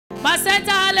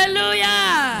MACENTA, alléluia.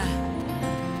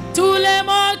 Tous les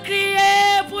mots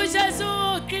criez pour Jésus,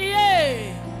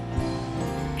 criez.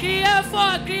 Criez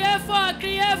fort, criez fort,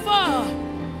 criez fort.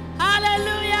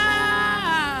 Alléluia.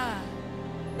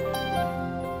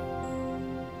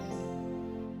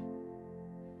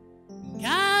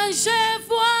 Quand je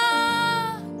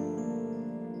vois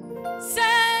ce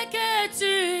que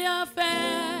tu as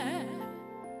fait,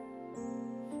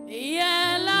 il y a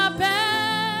la paix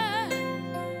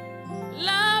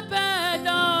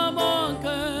dans mon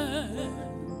cœur.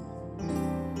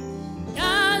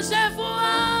 Quand je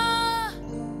vois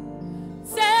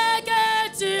ce que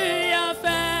tu as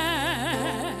fait,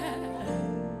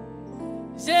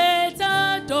 je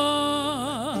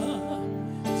t'adore,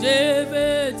 je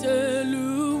veux te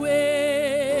louer.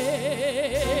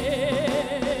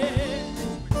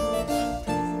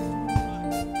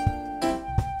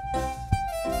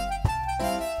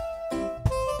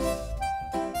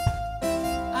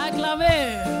 Acclamez.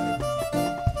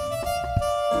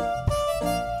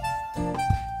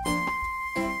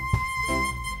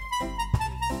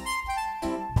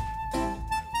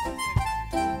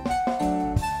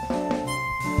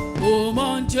 Oh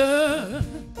mon Dieu,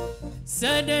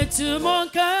 c'est de tout mon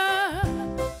cœur,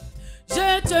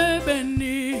 je te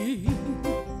bénis,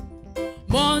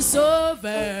 mon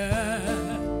sauveur,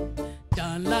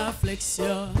 dans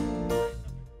l'affliction,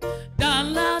 dans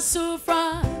la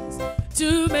souffrance,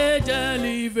 tu m'as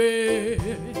délivré,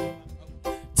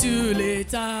 tous les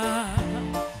temps,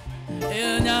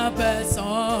 il n'y a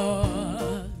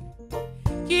personne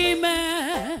qui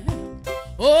m'aime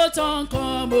autant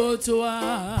comme toi.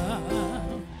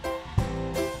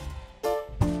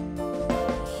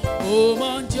 Oh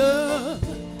mon Dieu,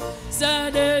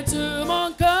 c'est de tout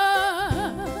mon cœur,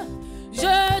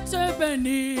 je te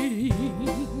bénis,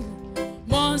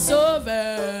 mon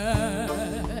sauveur,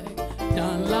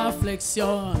 dans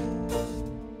l'affliction,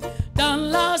 dans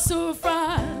la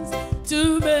souffrance,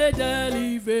 tu m'as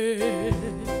délivré,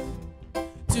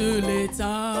 tous les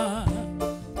temps,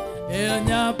 il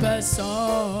n'y a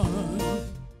personne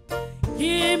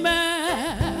qui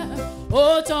m'aime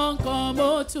autant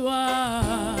comme toi.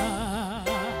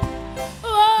 Oh,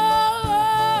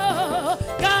 oh,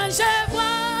 quand je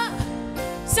vois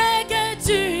ce que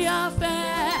tu as fait,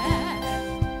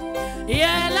 il y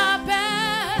a la paix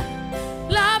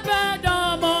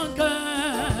dans mon cœur.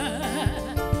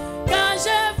 Quand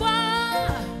je vois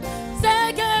ce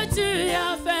que tu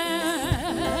as fait,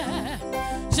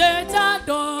 je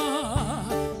t'adore,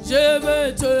 je veux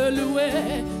te louer.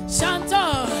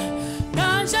 Chantons.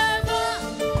 Quand je vois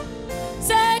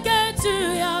ce que tu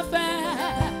as fait,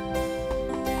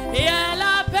 il y a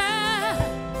la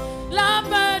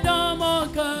paix dans mon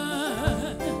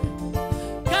cœur.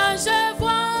 Quand je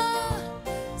vois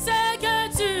ce que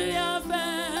tu as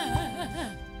fait,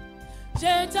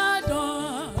 je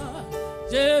t'adore,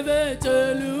 je veux te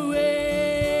louer.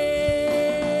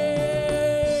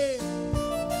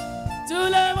 Tout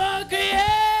le monde crie.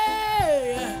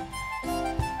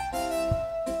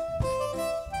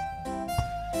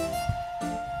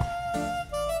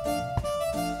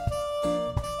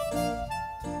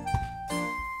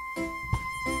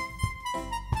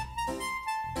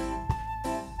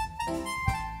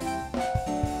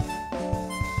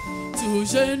 Tout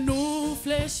genou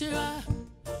fléchira,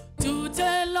 tout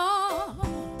élan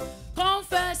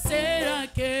confessera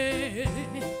que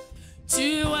tu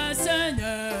es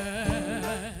Seigneur.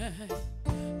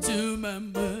 Tu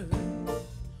m'aimes,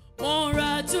 mon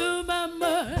roi, tu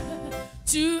m'aimes,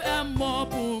 tu es mort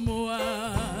pour moi.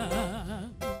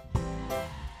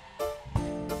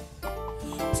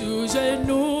 Tout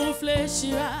genou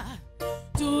fléchira,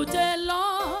 tout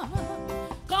élan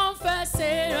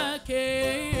confessera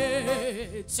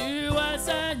que tu es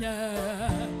Seigneur.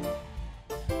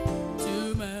 Tu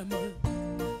m'aimes,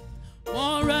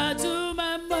 mon roi, tu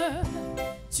m'aimes,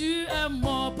 tu es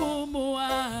mort pour moi.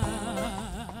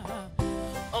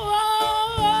 Oh, oh,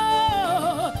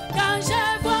 oh, quand je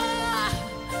vois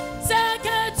ce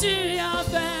que tu as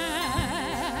fait,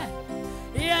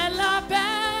 il y a la paix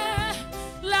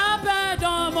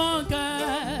dans mon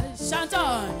cœur.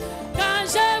 Chantons. Quand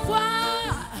je vois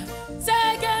ce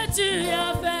que tu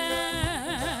as fait,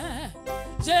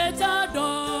 je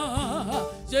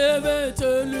t'adore, je veux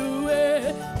te louer.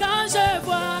 Quand je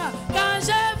vois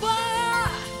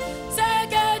ce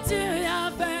que tu as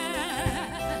fait,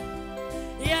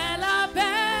 il y a la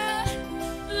paix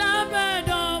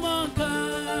dans mon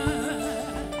cœur.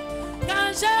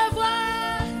 Quand je vois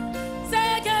ce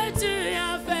que tu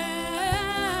as fait,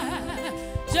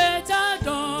 je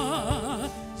t'adore,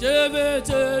 je veux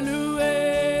te louer.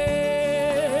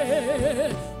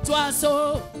 Toi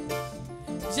seul,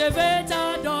 je vais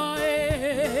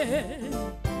t'adorer,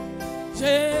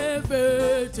 je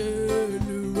veux te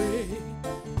louer.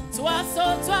 Toi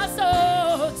seul,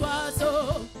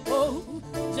 oh,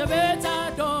 je vais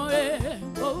t'adorer,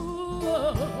 oh,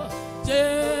 je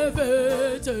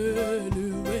veux te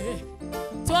louer.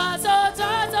 Toi seul,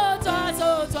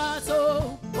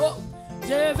 oh,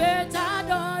 je vais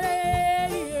t'adorer,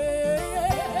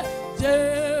 je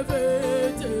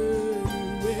veux te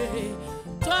louer.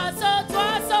 Toi seul.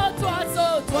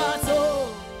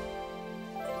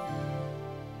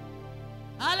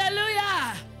 Alléluia.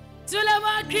 Tout le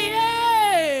monde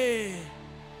criez.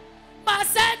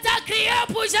 MACENTA, criez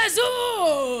pour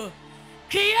Jésus.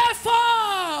 Criez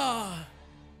fort.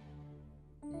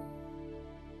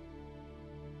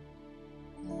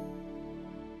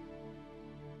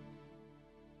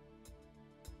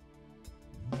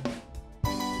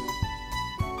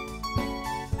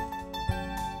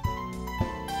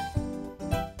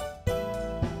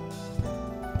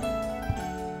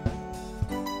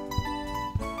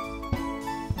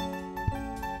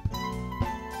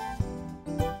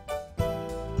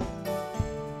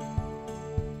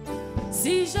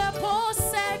 Si je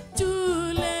possède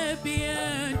tous les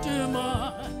biens du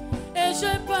monde et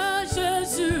je perds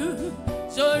Jésus,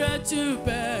 j'aurais tout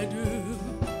perdu.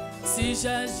 Si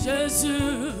j'ai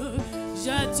Jésus,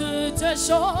 j'ai toutes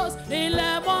choses, il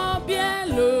est mon bien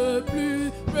le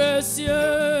plus précieux.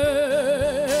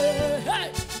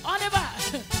 Hey, on y va.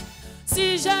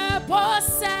 Si je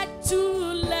possède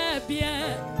tous les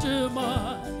biens du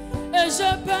monde et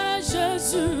je perds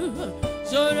Jésus,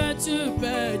 j'aurais tout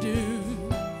perdu.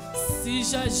 Si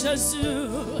j'ai Jésus,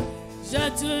 j'ai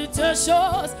toutes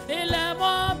choses, il est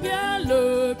mon bien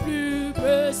le plus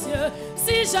précieux.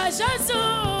 Si j'ai Jésus,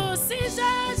 si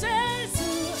j'ai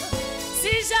Jésus,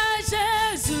 si j'ai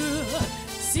Jésus,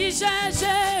 si j'ai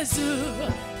Jésus,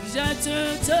 j'ai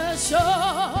toutes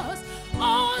choses.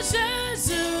 Oh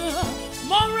Jésus,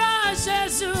 mon roi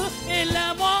Jésus, il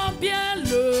est mon bien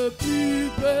le plus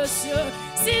précieux.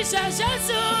 Si j'ai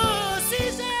Jésus, si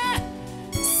j'ai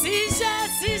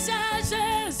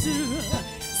Jésus,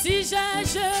 si j'ai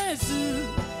Jésus,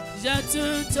 j'ai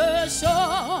toutes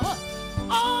choses.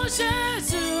 Oh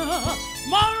Jésus,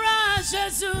 mon roi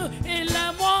Jésus, il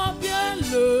est mon bien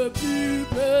le plus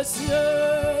précieux.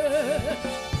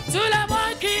 Tout le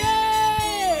monde criait.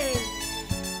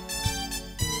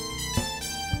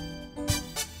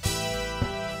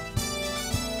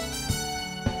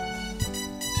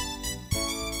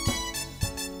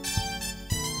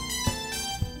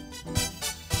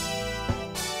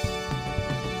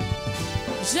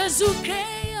 Jésus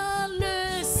créa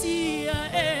le ciel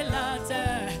et la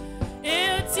terre,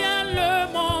 il tient le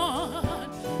monde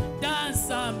dans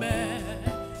sa main,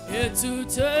 et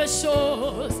toutes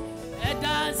choses est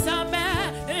dans sa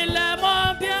main, il est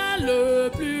mon bien le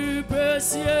plus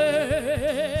précieux.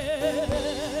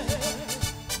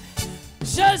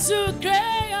 Jésus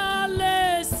créa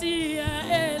le ciel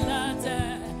et la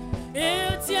terre,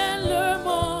 il tient le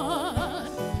monde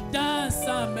dans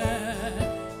sa main,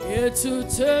 et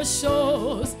toutes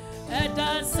choses est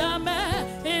dans sa main,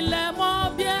 il est mon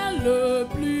bien le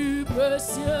plus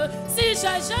précieux. Si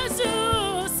j'ai Jésus,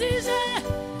 si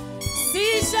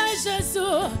j'ai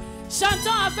Jésus,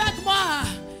 chantons avec moi.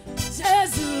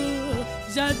 Jésus,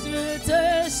 j'ai toutes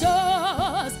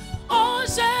choses. Oh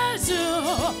Jésus,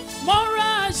 mon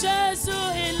roi Jésus,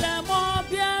 il est mon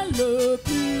bien le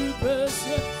plus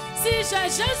précieux. Si j'ai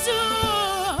Jésus,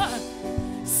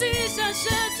 si j'ai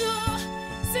Jésus,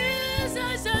 si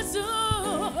j'ai Jésus,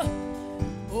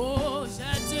 oh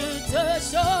j'ai toutes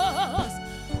choses.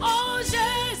 Oh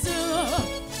Jésus,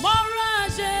 mon roi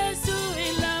Jésus,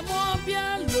 il est mon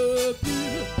bien le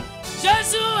plus.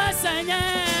 Jésus est Seigneur,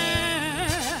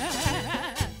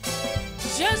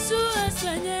 Jésus est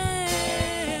Seigneur,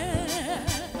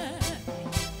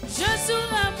 Jésus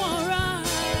est mon roi.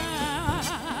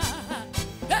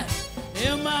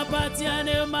 Il m'appartient,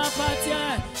 il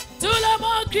m'appartient. Tout le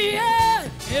monde crie,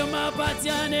 il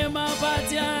m'appartient, il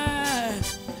m'appartient.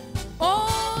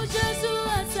 Oh, Jésus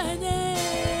est Seigneur,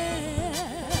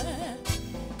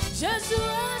 Jésus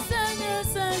est Seigneur,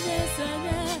 Seigneur,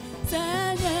 Seigneur,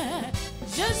 Seigneur.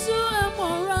 Jésus est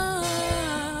mon roi,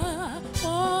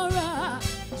 mon roi.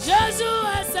 Jésus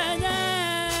est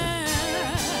Seigneur,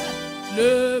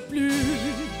 le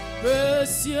plus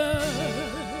précieux.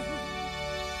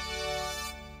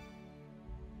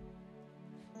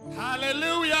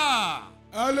 Alléluia.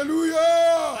 Alléluia.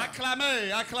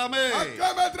 Acclamez, acclamez.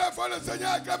 Acclamez très fort le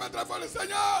Seigneur, acclamez très fort le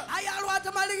Seigneur.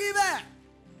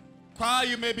 Choir,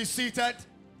 you may be seated.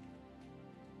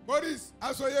 Maurice,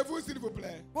 asseyez-vous s'il vous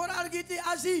plaît.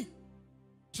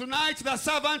 Tonight, the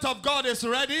servant of God is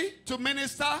ready to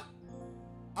minister.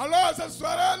 Alors, cette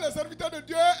soirée, le serviteur de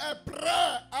Dieu est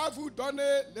prêt à vous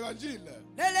donner l'évangile.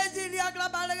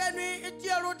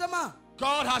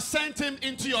 God has sent him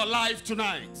into your life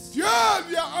tonight. Dieu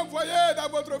lui a envoyé dans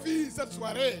votre vie cette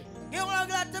soirée.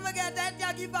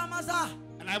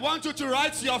 And I want you to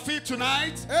rise to your feet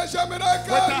tonight Et j'aimerais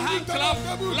que with a hand clap.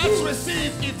 Let's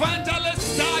receive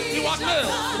Evangelist Jack Heward-Mills.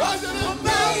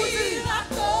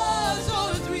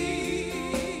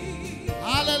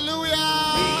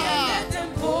 Hallelujah. Rien n'est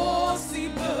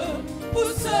impossible pour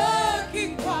ceux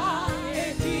qui croient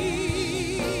et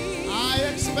disent. I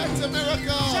expect a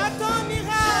miracle. J'attends un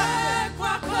miracle. Je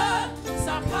crois que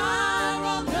sa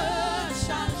parole ne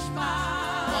change pas.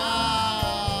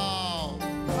 Wow.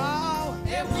 Wow.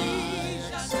 Et oui,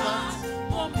 j'attends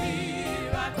mon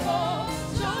miracle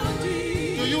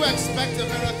aujourd'hui. Do you expect a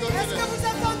miracle Est-ce que today? vous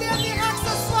attendez un miracle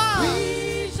ce soir?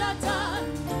 Oui, j'attends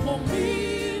mon miracle.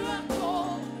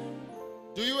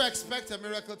 Do you expect a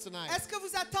miracle tonight? Est-ce que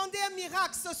vous attendez un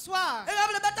miracle ce soir?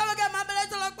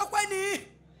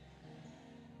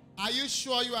 Are you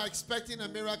sure you are expecting a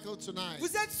miracle tonight?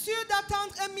 Vous êtes sûr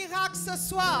d'attendre un miracle ce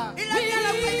soir? Oui,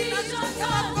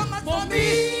 j'attends mon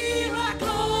miracle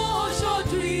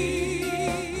aujourd'hui.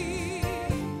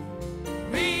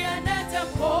 Rien n'est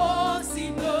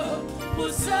impossible pour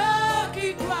ceux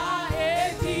qui croient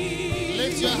et disent.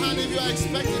 Lift your hand if you are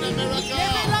expecting a Levez miracle.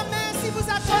 la main si vous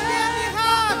attendez un miracle.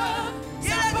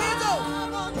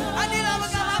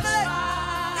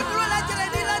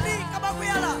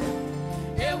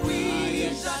 Et oui,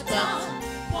 j'attends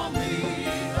mon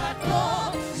miracle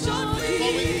aujourd'hui.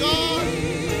 For with God,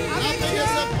 nothing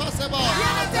is impossible.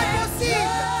 Rien n'est impossible.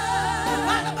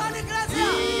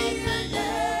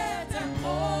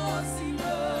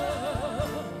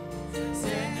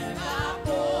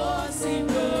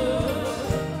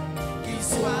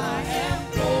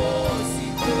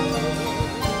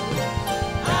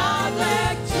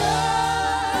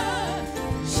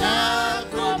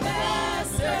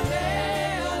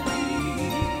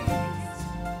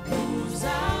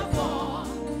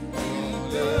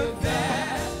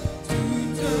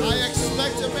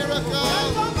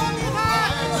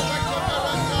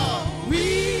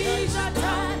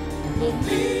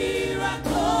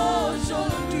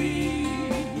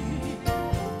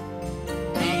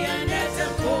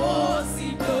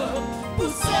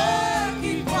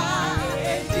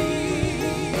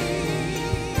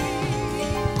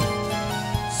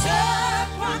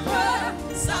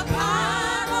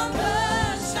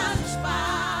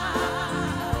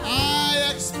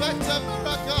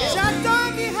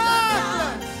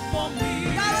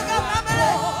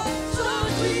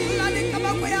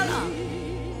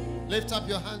 Lift up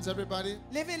your hands, everybody.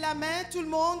 Levez la main, tout le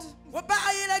monde.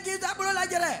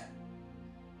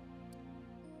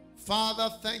 Father,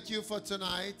 thank you for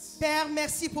tonight. Père,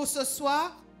 merci pour ce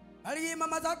soir.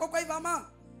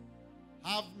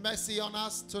 Have mercy on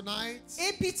us tonight.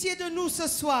 Aie pitié de nous ce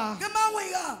soir.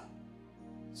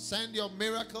 Send your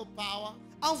miracle power.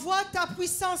 Envoie ta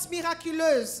puissance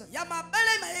miraculeuse.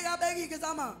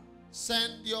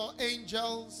 Send your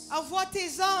angels. Envoie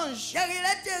tes anges.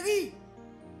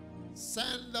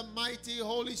 Send the mighty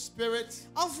Holy Spirit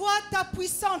Envoie ta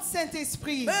puissante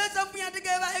Saint-Esprit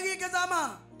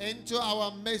into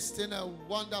our midst in a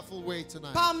wonderful way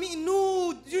tonight. parmi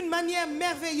nous d'une manière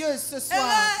merveilleuse ce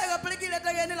soir.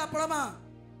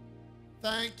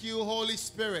 Thank you, Holy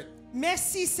Spirit.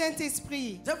 Merci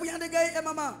Saint-Esprit.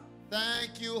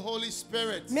 Thank you, Holy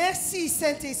Spirit. Merci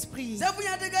Saint-Esprit.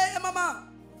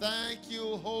 Thank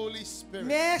you, Holy Spirit.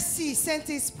 Merci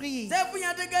Saint-Esprit.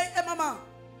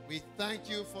 We thank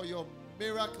you for your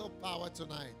miracle power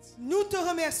tonight. Nous te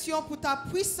remercions pour ta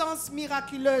puissance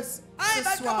miraculeuse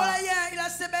ce soir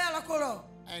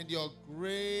And your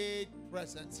great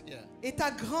presence here. et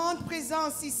ta grande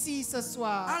présence ici ce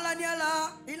soir.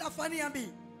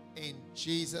 In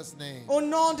Jesus' name. Au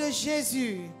nom de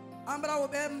Jésus.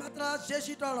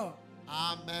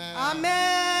 Amen.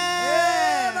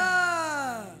 Amen.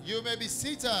 You may be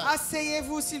seated.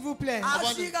 Asseyez-vous s'il vous plaît.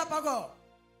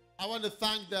 I want to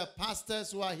thank the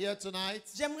pastors who are here tonight.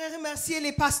 J'aimerais remercier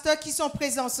les pasteurs qui sont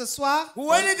présents ce soir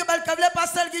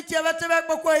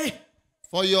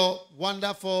For your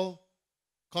wonderful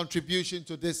contribution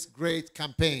to this great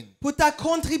campaign. pour ta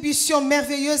contribution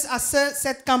merveilleuse à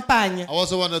cette campagne. I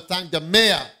also want to thank the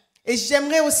mayor Et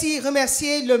j'aimerais aussi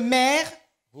remercier le maire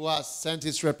who has sent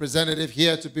his representative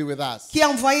here to be with us. qui a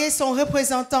envoyé son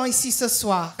représentant ici ce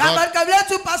soir.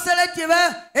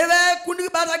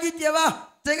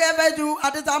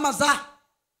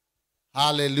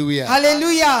 Hallelujah.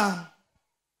 Alléluia.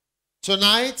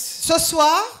 Tonight, Ce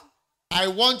soir, I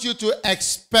want you to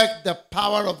expect the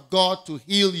power of God to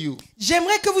heal you.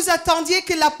 J'aimerais que vous attendiez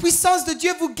que la puissance de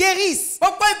Dieu vous guérisse.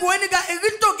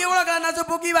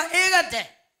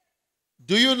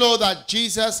 Do you know that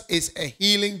Jesus is a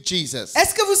healing Jesus?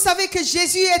 Est-ce que vous savez que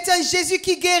Jésus est un Jésus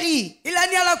qui guérit?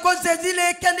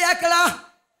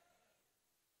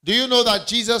 Do you know that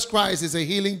Jesus Christ is a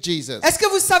healing Jesus? Est-ce que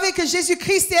vous savez que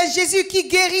Jésus-Christ est un Jésus qui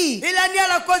guérit?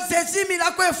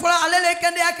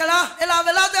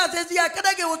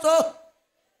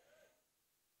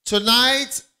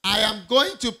 Tonight, I am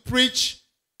going to preach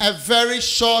a very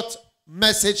short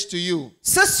message to you.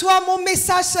 Ce soir, mon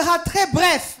message sera très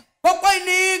bref.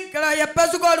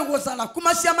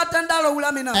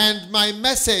 And my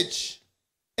message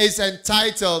is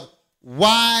entitled,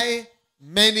 Why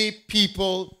Many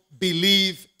People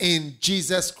Believe in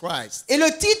Jesus Christ. Et le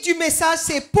titre du message,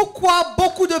 c'est Pourquoi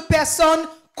beaucoup de personnes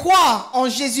croient en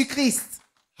Jésus-Christ.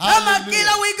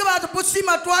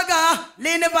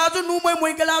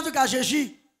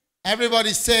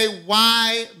 Everybody say,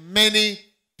 Why many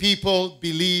people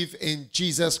believe in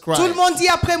Jesus Christ. Tout le monde dit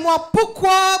après moi,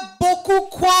 pourquoi beaucoup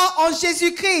croient en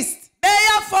Jésus-Christ.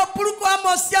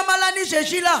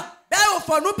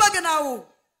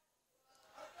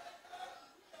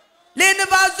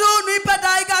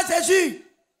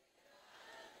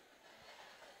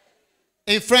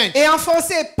 In French. Et en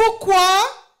français, pourquoi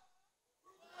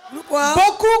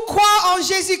beaucoup croient en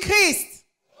Jésus-Christ.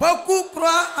 Beaucoup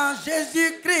croient en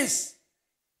Jésus-Christ.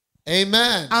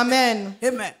 Amen. Amen.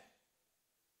 Amen.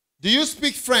 Do you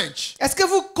speak French? Est-ce que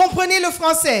vous comprenez le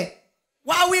français?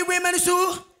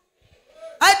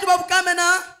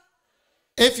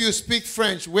 If you speak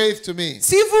French, wave to me.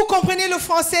 Si vous comprenez le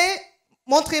français,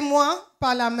 montrez-moi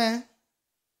par la main.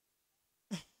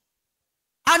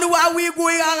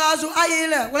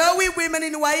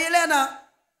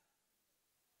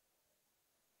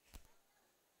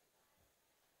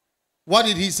 What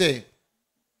did he say?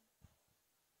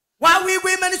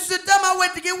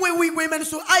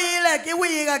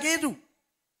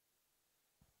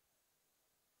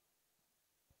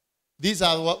 These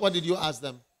are what did you ask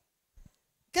them?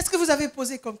 Qu'est-ce que vous avez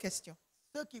posé comme question?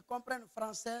 Ceux qui comprennent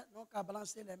français n'ont qu'à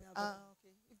balancer les mains. Ah,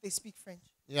 okay. If they speak French.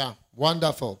 Yeah,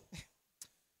 wonderful.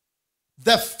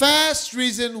 The first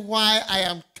reason why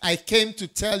I came to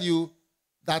tell you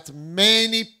that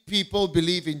many people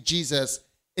believe in Jesus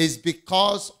is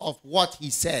because of what he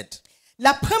said.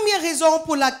 La première raison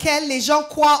pour laquelle les gens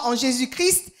croient en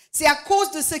Jésus-Christ, c'est à cause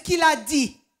de ce qu'il a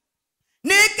dit.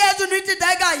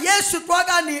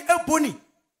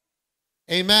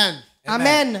 Amen.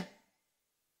 Amen.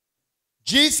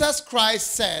 Jesus Christ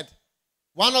said,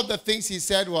 one of the things he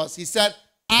said was, he said,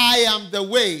 I am the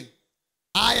way,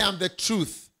 I am the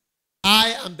truth,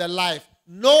 I am the life.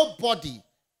 Nobody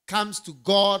comes to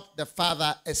God the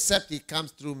Father except he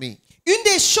comes through me. Une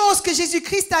des choses que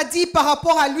Jésus-Christ a dit par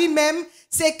rapport à lui-même,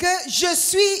 c'est que je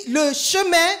suis le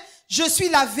chemin, je suis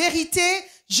la vérité,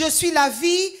 je suis la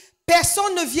vie.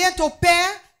 Personne ne vient au Père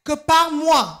que par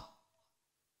moi.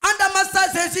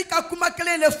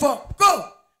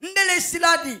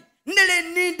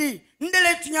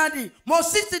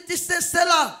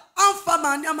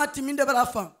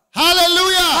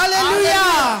 Hallelujah.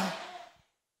 Alléluia.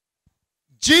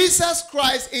 Jesus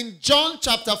Christ in John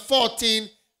chapter 14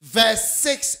 verse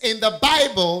 6 in the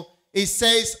Bible, it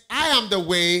says, I am the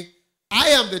way, I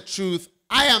am the truth,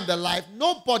 I am the life.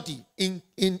 Nobody in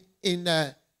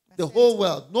the whole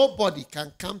world, nobody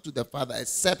can come to the Father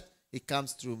except he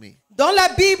comes through me. Dans la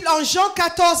Bible, en Jean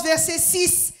 14, verset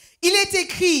 6, il est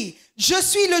écrit, je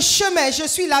suis le chemin, je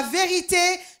suis la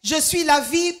vérité, je suis la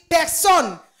vie.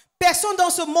 Personne dans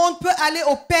ce monde peut aller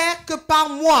au Père que par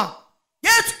moi.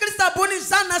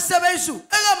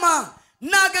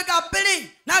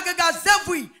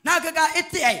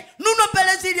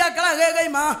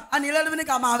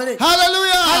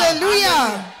 Hallelujah.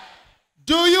 Alléluia.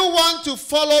 Do you want to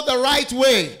follow the right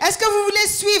way? Est-ce que vous voulez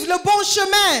suivre le bon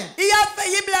chemin?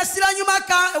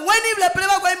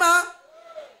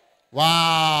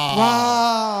 Wow.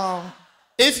 Wow.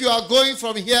 If you are going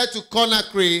from here to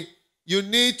Conakry, you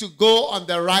need to go on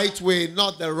the right way,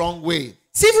 not the wrong way.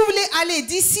 Si vous voulez aller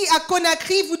d'ici à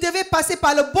Conakry, vous devez passer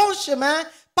par le bon chemin,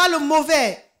 pas le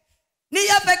mauvais.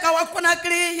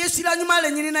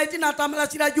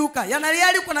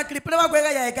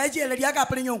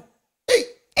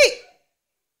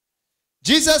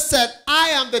 Jesus said, I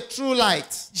am the true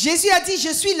light. Jésus a dit,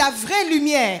 je suis la vraie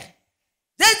lumière.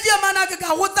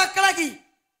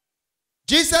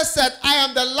 Jesus said, I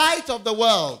am the light of the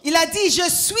world. Il a dit, je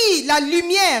suis la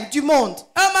lumière du monde.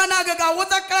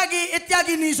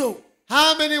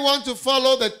 How many want to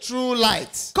follow the true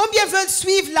light? Combien veulent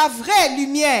suivre la vraie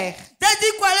lumière?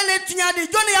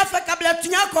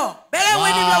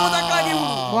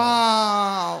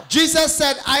 Wow. Jesus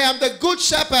said, I am the good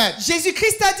shepherd.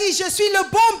 Jésus-Christ a dit, je suis le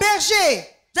bon berger.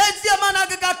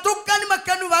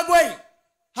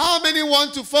 How many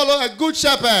want to follow a good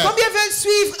shepherd? Combien veulent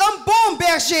suivre un bon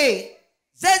berger?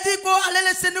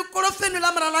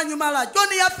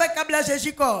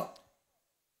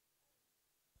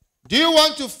 Do you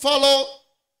want to follow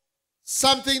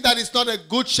something that is not a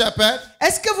good shepherd?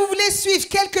 Est-ce que vous voulez suivre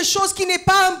quelque chose qui n'est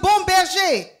pas un bon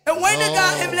berger?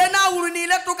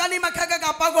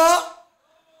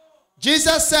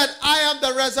 Jesus said, I am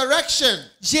the resurrection.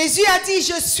 Jésus a dit,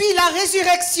 je suis la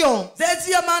résurrection.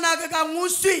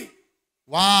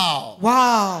 Wow.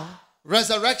 Wow.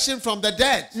 Resurrection from the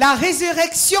dead. La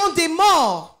résurrection des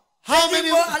morts. How many?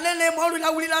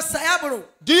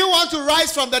 Do you want to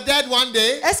rise from the dead one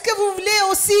day? Est-ce que vous voulez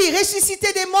aussi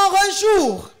ressusciter des morts un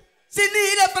jour?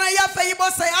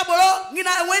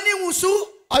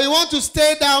 Or you want to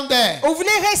stay down there? Ou vous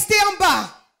voulez rester en bas?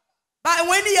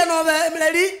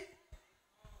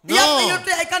 No.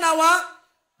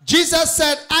 Jesus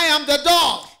said, I am the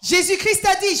door. Jésus-Christ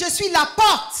a dit, je suis la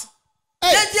porte.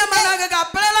 Hey,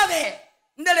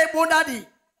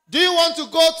 do you want to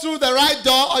go through the right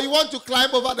door or you want to climb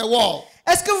over the wall?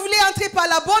 Est-ce que vous voulez entrer par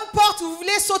la bonne porte ou vous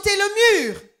voulez sauter le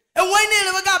mur?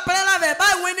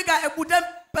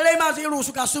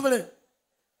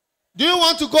 Do you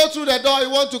want to go through the door or you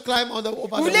want to climb over Vous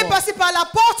the voulez wall? passer par la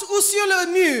porte ou sur le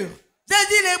mur?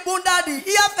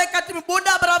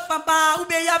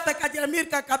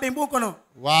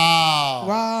 Wow.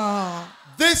 Wow.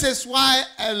 This is why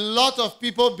a lot of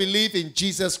people believe in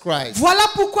Jesus Christ. Voilà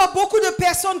pourquoi beaucoup de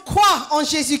personnes croient en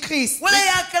Jésus-Christ.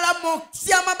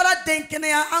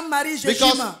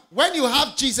 Because when you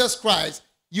have Jesus Christ,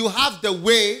 you have the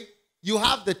way, you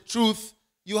have the truth,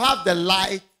 you have the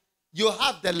light, you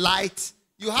have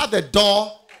the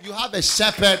door, you have a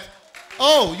shepherd.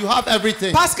 Oh, you have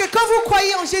everything. Parce que quand vous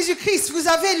croyez en Jésus-Christ, vous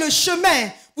avez le chemin,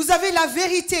 vous avez la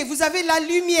vérité, vous avez la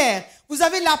lumière, vous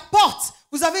avez la porte,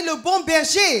 vous avez le bon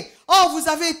berger. Oh, vous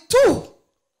avez tout.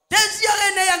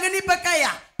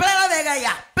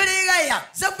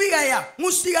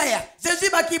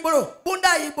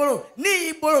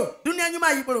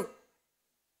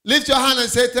 Lift your hand and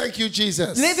say, thank you,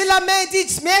 Jesus. Levez la main et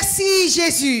dites, merci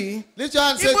Jésus. Lift your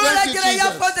hand and say, thank you,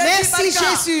 Jesus. Merci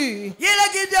Jésus.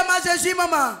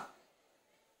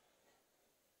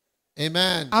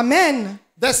 Amen. Amen.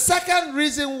 The second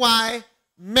reason why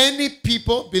many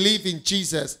people believe in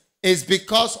Jesus is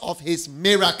because of his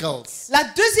miracles. La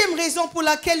deuxième raison pour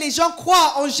laquelle les gens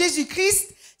croient en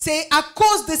Jésus-Christ, c'est à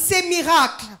cause de ses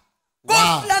miracles.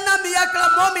 Wow.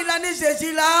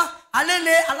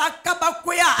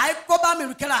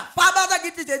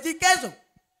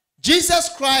 Jesus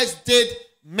Christ did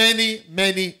many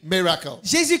miracles.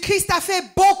 Jésus-Christ a fait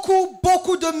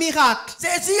beaucoup de miracles.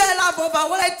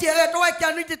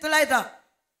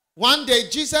 One day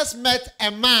Jesus met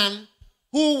a man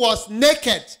who was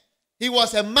naked. He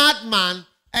was a madman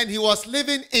and he was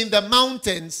living in the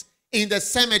mountains in the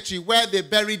cemetery where they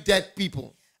bury dead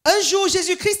people. Un jour,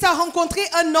 Jésus-Christ a rencontré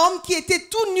un homme qui était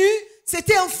tout nu.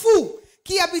 C'était un fou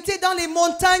qui habitait dans les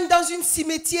montagnes dans une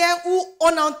cimetière où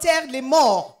on enterre les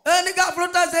morts.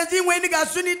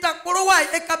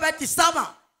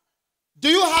 Do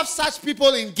you have such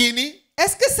people in Guinea?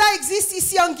 Est-ce que ça existe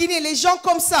ici en Guinée, les gens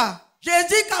comme ça?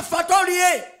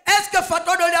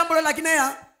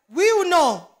 Oui ou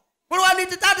non?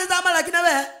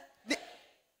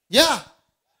 Yeah.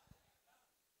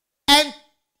 And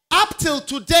up till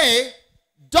today,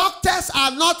 doctors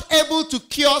are not able to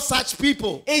cure such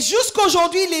people. Et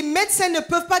jusqu'aujourd'hui, les médecins ne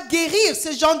peuvent pas guérir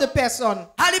ce genre de personnes.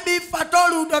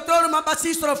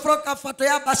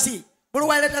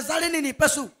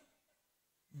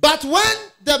 But when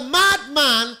the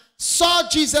madman saw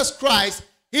Jesus Christ,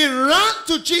 he ran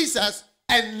to Jesus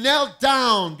and knelt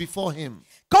down before him.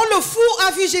 Quand le fou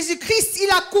a vu Jésus-Christ, il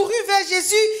a couru vers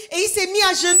Jésus et il s'est mis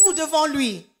à genoux devant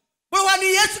lui.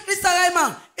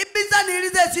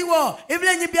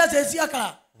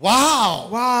 Wow.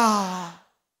 Wow.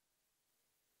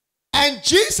 And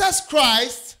Jesus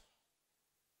Christ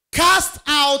cast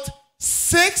out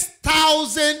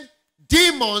 6,000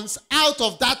 demons out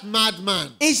of that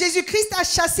madman. Et Jésus-Christ a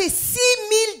chassé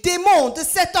 6,000 démons de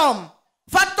cet homme.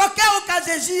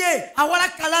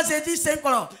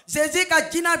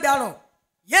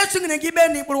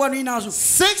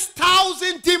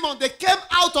 6,000 demons, they came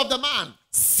out of the man.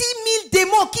 6,000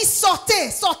 démons qui sortaient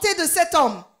de cet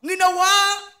homme.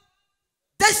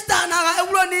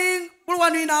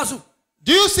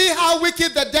 Do you see how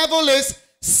wicked the devil is?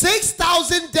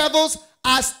 6,000 devils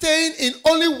are staying in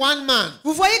only one man.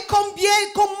 Vous voyez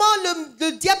comment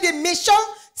le diable est méchant?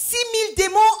 6,000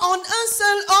 démons en un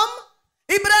seul homme.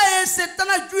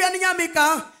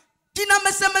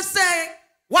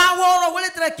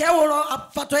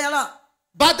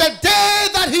 But the day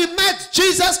that he met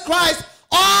Jesus Christ,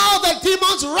 all the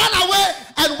demons ran away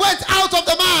and went out of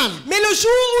the man. Mais le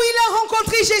jour où il a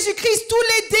rencontré Jésus-Christ, tous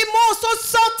les démons sont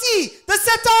sortis de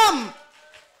cet homme.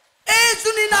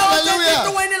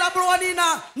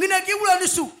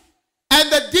 And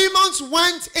the demons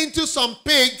went into some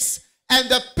pigs, and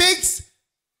the pigs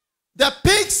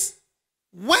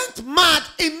went mad.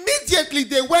 Immediately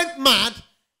they went mad,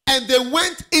 and they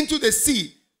went into the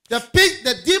sea.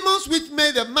 The demons which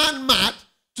made the man mad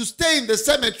to stay in the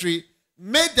cemetery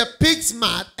made the pigs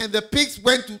mad, and the pigs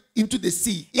went into the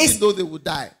sea, even though they would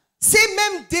die. Ces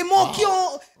mêmes démons qui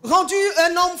ont rendu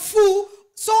un homme fou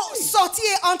sont sortis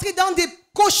et entrés dans des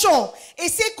cochons. Et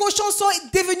ces cochons sont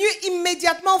devenus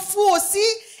immédiatement fous aussi,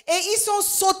 et ils sont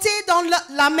sautés dans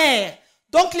la mer.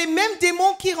 Donc les mêmes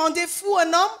démons qui rendaient fou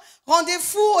un homme, rendaient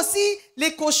fou aussi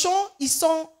les cochons, ils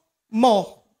sont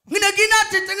morts.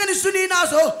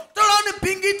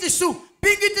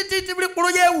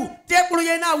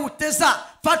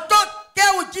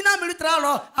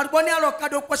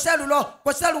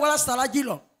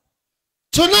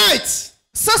 Tonight,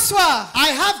 Ce soir, I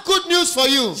have good news for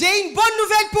you. j'ai une bonne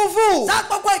nouvelle pour vous.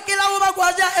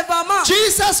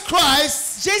 Jesus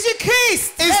Christ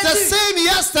Jésus-Christ is the same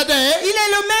yesterday, il est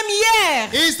le même hier,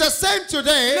 he is the same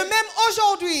today, le même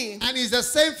aujourd'hui, and he is the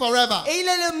same forever. et il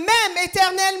est le même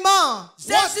éternellement.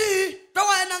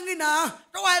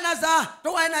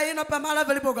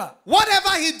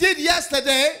 Whatever he did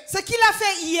yesterday, Ce qu'il a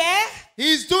fait hier,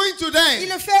 he is doing il today,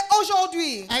 le fait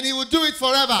aujourd'hui, and he will do it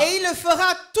forever. et il le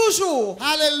fera toujours.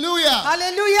 Hallelujah.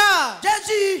 Alléluia.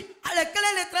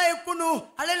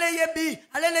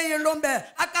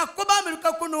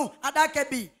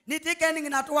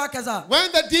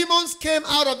 When the demons came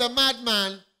out of the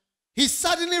madman, he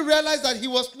suddenly realized that he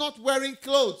was not wearing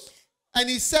clothes. And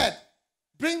he said,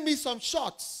 "Bring me some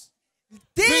shorts.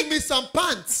 Bring me some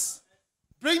pants.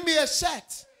 Bring me a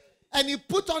shirt." And he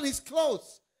put on his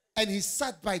clothes and he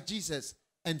sat by Jesus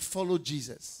and followed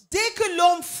Jesus. Dès que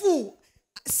l'homme fou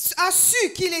a su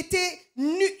qu'il était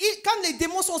nu, quand les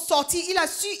démons sont sortis, il a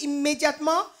su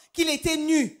immédiatement qu'il était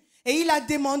nu. Et il a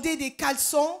demandé des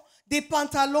caleçons, des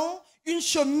pantalons, une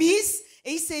chemise,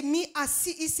 et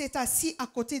il s'est assis à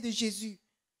côté de Jésus.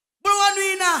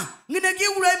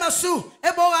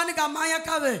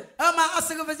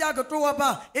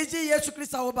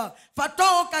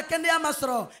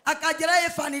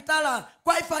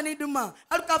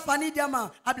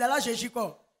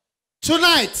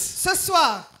 Tonight, Ce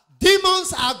soir,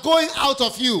 demons are going out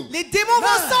of you. les démons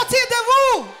vont sortir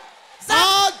de vous.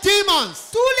 All demons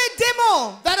Tous les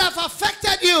démons that have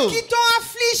affected you qui t'ont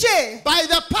affligé by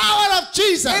the power of et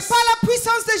Jesus par la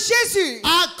puissance de Jésus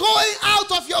are going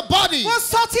out of your body vont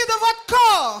sortir de votre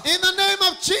corps. in the name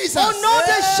of Jesus. Au nom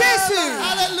de Jésus.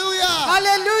 Hallelujah.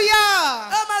 Alléluia.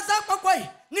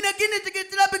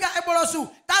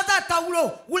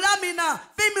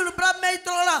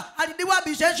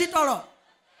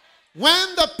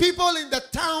 When the people in the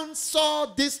town saw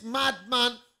this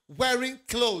madman wearing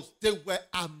clothes, they were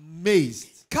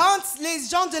amazed. Quand les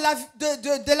gens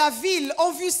de la ville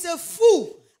ont vu ce fou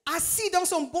assis dans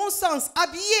son bon sens,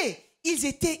 habillé, ils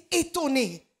étaient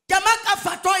étonnés.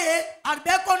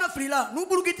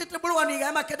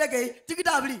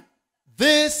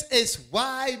 This is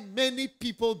why many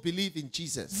people believe in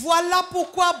Jesus. Voilà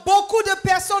pourquoi beaucoup de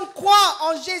personnes croient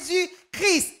en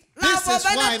Jésus-Christ. This is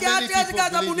why many people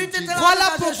believe in Jesus.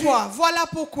 Voilà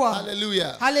pourquoi.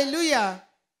 Hallelujah. Alléluia.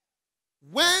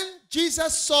 When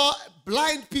Jesus saw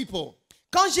blind people,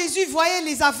 Quand Jésus voyait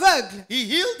les aveugles, he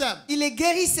healed them. il les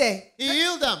guérissait. He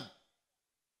healed them.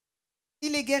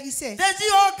 Il les guérissait.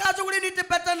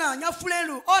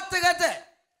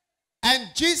 And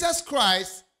Jesus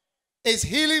Christ is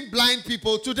healing blind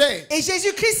people today. Et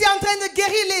Jésus-Christ est en train de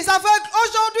guérir les aveugles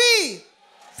aujourd'hui.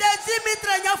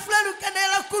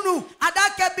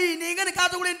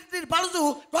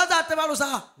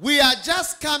 We are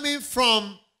just coming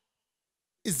from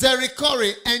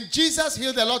Zerikore, and Jesus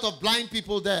healed a lot of blind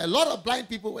people there. A lot of blind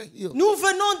people were healed. Nous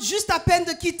venons juste à peine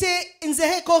de quitter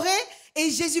Nzere-Kore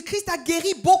et Jésus-Christ a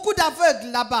guéri beaucoup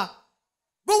d'aveugles là-bas.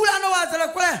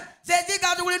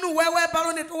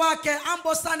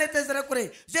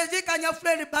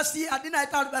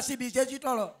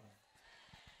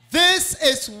 This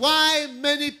is why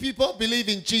many people believe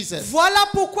in Jesus. Voilà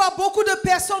pourquoi beaucoup de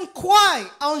personnes croient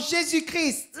en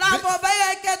Jésus-Christ.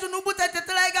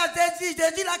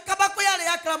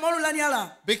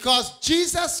 Because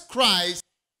Jesus Christ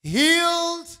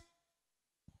healed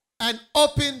and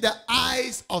opened the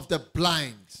eyes of the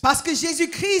blind. Parce que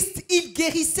Jésus-Christ, il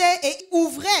guérissait et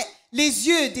ouvrait les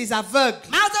yeux des aveugles.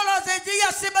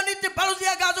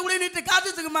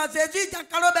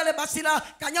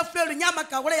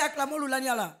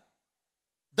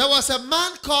 There was a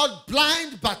man called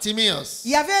blind Bartimaeus.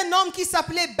 Il y avait un homme qui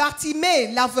s'appelait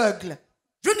Bartimée, l'aveugle.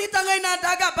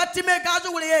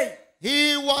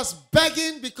 He was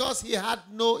begging because he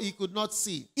could not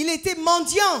see. Il était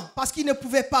mendiant parce qu'il ne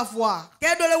pouvait pas voir.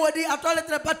 When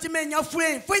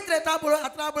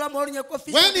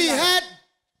he heard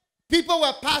people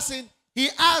were passing, he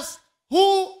asked,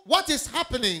 what is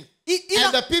happening?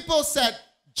 And the people said,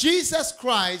 Jesus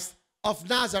Christ of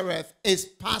Nazareth is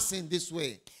passing this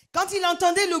way. Quand il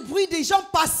entendait le bruit des gens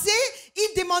passer,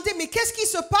 il demandait, mais qu'est-ce qui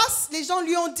se passe? Les gens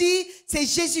lui ont dit, c'est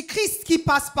Jésus-Christ qui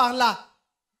passe par là.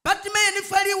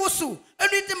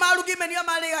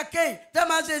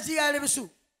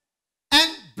 And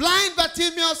blind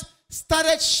Bartimaeus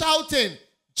started shouting,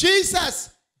 Jesus,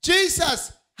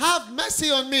 Jesus, have mercy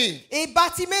on me. Et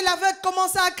Bartimée l'aveugle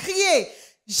commença à crier,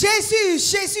 Jésus,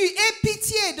 Jésus, aie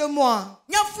pitié de moi.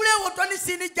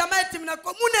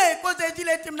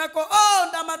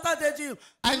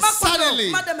 And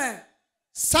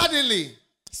suddenly,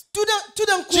 tout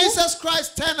d'un coup, Jesus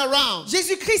Christ turned around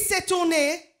Jésus-Christ s'est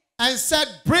tourné and said,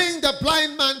 bring the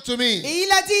blind man to me. et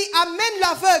il a dit, amène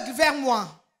l'aveugle vers moi.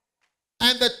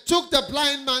 And they took the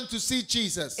blind man to see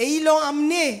Jesus. Et ils l'ont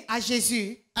amené à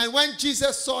Jésus. And when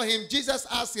Jesus saw him, Jesus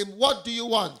asked him, what do you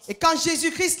want? Et quand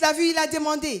Jésus-Christ l'a vu, il a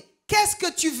demandé, qu'est-ce que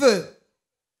tu veux?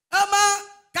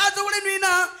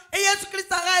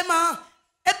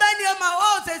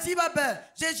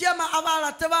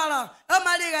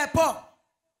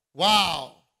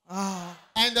 Wow.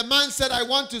 And the man said, I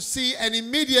want to see. And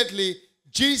immediately,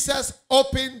 Jesus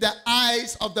opened the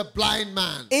eyes of the blind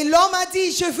man. Et l'homme a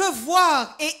dit, je veux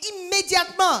voir. Et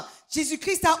immédiatement,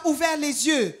 Jésus-Christ a ouvert les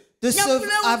yeux de cet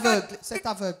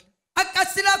aveugle.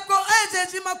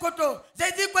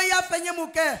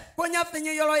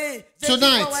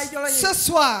 Ce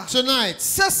soir,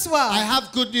 I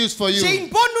have good news for you. j'ai une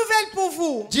bonne nouvelle pour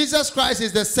vous. Jesus Christ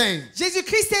is the same.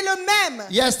 Jésus-Christ est le même.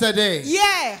 Yesterday,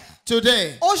 Hier,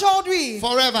 today, aujourd'hui,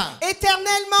 forever,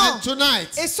 éternellement. and tonight.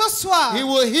 Et ce soir, He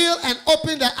will heal and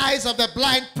open the eyes of the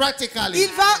blind practically.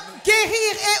 il va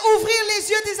guérir et ouvrir les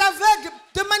yeux des aveugles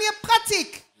de manière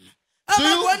pratique.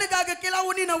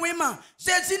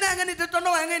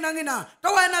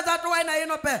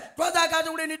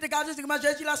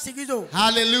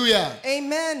 Hallelujah.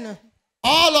 Amen.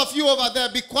 All of you over there,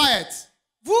 be quiet.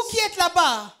 Vous qui êtes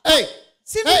là-bas, Hey.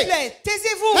 s'il vous Hey. plaît,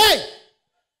 taisez-vous. Hey.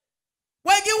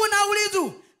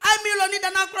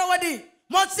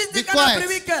 Be quiet.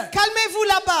 Calmez-vous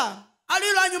là-bas.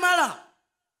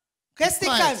 Restez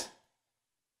Quiet. calme.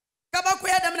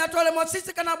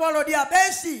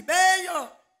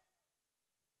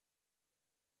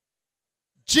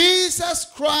 Jesus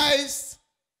Christ.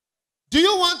 Do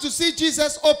you want to see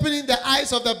Jesus opening the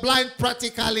eyes of the blind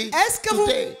practically Est-ce que vous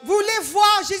today? voulez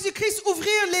voir Jésus-Christ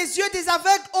ouvrir les yeux des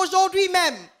aveugles aujourd'hui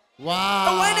même?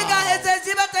 Wow.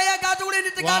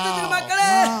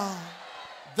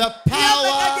 The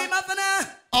power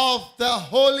of the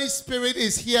Holy Spirit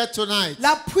is here tonight.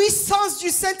 La puissance du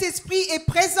Saint-Esprit est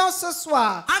présente ce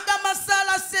soir.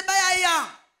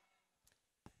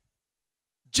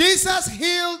 Jesus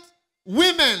healed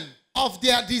women of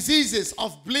their diseases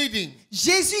of bleeding.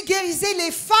 Jésus guérissait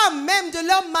les femmes même de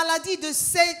leur maladie de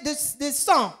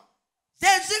sang.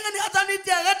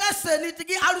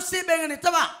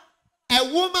 A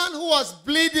woman who was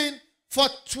bleeding for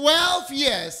 12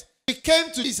 years, she came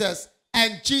to Jesus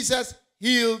and Jesus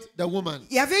healed the woman.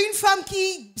 Il y avait une femme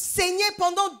qui saignait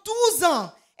pendant 12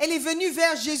 ans. Elle est venue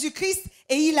vers Jésus-Christ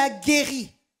et il a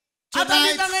guéri.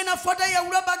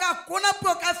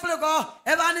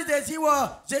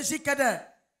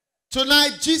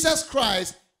 Tonight, Jesus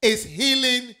Christ is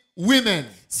healing women.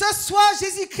 Ce soir,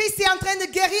 Jésus-Christ est en train de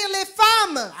guérir les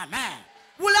femmes.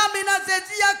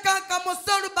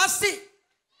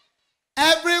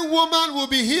 Every woman will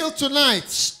be healed tonight.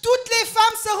 Toutes les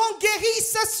femmes seront guéries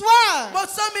ce soir.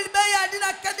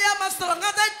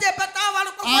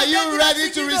 Are you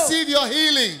ready to receive your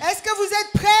healing? Est-ce que vous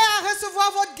êtes prêts à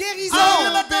recevoir votre guérison? Do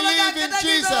you believe in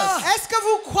Jesus? Est-ce que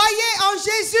vous croyez en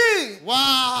Jésus?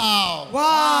 Wow.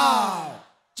 Wow.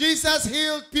 Jesus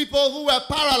healed people who were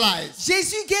paralyzed.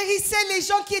 Jésus guérissait les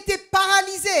gens qui étaient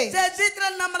paralysés.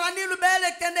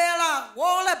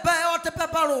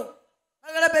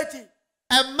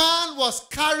 A man was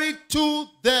carried to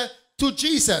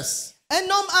Jesus. Un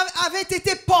homme avait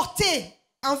été porté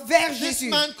envers This Jésus.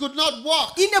 man could not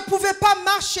walk. Il ne pouvait pas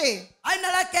marcher. And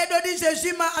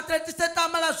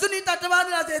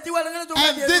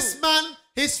this man,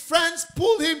 his friends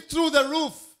pulled him through the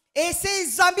roof. Et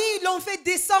ses amis l'ont fait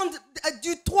descendre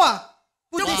du toit.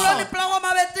 Pour descendre.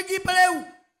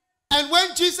 And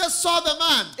when Jesus saw the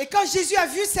man Et quand Jésus a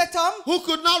vu cet homme who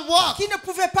could not walk, qui ne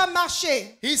pouvait pas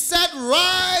marcher, he said,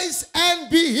 "Rise and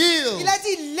be healed." il a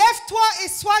dit, lève-toi et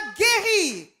sois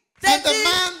guéri. And the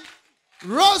man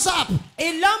rose up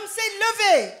Et l'homme s'est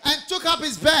levé and took up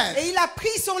his bed et il a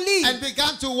pris son lit. and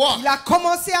began to walk. Il a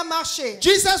commencé à marcher.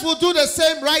 Jesus will do the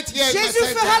same right here in Jésus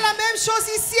MACENTA. fera la même chose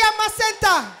ici à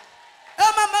MACENTA.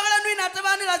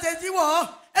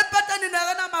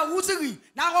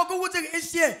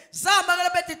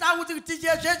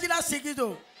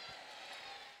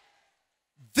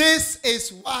 This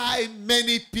is why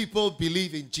many people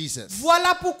believe in Jesus.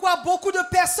 Voilà pourquoi beaucoup de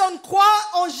personnes croient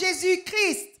en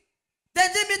Jésus-Christ.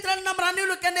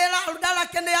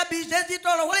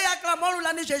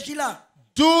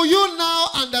 Do you now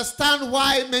understand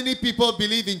why many people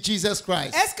believe in Jesus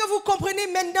Christ? Est-ce que vous comprenez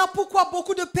maintenant pourquoi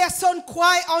beaucoup de personnes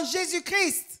croient en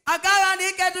Jésus-Christ?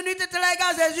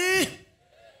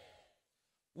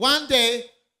 One day,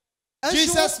 Un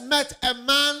Jesus jour, met a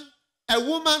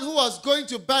woman who was going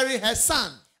to bury her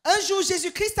son. un jour,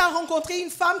 Jésus-Christ a rencontré une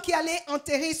femme qui allait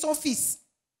enterrer son fils.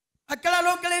 And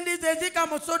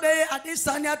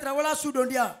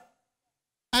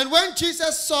when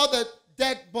Jesus saw the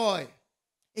dead boy,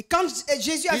 Et quand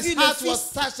Jésus a vu his le heart was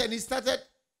fils, touched and he started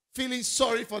feeling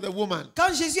sorry for the woman.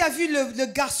 quand Jésus a vu le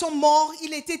garçon mort,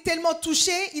 il était tellement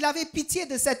touché, il avait pitié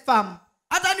de cette femme.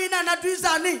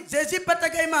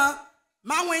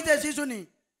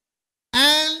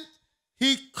 And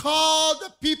he called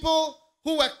the people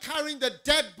who were carrying the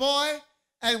dead boy.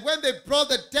 And when they brought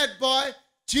the dead boy,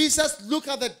 Jesus looked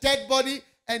at the dead body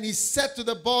and he said to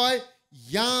the boy,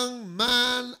 "Young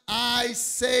man, I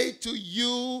say to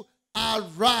you,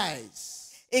 arise."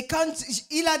 Et quand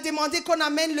il a demandé qu'on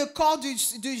amène le corps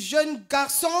du jeune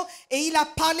garçon, et il a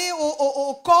parlé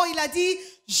au corps, il a dit,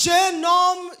 jeune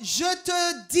homme, je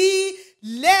te dis,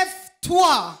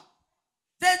 lève-toi.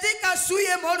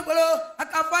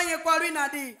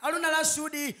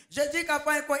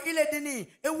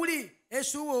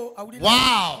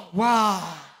 Wow. Wow.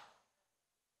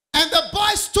 And the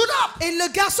boy stood up. Et le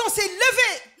garçon s'est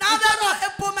levé.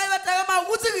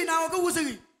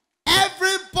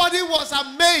 Everybody was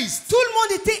amazed. Tout le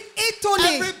monde était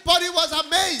étonné. Everybody was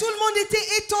amazed. Tout le monde était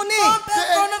étonné.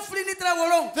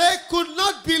 They could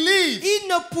not believe Ils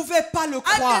ne pouvaient pas le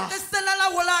croire.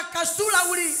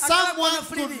 someone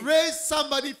could raise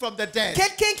somebody from the dead.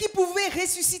 Quelqu'un qui pouvait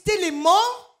ressusciter les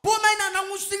morts.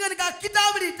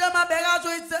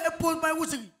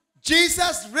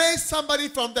 Jesus raised somebody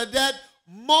from the dead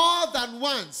more than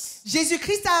once.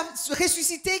 Jésus-Christ a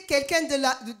ressuscité quelqu'un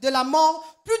de la mort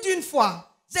plus d'une fois.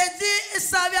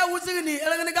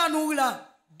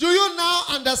 Do you now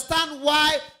understand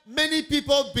why many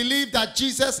people believe that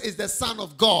Jesus is the Son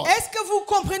of God? Est-ce que vous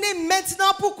comprenez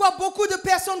maintenant pourquoi beaucoup de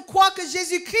personnes croient que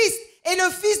Jésus-Christ est le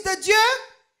Fils de Dieu?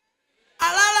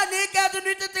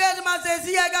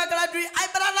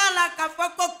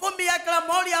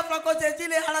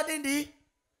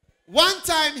 One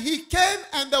time he came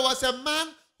and there was a man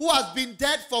who has been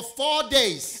dead for 4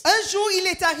 days. Un jour, il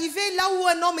est arrivé là où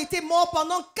un homme était mort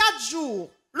pendant 4 jours.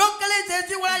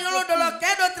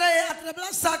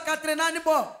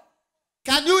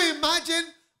 Can you imagine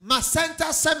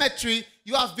MACENTA Cemetery?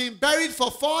 You have been buried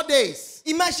for 4 days.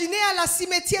 Imaginez à la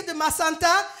cimetière de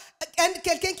MACENTA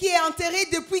quelqu'un qui est enterré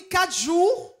depuis 4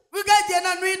 jours.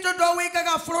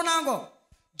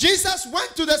 Jesus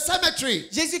went to the cemetery.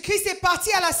 Jésus-Christ est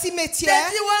parti à la cimetière.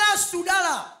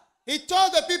 He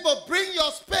told the people, "Bring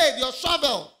your spade, your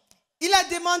shovel. Il a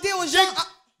demandé aux gens,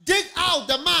 Dig out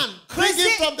the man. Bring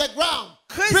him from the ground.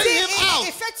 Bring creusez him out."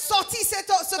 et faites sortir ce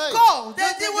corps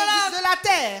de la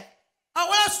terre.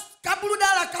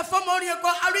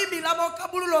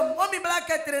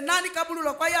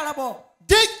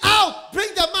 Dig out.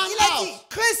 Bring the man Il a dit, out.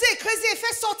 creusez,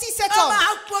 faites sortir cet homme.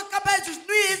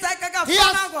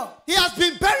 He has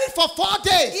been buried for 4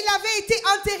 days. Il avait été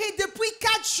enterré depuis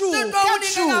 4 jours. 4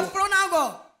 jours.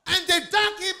 And they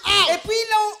dug him Et out. puis ils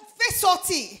l'ont fait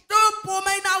sortir.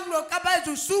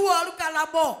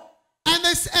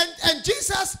 And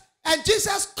Jesus And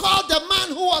Jesus called the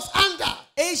man who was under.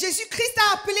 Et Jésus-Christ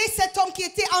a appelé cet homme qui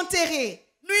était enterré.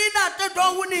 He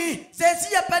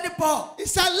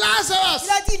said, Lazarus, Il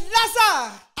a dit,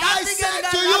 Lazare, I said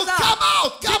to you, come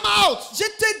out, come out. je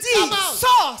te dis, Come out.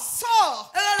 sors,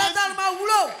 sors.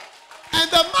 And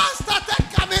the man started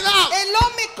coming out. Et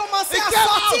l'homme est commencé He à came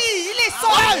sortir. out. Il est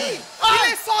sorti. Il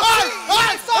est sorti.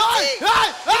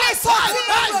 Il est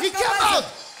sorti. He came out.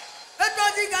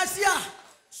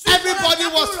 Everybody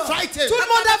was frightened. Tout le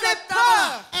monde avait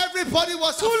peur. Everybody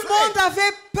was Tout le monde afraid.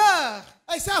 avait peur.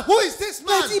 I said, who is this Il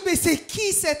a man? dit, mais c'est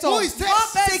qui cet Who homme? is this?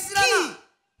 C'est qui?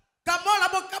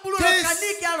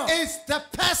 This is the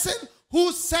person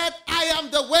who said, I am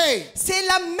the way. C'est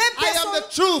la même I am the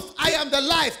personne. truth. I am the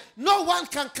life. No one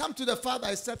can come to the Father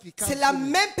except he comes C'est la through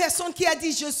me. même personne qui a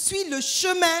dit, je suis le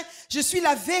chemin, je suis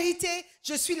la vérité,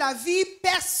 je suis la vie.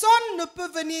 Personne ne peut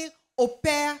venir au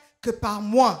Père que par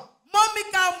moi.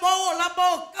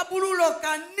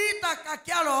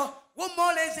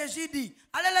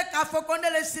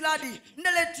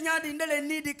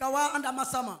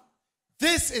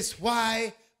 This is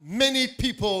why many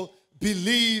people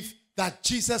believe that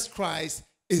Jesus Christ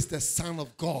is the Son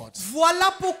of God.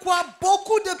 Voilà pourquoi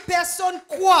beaucoup de personnes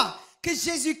croient que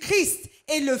Jésus-Christ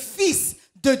est le Fils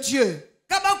de Dieu.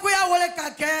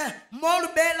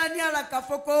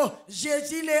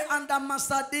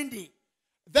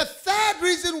 The third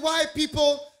reason why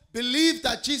people believe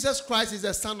that Jesus Christ is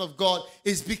the Son of God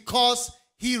is because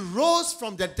he rose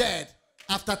from the dead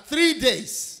after 3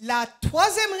 days. La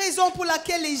troisième raison pour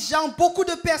laquelle les gens, beaucoup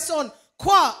de personnes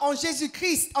croient en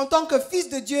Jésus-Christ en tant que Fils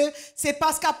de Dieu, c'est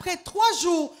parce qu'après 3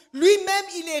 jours, lui-même,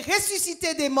 il est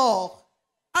ressuscité des morts.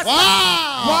 Wow!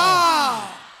 Wow!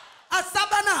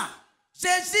 Asabana,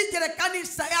 Jésus qui est cani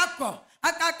sayako,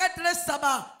 akakatre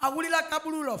saba, awulila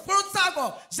kabululo,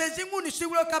 frosago, Jésus muni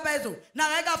sigulo kabezo,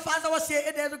 narega faza wasi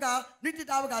edezuga,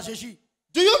 nititawaga Jésus.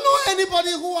 Do you know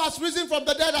anybody who has risen from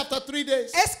the dead after 3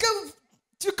 days? Est-ce que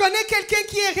tu connais quelqu'un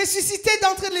qui est ressuscité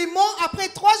d'entre les morts après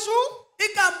 3 jours?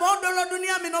 Ika mondo lo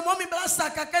dunia mino momi blasa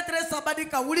kakatre sabadi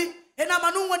kawuli, ena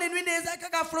manungo ni nwine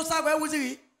ezaka frosago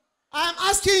ewuzi. I'm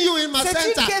asking you in C'est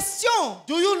une MACENTA. question.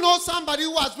 Do you know somebody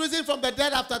who has risen from the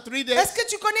dead after 3 days? Est-ce que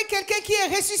tu connais quelqu'un qui est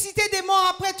ressuscité des morts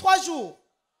après 3 jours?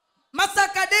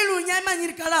 Masakadelu nyama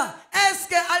nyirikala,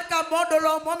 eske alka mondo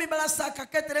lo momi blasa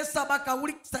kakatre sabaka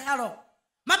wuli sayalo.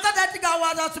 Matata tiga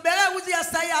waza subere uzi ya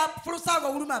saya frosago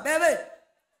uruma bebe.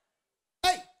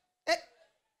 Hey,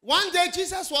 one day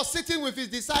Jesus was sitting with his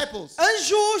disciples. Un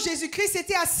jour, Jésus-Christ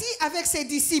était assis avec ses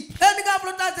disciples. Eniga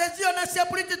flota Jésus ona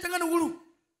sepulite tenganu wulu.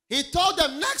 He told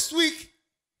them, next week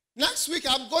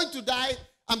I'm going to die.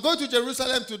 I'm going to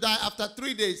Jerusalem to die after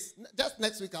 3 days. Just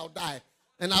next week I'll die.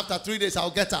 And after 3 days I'll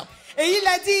get up. Et il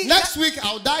a dit, Next week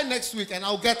I'll die next week and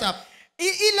I'll get up.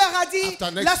 il leur a dit,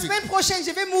 After next la week. semaine prochaine,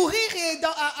 je vais mourir et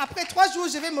après 3 jours,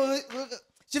 je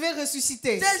vais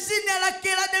ressusciter. Jésus ne la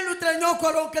kela de l'utrenyo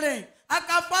kolokele.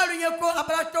 Akafalu nyeko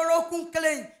abratolo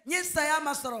kunkele. Nye saya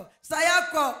masoro. Saya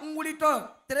ko ngulito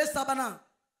Teresa bana.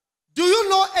 Do you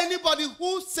know anybody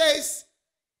who says,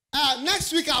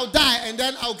 next week I'll die and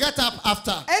then I'll get up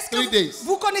after Est-ce 3 que days?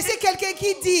 vous connaissez quelqu'un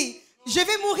qui dit, je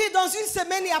vais mourir dans 1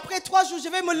 semaine et après 3 jours, je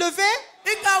vais me lever?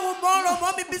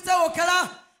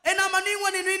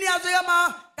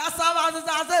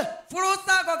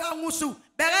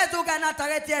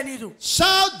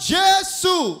 Shout Jésus,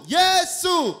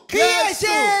 Jésus, Criez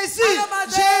Jésus,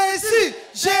 Jésus,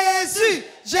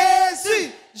 Jésus,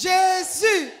 Jésus,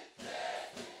 Jésus.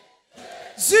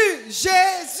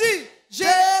 Jésus,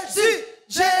 Jésus,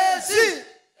 Jésus.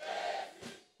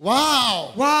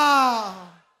 Wow. Wow.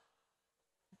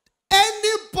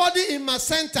 Anybody in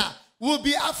MACENTA will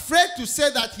be afraid to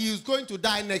say that he is going to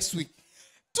die next week.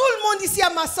 Tout le monde ici à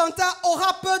MACENTA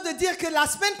aura peur de dire que la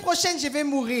semaine prochaine, je vais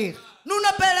mourir. Nous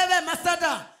ne pélèvons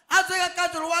MACENTA.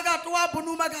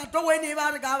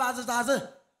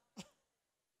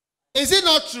 Is it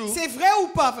not true? C'est vrai ou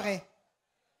pas vrai?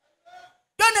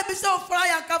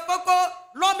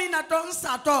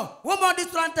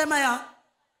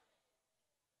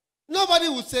 Nobody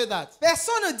would say that.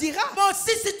 Personne ne dira.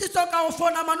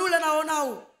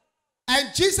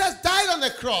 And Jesus died on the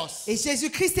cross. Et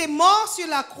Jésus-Christ est mort sur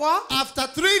la croix. After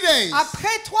 3 days,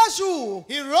 Après 3 jours,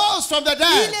 he rose from the il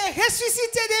dead. est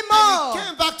ressuscité des And morts. he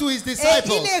came back to his Et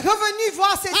disciples. il est revenu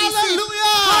voir ses disciples.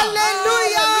 Hallelujah!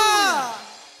 Alléluia!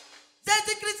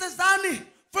 Jésus-Christ zani.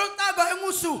 Frotago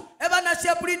emusu eba na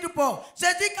sepuli tupo.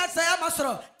 Jésus kasaya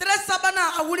masro. Tres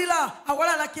sabana awulila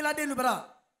awala la kila de lubra.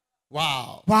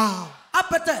 Wow. Wow.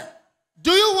 Apete.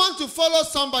 Do you want to follow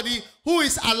somebody who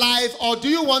is alive or do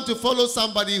you want to follow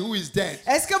somebody who is dead?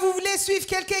 Est-ce que vous voulez suivre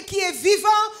quelqu'un qui est vivant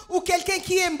ou quelqu'un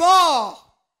qui est mort?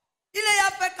 Il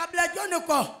est fait kabla John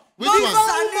ko. Which one?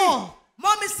 Vivant.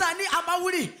 Momi sani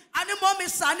amawuri, ani momi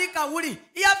sani kawuri.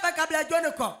 Il a fait kabla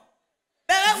John ko.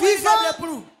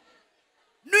 Vivant.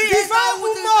 Vivant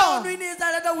ou mort?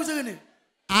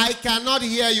 I cannot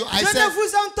hear you. I Je ne said,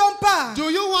 vous entends pas. do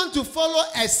you want to follow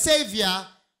a savior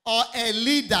or a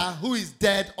leader who is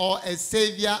dead or a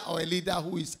savior or a leader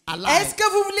who is alive? Est-ce que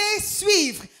vous voulez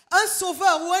suivre un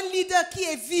sauveur ou un leader qui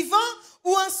est vivant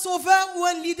ou un sauveur ou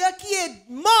un leader qui est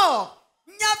mort?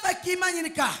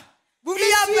 Vous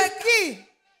voulez suivre qui?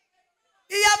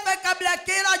 Qui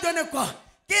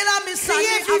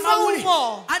est vivant ou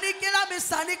mort?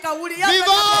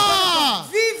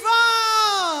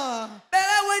 Vivant!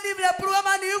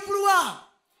 Vivant!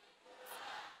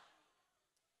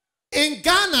 In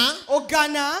Ghana, Au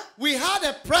Ghana, we had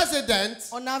a president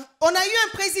on a eu un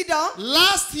président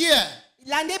last year.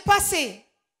 l'année passée.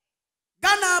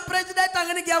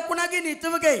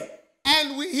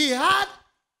 And he had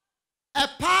a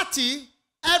party.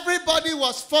 Everybody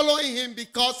was following him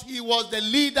because he was the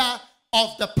leader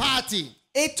of the party.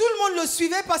 Et tout le monde le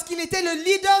suivait parce qu'il était le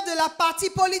leader de la partie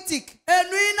politique.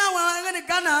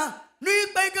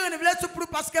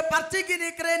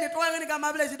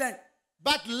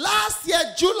 But last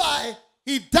year, July,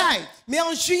 he died. Mais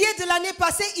en juillet de l'année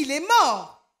passée, il est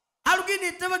mort.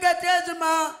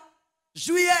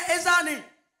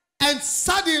 And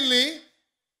suddenly,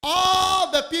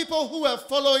 all the people who were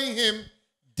following him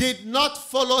did not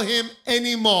follow him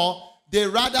anymore. They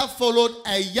rather followed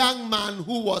a young man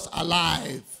who was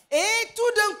alive. Et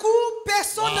tout d'un coup,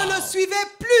 personne ne le suivait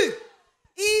plus.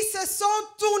 Ils se sont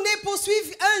tournés pour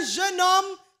suivre un jeune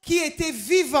homme qui était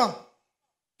vivant.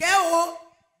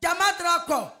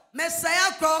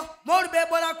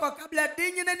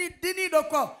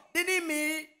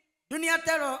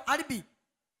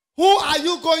 Who are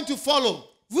you going to follow?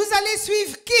 Vous allez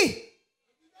suivre qui?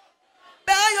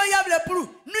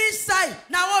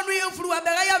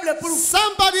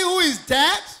 Somebody who is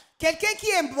dead Quelqu'un qui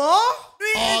est mort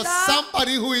or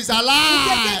somebody who is ou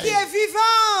quelqu'un qui alive? est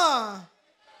vivant?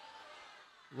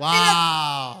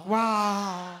 Wow.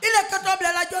 Wow.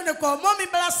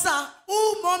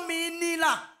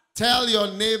 Tell your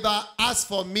neighbor, as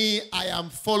for me, I am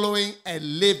following a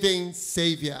living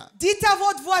Savior. Dites à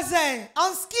votre voisin,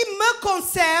 en ce qui me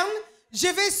concerne, je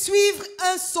vais suivre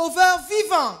un sauveur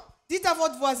vivant. Dites à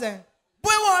votre voisin. En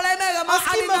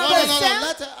ce qui me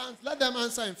concerne, Let them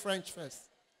answer in French first.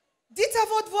 dites à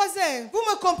votre voisin, vous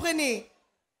me comprenez?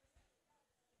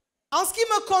 En ce qui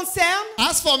me concerne,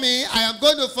 As for me, I am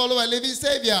going to follow a living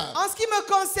Savior. en ce qui me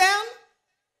concerne,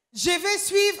 je vais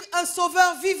suivre un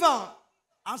sauveur vivant.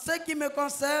 En ce qui me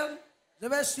concerne, je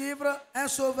vais suivre un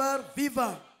sauveur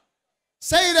vivant.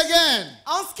 Say it again.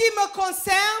 En ce qui me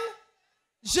concerne,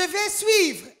 je vais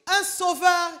suivre un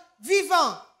sauveur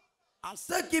vivant. En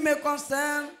ce qui me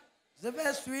concerne, je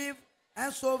vais suivre un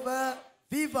sauveur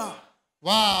vivant.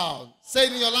 Wow. Say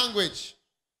it in your language.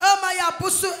 Maya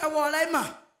pusu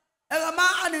ewolaima. Erama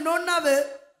ani no nave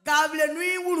gavle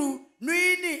nui wuru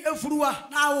nui ni efurua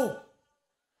nawo.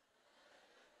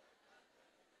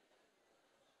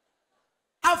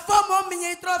 Afọ momi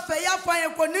nye trofe ya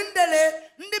fanye ko nindele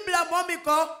ndibla momi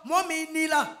ko momi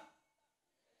nila.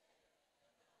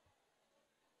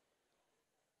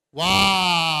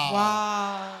 Wow.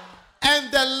 Wow.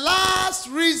 And the last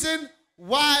reason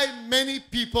why many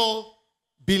people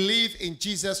believe in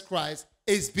Jesus Christ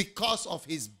is because of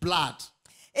his blood.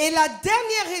 Et la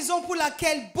dernière raison pour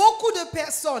laquelle beaucoup de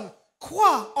personnes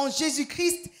croient en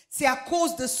Jésus-Christ, c'est à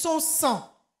cause de son sang.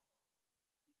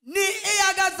 Ni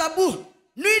eyaga zabu,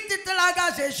 ni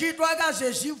titelaga Jésus, doaga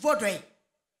Jésus vodwe.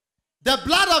 The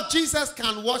blood of Jesus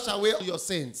can wash away your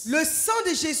sins. Le sang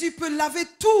de Jésus peut laver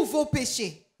tous vos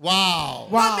péchés. Wow.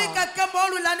 Wow.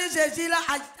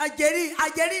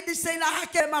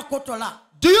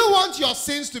 Do you want your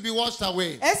sins to be washed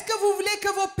away? Est-ce que vous voulez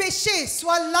que vos péchés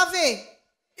soient lavés?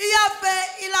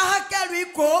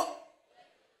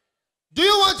 Do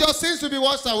you want your sins to be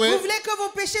washed Vous away? voulez que vos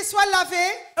péchés soient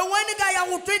lavés?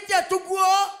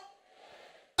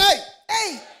 Hey,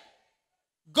 Hey,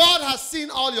 God has seen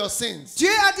all your sins. Dieu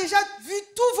a déjà vu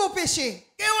tous vos péchés.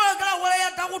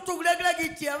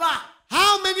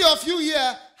 How many of you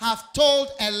here have told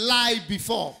a lie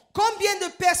before? Combien de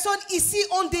personnes ici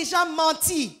ont déjà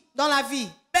menti dans la vie?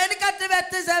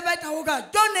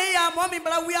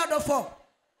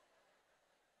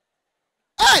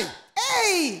 Hey,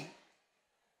 Hey!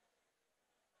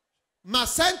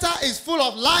 MACENTA is full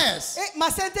of liars. Et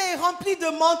MACENTA est remplie de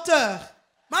menteurs.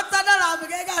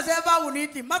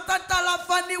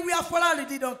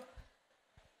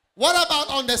 What about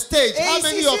on the stage? Et How ici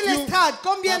many sur of you l'estrade,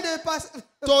 combien de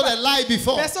told a lie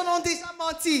before? personnes ont déjà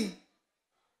menti?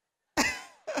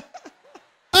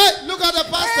 Hey, look at the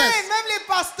pastors. Hey, même les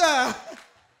pasteurs.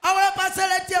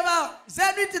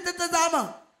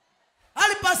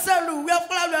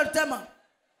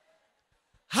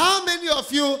 How many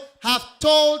of you have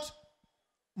told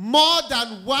more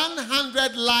than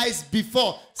 100 lies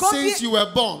before since you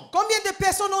were born? Combien de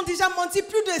personnes ont déjà menti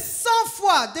plus de 100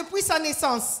 fois depuis sa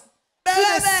naissance? Plus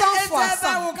de 100 fois. 100.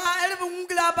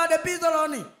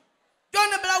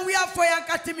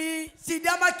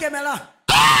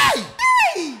 Hey!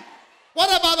 Hey! What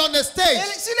about on the stage?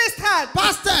 Et sur l'estrade.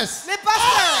 Pastors. Les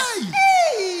pasteurs. Hey!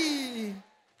 Hey!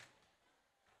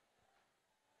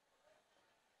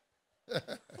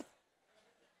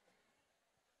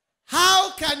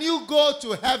 How can you go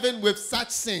to heaven with such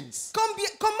sins? Comment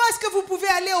est-ce que vous pouvez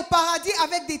aller au paradis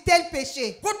avec de tels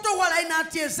péchés?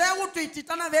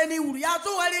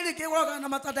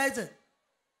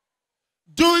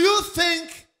 Do you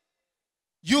think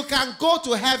you can go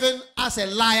to heaven as a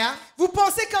liar? Vous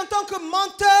pensez qu'en tant que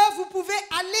menteur, vous pouvez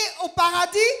aller au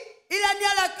paradis?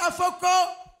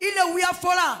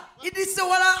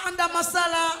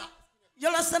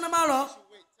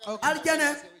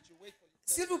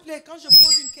 S'il vous plaît, quand je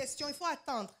pose une question, il faut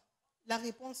attendre la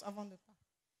réponse avant de parler.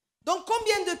 Donc,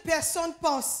 combien de personnes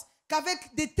pensent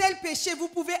qu'avec de tels péchés, vous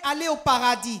pouvez aller au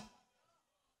paradis?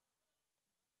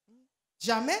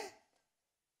 Jamais.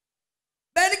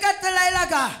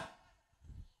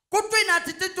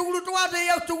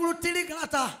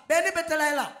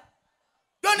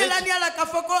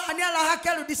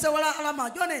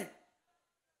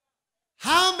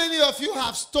 How many of you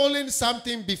have stolen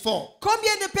something before?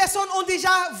 Combien de personnes ont déjà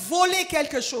volé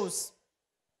quelque chose?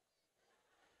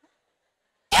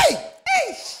 Hey!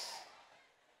 Hey!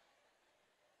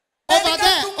 Over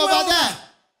there, over there,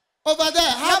 over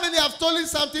there. How many have stolen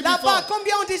something Là-bas, before?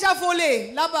 combien ont déjà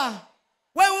volé? Là-bas.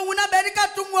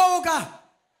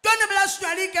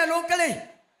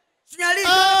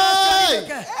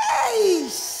 Hey!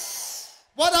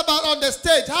 What about on the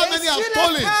stage? How many have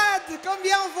stolen?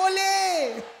 Combien ont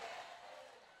volé?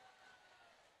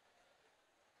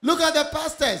 Look at the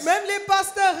pastors. Même les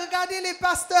pasteurs, regardez les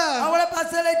pasteurs.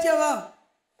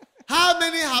 How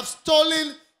many have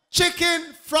stolen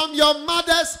chicken from your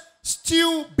mother's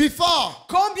stew before?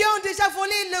 Combien ont déjà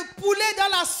volé le poulet dans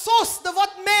la sauce de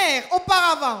votre mère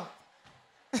auparavant?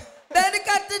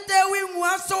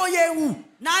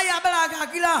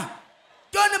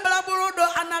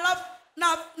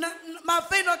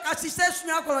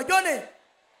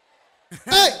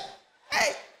 Hey!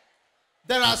 Hey!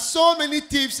 There are so many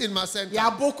thieves in Il y MACENTA.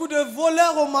 a beaucoup de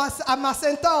voleurs à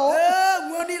MACENTA. Oh.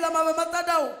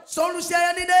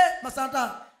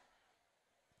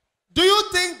 Do you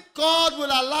think God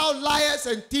will allow liars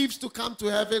and thieves to come to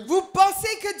heaven? Vous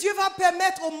pensez que Dieu va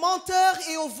permettre aux menteurs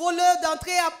et aux voleurs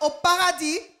d'entrer au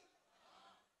paradis?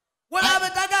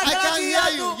 I can't hear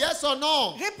you. Yes or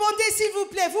no? Répondez s'il vous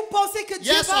plaît. Vous pensez que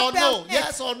Dieu Yes va or no? permettre?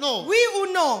 Yes or no? Oui ou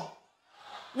non?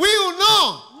 We will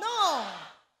know. Non.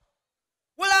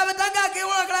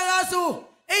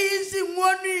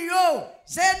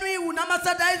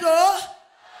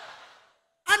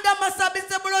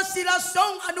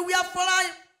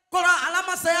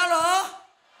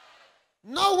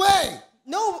 No way.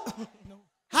 No.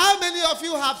 How many of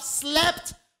you have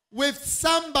slept with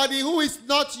somebody who is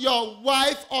not your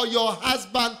wife or your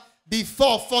husband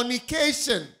before?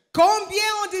 Fornication. Combien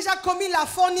ont déjà commis la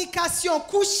fornication,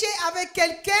 couché avec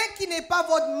quelqu'un qui n'est pas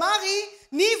votre mari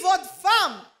ni votre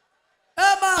femme?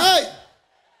 Hey!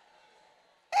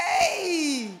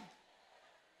 Hey!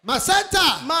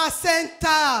 MACENTA.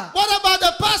 MACENTA. What about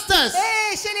the pastors?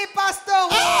 Hey, chez les pasteurs.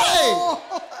 Hey! Oh.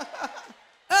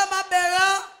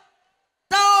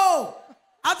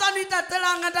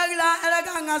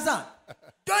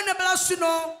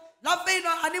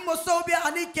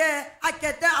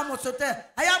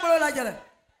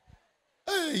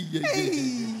 Hey.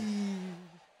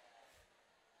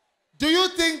 Do you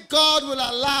think God will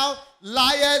allow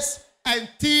liars and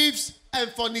thieves and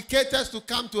fornicators to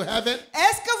come to heaven?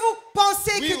 Est-ce que vous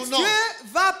pensez Oui que ou non? Dieu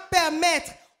va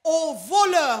permettre aux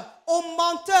voleurs, aux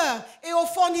menteurs et aux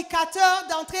fornicateurs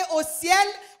d'entrer au ciel?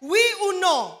 Oui ou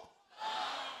non?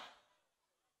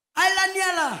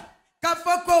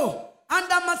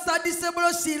 Anda masadi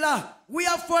sebolo sila,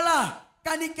 wia fola,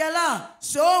 kanikela,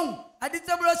 song,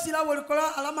 aditebolo sila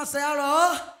wolikola alama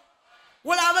sayalo.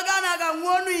 Wala abagana ga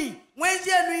ngoni,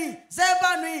 mwenjenui,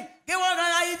 zebanui, gewala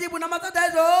ga yidibu na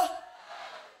matadaizo.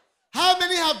 How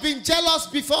many have been jealous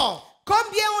before?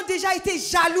 Combien ont déjà été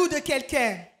jaloux de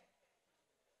quelqu'un?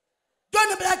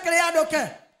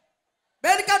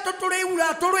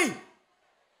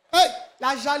 Hey,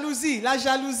 La jalousie, la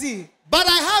jalousie. but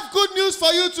I have good news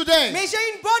for you today. Mais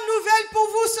j'ai une bonne nouvelle pour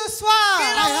vous ce soir.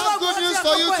 I have good news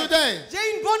for you today.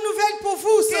 J'ai une bonne nouvelle pour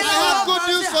vous ce I soir. have good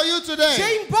news for you today.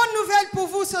 J'ai une bonne nouvelle pour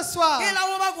vous ce soir.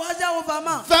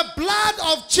 The blood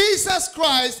of Jesus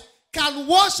Christ can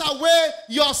wash away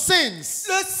your sins.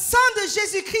 Le sang de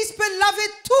Jésus-Christ peut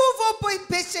laver tous vos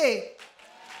péchés.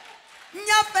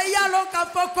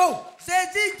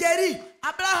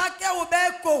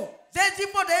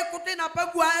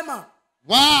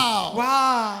 Wow.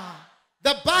 Wow.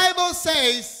 The Bible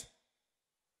says,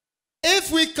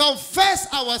 if we confess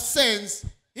our sins,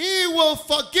 He will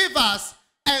forgive us,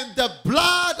 and the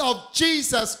blood of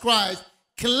Jesus Christ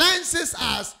cleanses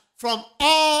us from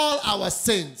all our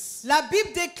sins. La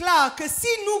Bible déclare que si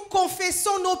nous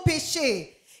confessons nos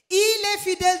péchés, il est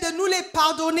fidèle de nous les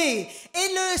pardonner. Et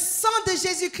le sang de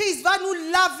Jésus-Christ va nous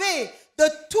laver de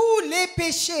tous les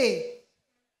péchés.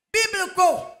 Bible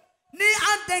ko ni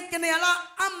antenkene ala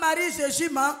amari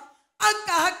Jésus-ma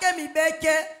anka hakemi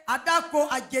beke adako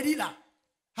agerila.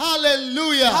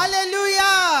 Hallelujah.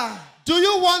 Alléluia. Do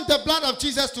you want the blood of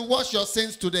Jesus to wash your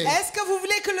sins today? Est-ce que vous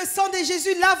voulez que le sang de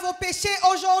Jésus lave vos péchés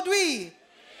aujourd'hui?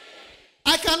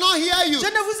 I cannot hear you. Je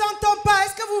ne vous entends pas.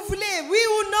 Est-ce que vous voulez? Oui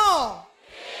ou non?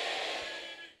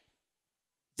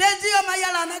 Jésus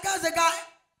amayala nakazeka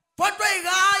foto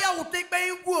igaya utikpe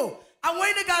iguo.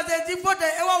 Awini gazeti foto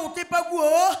ewa utipe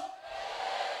guo.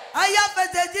 Aya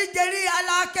fezeti jeri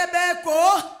ala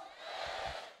kebeko.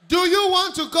 Do you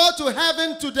want to go to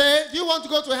heaven today? Do you want to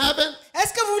go to heaven?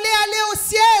 Est-ce que vous voulez aller au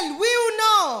ciel? Oui ou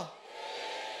non?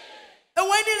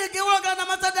 Awini legewa gana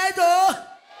matadaido.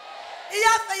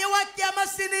 Iya feyewa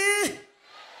kiamasini.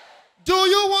 Do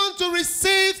you want to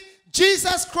receive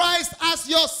Jesus Christ as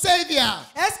your Savior?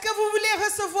 Est-ce que vous voulez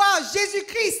recevoir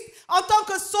Jésus-Christ en tant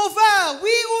que sauveur?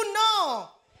 Oui ou non?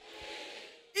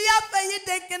 Iya feyi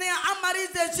denkene amari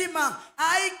Jésus-ma.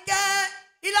 Aike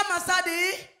ila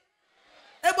masadi.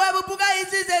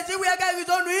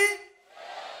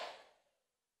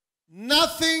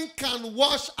 Nothing can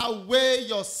wash away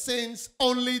your sins,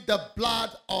 only the blood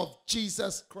of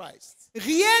Jesus Christ.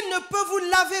 Rien ne peut vous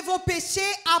laver vos péchés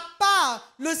à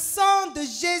part le sang de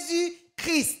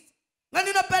Jésus-Christ.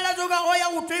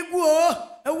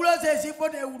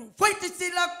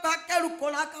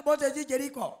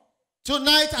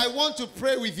 Tonight I want to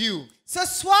pray with you. Ce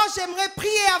soir, j'aimerais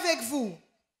prier avec vous.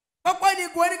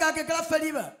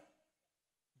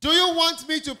 Do you want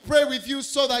me to pray with you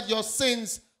so that your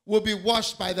sins will be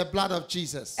washed by the blood of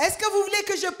Jesus? Est-ce que vous voulez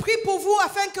que je prie pour vous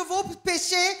afin que vos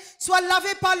péchés soient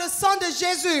lavés par le sang de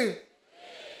Jésus?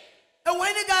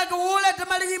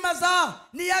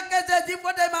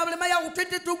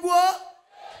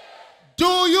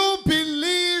 Do you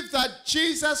believe that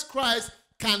Jesus Christ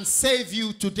can save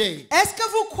you today? Est-ce que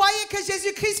vous croyez que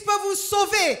Jésus-Christ peut vous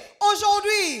sauver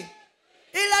aujourd'hui?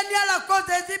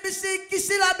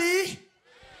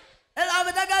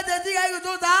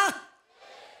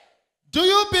 Do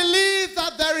you believe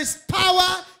that there is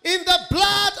power in the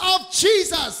blood of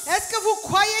Jesus? Est-ce que vous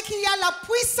croyez qu'il y a la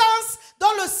puissance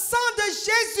dans le sang de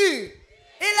Jésus?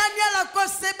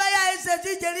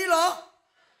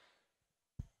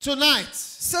 Tonight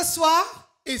Ce soir,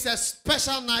 is a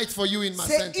special night for you in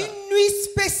c'est MACENTA. une nuit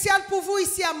spéciale pour vous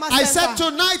ici à I said MACENTA.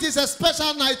 tonight is a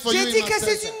special night for you J'ai in dit que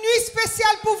c'est MACENTA. une nuit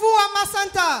spéciale pour vous à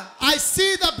MACENTA. I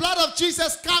see the blood of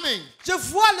Jesus coming. Je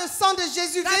vois le sang de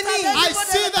Jésus venir. I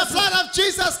see the blood of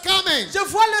Jesus coming. Je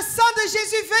vois le sang de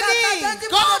Jésus venir.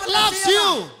 God loves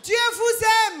you. Dieu vous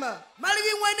aime.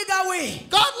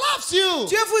 God loves you.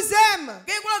 Dieu vous aime.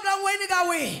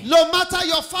 No matter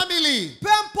your family, Peu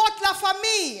importe la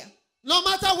famille, no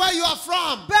matter where you are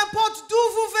from, peu importe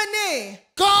d'où vous venez,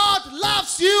 God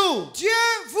loves you. Dieu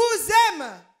vous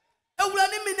aime.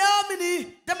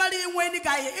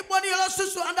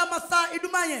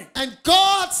 And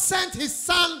God sent His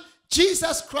Son,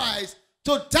 Jesus Christ,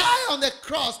 to die on the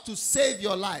cross to save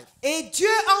your life. Et Dieu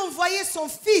a envoyé son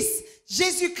Fils,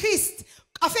 Jésus-Christ,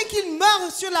 afin qu'il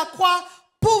meure sur la croix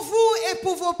pour vous et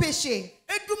pour vos péchés.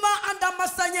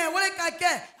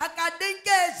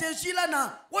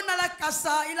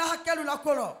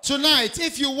 Tonight,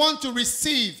 if you want to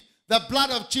receive the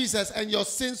blood of Jesus and your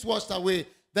sins washed away,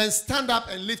 then stand up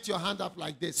and lift your hand up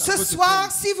like this. I'm Ce going to soir,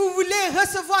 pray. si vous voulez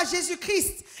recevoir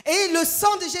Jésus-Christ et le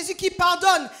sang de Jésus qui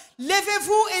pardonne,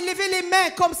 levez-vous et levez les mains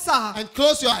comme ça. And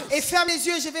close your Et eyes. fermez les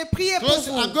yeux, je vais prier pour Close,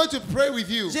 vous. I'm going to pray with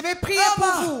you. Je vais prier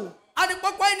pour vous.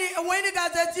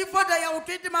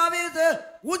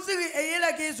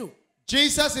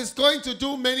 Jesus is going to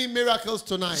do many miracles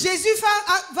tonight. Jésus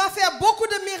va faire beaucoup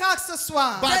de miracles ce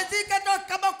soir.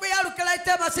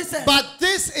 But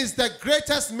this is the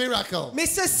greatest miracle. Mais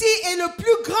ceci est le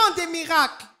plus grand des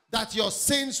miracles. That your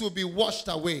sins will be washed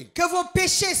away. Que vos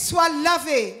péchés soient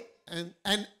lavés.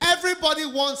 And everybody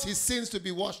wants his sins to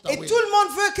be washed away. Et tout le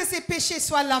monde veut que ses péchés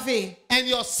soient lavés. And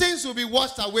your sins will be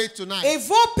washed away tonight. Et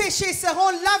vos péchés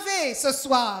seront lavés ce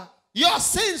soir. Your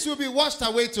sins will be washed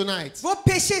away tonight. Vos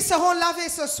péchés seront lavés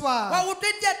ce soir.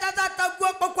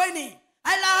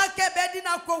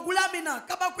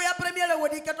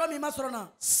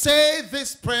 Say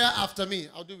this prayer after me.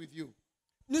 I'll do it with you.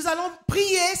 Nous allons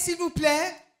prier, s'il vous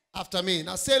plaît. After me.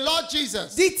 Now say, Lord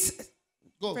Jesus. Dites,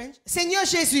 Go. Seigneur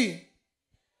Jésus.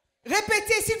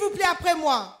 Répétez, s'il vous plaît, après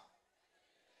moi.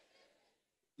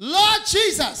 Lord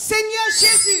Jesus. Seigneur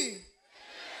Jésus.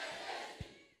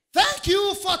 Thank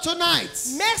you for tonight.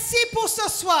 Merci pour ce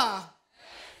soir.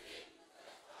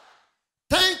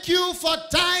 Thank you for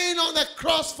dying on the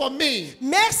cross for me.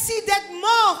 Merci d'être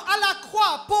mort à la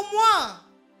croix pour moi.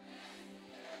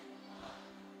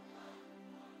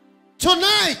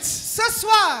 Tonight, ce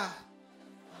soir,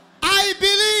 I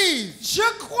believe. Je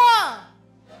crois.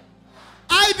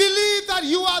 I believe that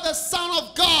you are the Son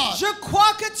of God. Je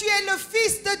crois que tu es le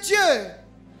Fils de Dieu.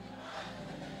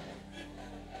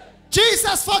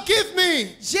 Jesus, forgive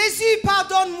me. Jésus,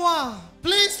 pardonne-moi.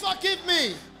 Please forgive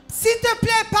me. S'il te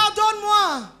plaît,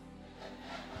 pardonne-moi.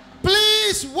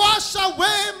 Please wash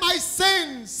away my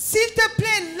sins. S'il te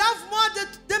plaît, lave-moi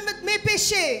de mes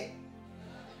péchés.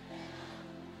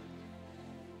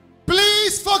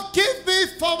 Please forgive me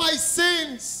for my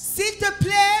sins. S'il te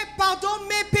plaît, pardonne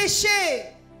mes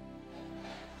péchés.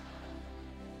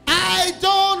 I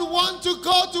don't want to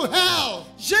go to hell.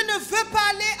 Je ne veux pas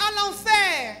aller à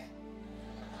l'enfer.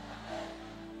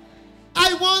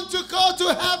 I want to go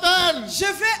to heaven. Je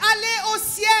veux aller au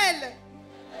ciel.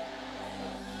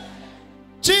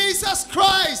 Jesus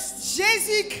Christ.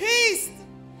 Jésus-Christ.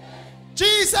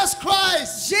 Jesus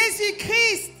Christ.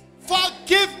 Jésus-Christ.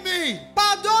 Forgive me.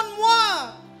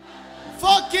 Pardonne-moi.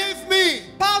 Forgive me.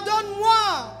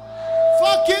 Pardonne-moi.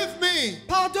 Forgive me.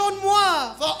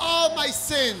 Pardonne-moi. For all my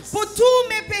sins. Pour tous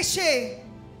mes péchés.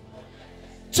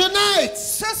 Tonight.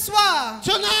 Ce soir.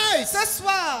 Tonight. Ce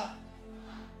soir.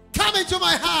 Come into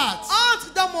my heart.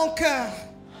 Entre dans mon cœur.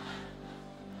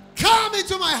 Come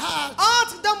into my heart.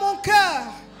 Entre dans mon cœur.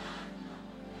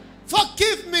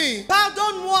 Forgive me.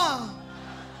 Pardonne-moi.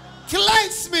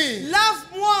 Cleanse me.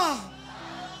 Lave-moi.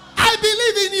 I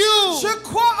believe in you. Je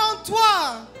crois en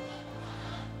toi.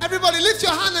 Everybody lift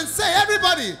your hand and say,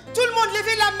 everybody. Tout le monde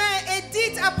levez la main et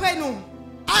dites après nous.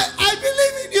 I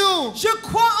believe in you. Je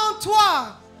crois en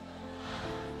toi.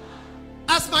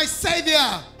 As my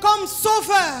Savior. Comme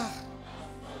sauveur.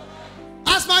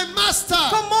 As my master.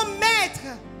 Comme mon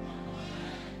maître.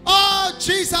 Oh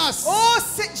Jesus. Oh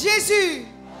Jésus.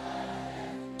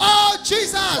 Oh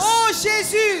Jesus. Oh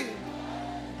Jésus.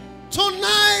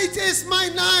 Tonight is my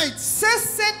night.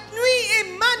 Cette nuit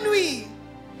est ma nuit.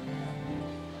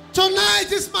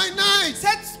 Tonight is my night.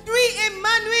 Cette nuit est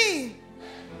ma nuit.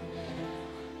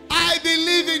 I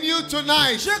believe in you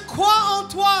tonight. Je crois en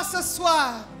toi ce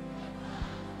soir.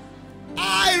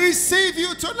 I receive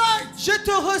you tonight. Je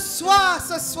te reçois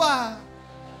ce soir.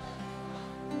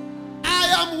 I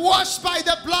am washed by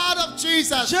the blood of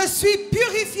Jesus. Je suis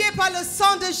purifié par le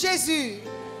sang de Jésus.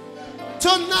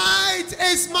 Tonight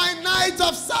is my night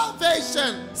of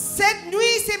salvation. Cette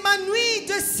nuit, c'est ma nuit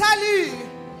de salut.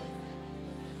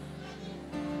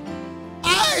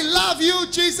 I love you,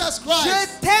 Jesus Christ.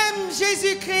 Je t'aime,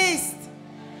 Jésus-Christ.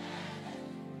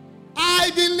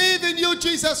 I believe in you,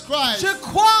 Jesus Christ. Je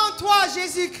crois en toi,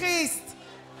 Jésus-Christ.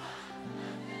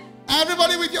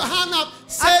 Everybody with your hand up,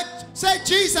 say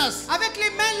Jesus. Avec les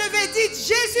mains levées, dites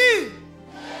Jésus.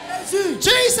 Jésus.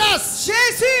 Jesus.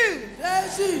 Jésus.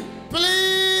 Jésus.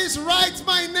 Please write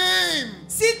my name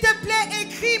S'il te plaît,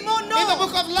 écris mon in the nom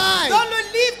book of life. dans le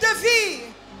livre de vie.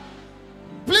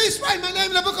 Please write my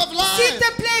name in the book of S'il life.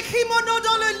 te plaît, écris mon nom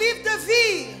dans le livre de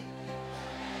vie.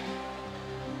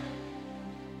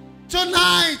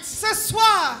 Tonight, Ce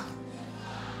soir,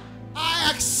 I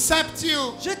accept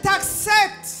you je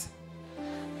t'accepte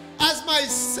as my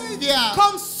Savior.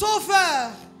 comme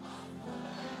sauveur.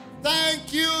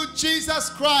 Thank you, Jesus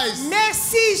Christ.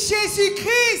 Merci,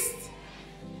 Jésus-Christ.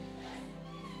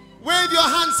 Wave your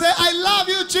hand, say, I love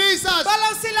you, Jesus.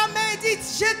 Balancez la main et dites,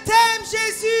 je t'aime,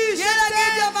 Jésus. Je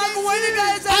t'aime,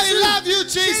 Jésus. I love you,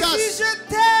 Jésus, Jesus. je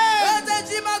t'aime.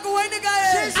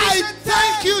 Jésus, I je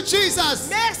thank t'aime. you, Jesus.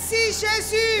 Merci,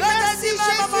 Jésus. Merci,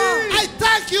 Jésus. I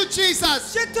thank you,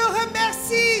 Jesus. Je te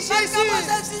remercie,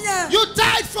 Jésus. You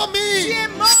died for Tu me. es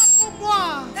mort pour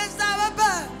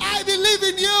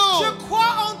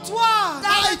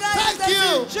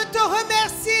you Je te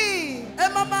remercie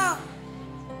Et maman,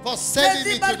 for saving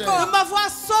me today. de m'avoir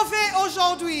sauvé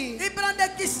aujourd'hui. il prend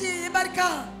des kissis, il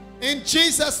barca. In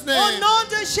Jesus' Au name. nom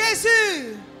de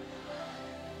Jésus.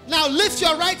 Now lift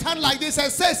your right hand like this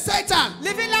and say, Satan,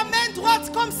 Levez la main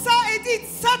droite comme ça et dites,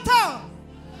 Satan,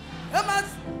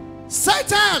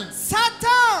 Satan,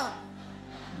 Satan,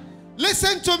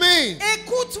 listen to me.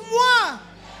 écoute-moi.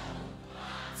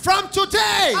 From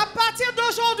today, À partir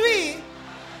d'aujourd'hui,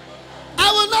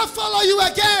 I will not follow you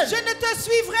again. je ne te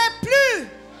suivrai plus.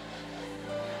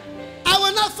 I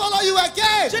will not follow you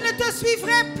again. Je ne te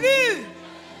suivrai plus.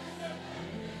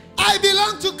 I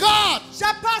belong to God.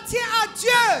 J'appartiens à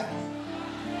Dieu.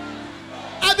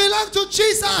 I belong to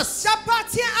Jesus.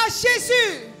 J'appartiens à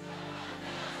Jésus.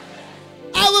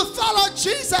 I will follow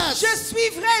Jesus. Je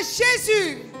suivrai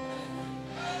Jésus.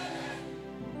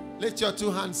 Lift your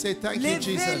two hands. Say thank you, Levez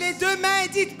les Jesus. deux mains et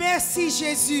dites merci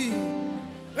Jésus.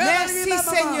 Merci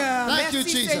Seigneur. Thank you, Merci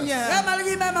Jesus. Seigneur.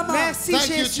 Merci Thank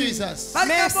you, Jésus. Jesus.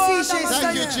 Merci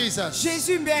Thank you, Jésus. Jesus.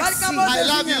 Jésus, merci. I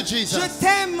love you, Jesus. Je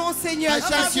t'aime mon Seigneur. I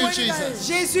thank you, Jesus.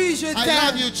 Jésus, je I love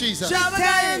t'aime. you, Jesus. Je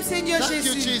t'aime Seigneur Thank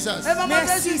you, Jésus. Jesus.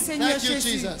 Merci Seigneur Thank you, Jésus.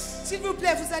 Jesus. S'il vous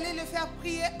plaît, vous allez le faire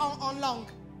prier en langue.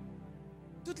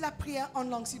 Toute la prière en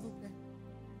langue, s'il vous plaît.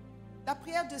 La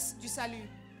prière du salut.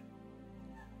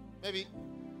 Maybe.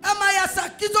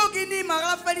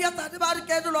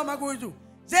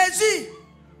 Jésus,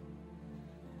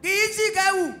 qui ici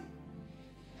gaou,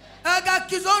 aga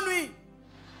kizonui,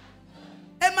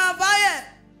 et ma vaille,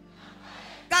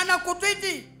 kana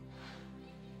kutwiti,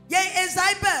 ye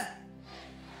ezaipe,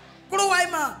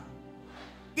 kruwaima,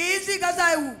 qui ici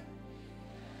gazaou,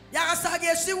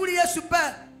 yagasage siwuli ye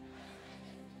super,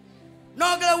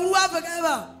 n'angle ou avec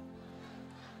Eva,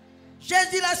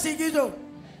 Jésus la sigido.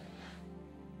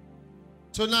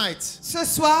 Tonight, Ce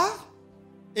soir,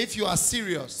 if you are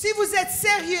serious, si vous êtes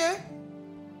sérieux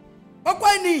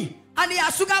Pourquoi ni? Ani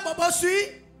asuka bobo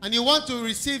sui. and you want to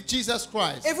receive Jesus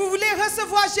Christ et vous voulez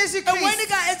recevoir Et Jésus-Christ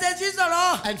wenika ese Jesus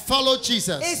and follow et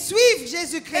Jesus, suivre Et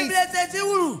Jésus-Christ, ese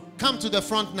ulu. come to the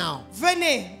front now.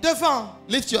 venez devant.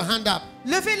 Lift your hand up.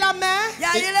 Levez la main.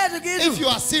 Ya yele If you gizu.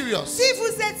 are serious, Si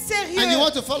vous êtes sérieux And you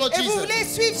want to follow et vous Jesus. voulez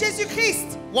suivre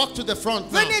Jésus-Christ, walk to the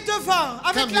front now. venez devant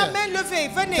avec Come la here. main levée.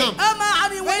 Venez. Come. Ama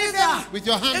ani Venez wenika. vers- With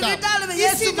your hand up.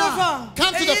 Ici devant.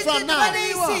 Come to the front now. Venez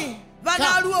ici.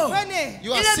 Venez.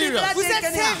 You are serious. Vous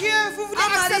êtes sérieux, vous voulez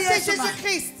accepter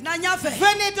Jésus-Christ.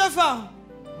 Venez devant.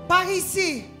 Par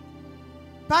ici.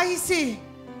 Par ici.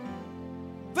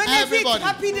 Venez vite, Everybody.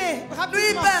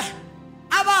 rapidement.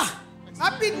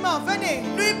 Rapidement, venez.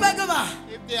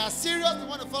 If they are serious, they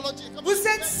want to follow Jesus. Come Vous on.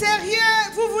 êtes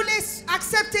sérieux, vous voulez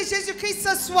accepter Jésus-Christ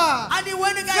ce soir. Venez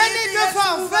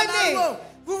devant, venez.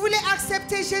 Vous voulez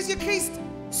accepter Jésus-Christ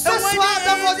ce soir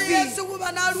dans votre vie.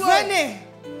 Venez.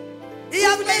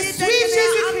 Vous voulez suivre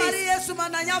Jésus-Christ.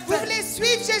 Vous voulez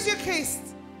suivre Jésus-Christ.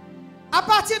 À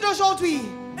partir d'aujourd'hui,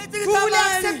 vous voulez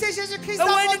accepter Jésus-Christ dans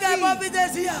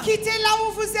votre vie. Quittez là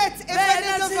où vous êtes et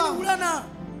venez devant.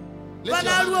 Lift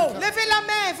your hand and come. Levez la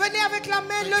main, venez avec la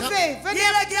main levée. Venez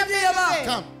avec la main levée.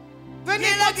 Come. Venez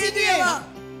continuer.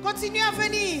 Continuez à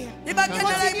venir.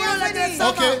 Continuez à venir.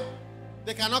 Okay.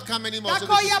 They cannot come anymore. so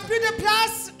D'accord, this il n'y a is- plus de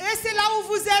place. Restez là où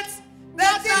vous êtes.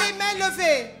 Gardez les mains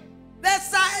levées.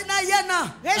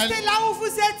 Restez là où vous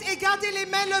êtes et gardez les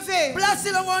mains levées.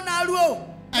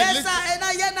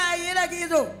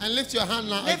 And lift your hand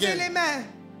now Levez les again. mains.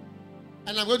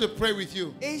 And I'm going to pray with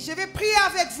you. Et je vais prier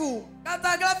avec vous. If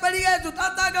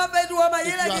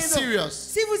you are serious,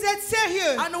 Si vous êtes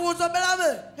sérieux,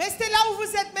 restez là où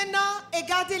vous êtes maintenant et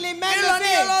gardez les mains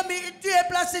levées.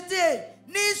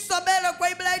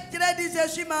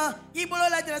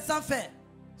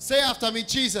 say after me,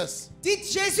 Jesus. Dites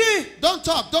Jésus. Don't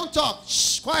talk, don't talk.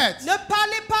 Shh, quiet. Ne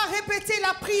parlez pas, répétez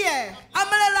la prière.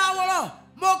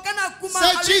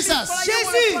 Say Jesus.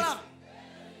 Jésus.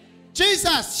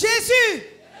 Jesus,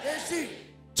 Jésus,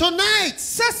 tonight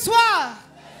ce soir,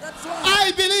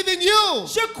 I believe in you.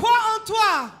 je crois en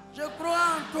toi. Je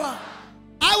crois en toi.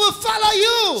 I will follow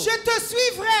you. Je te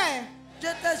suivrai. Je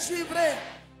te suivrai.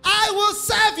 I will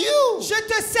serve you. Je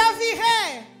te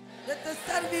servirai. Je te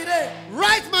servirai.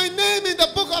 Write my name in the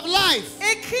book of life.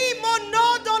 Écris mon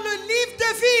nom dans le livre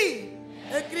de vie.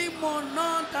 Écris mon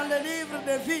nom dans le livre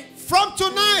de vie. From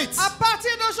tonight, À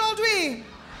partir d'aujourd'hui,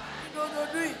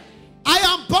 D'aujourd'hui, I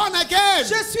am born again.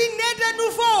 je suis né de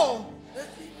nouveau. je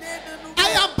suis né de nouveau.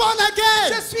 I am born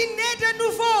Je again. suis né de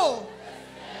nouveau.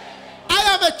 I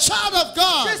am a child of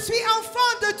God. Je suis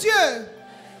enfant de Dieu.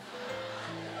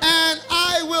 And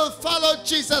I will follow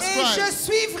Jesus Et je Christ.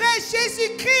 suivrai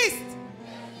Jésus-Christ.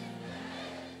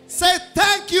 Say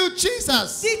thank you,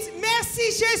 Jesus. Dites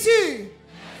merci Jésus.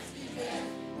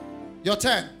 Your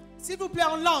turn. S'il vous plaît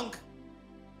en langue.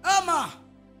 Ama.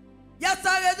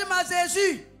 Yasare ma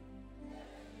Jésus.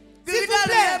 S'il vous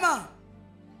plaît.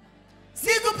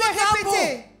 S'il vous plaît,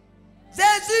 répétez.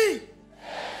 Jésus.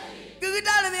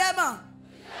 Grita le viema.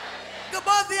 Que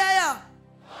bon vieilla.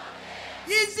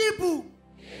 Yizibu.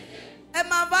 Et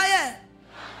ma vaille.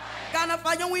 Kana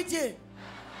fanyo witié.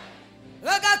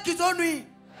 Regarde qui sont nuit.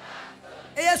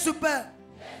 Et super.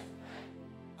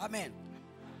 Amen.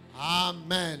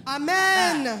 Amen.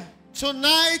 Amen.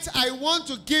 Tonight, I want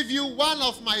to give you one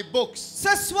of my books.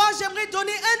 Ce soir, j'aimerais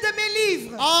donner un de mes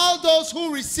livres. All those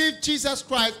who receive Jesus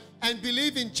Christ and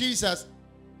believe in Jesus,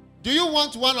 do you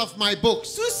want one of my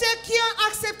books? Tous ceux qui ont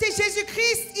accepté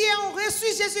Jésus-Christ et ont reçu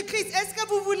Jésus-Christ, est-ce que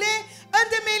vous voulez un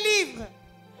de mes livres?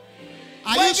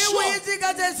 Are you sure?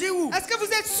 Est-ce que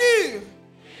vous êtes sûr?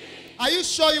 Are you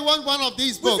sure you want one of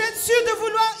these Vous books? êtes sûr de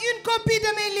vouloir une copie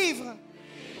de mes livres?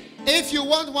 If you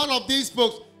want one of these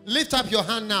books, lift up your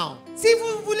hand now. Si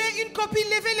vous voulez une copie,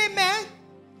 levez les mains.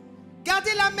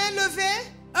 Gardez la main levée.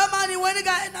 And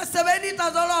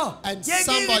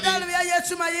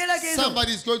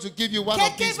somebody is going to give you one of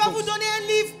Quelqu'un these va vous books. donner un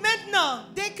livre maintenant.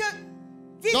 Dès que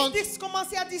vite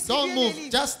commencez à Don't distribuer les move.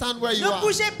 livres. Just stand where you Ne are.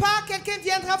 bougez pas, quelqu'un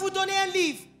viendra vous donner un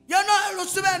livre.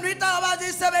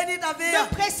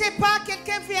 Ne pressez pas,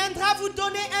 quelqu'un viendra vous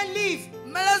donner un livre.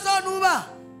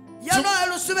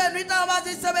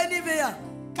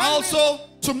 Also,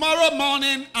 tomorrow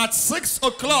morning at 6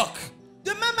 o'clock,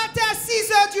 Demain matin à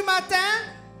 6 heures du matin,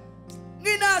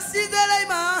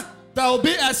 there will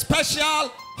be a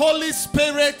special Holy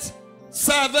Spirit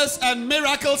service and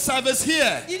miracle service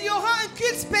here. il y aura un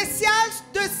culte spécial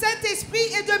de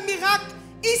Saint-Esprit et de miracles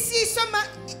ici ce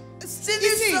matin.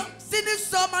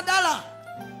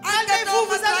 Calmez-vous,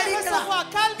 vous allez recevoir.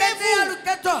 Calmez-vous.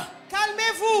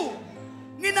 Calmez-vous.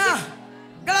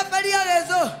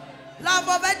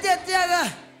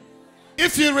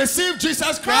 If you receive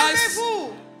Jesus Christ,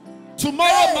 Calmez-vous.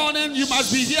 tomorrow morning you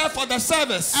must be here for the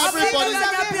service. Everybody, Vous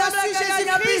avez reçu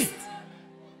Jésus-Christ.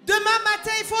 Demain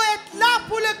matin, il faut être là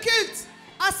pour le culte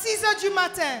à 6 heures du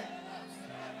matin.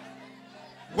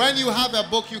 when you have a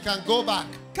book, you can go back.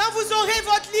 Quand vous aurez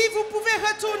votre livre, vous pouvez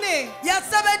retourner.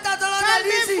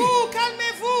 Calmez-vous,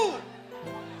 calmez-vous.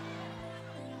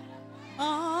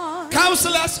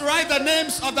 Counselors, write the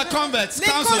names of the converts. Les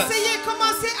Counselors. conseillers,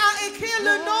 commencez à écrire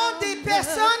le nom des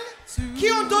personnes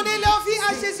qui ont donné leur vie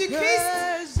à Jésus-Christ.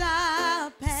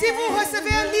 Si vous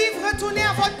recevez un livre, retournez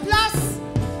à votre place.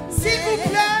 S'il vous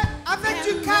plaît, avec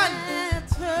du calme.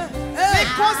 Les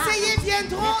conseillers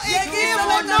viendront écrire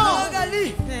vos noms.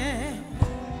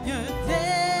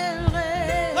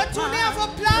 Retournez à vos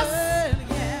places.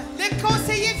 Les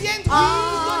conseillers viendront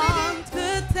vous donner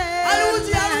des...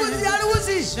 Allons-y.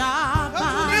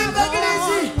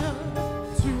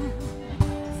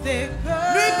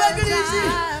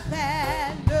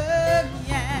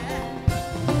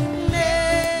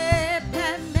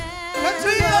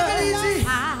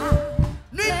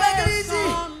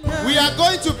 We are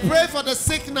going to pray for the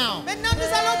sick now. Maintenant, nous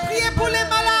allons prier pour les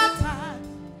malades.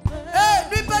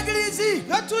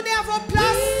 Retournez à vos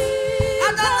places.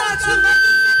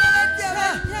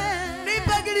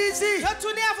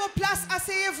 Retournez à vos places,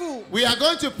 asseyez-vous. We are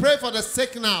going to pray for the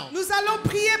sick now. Nous allons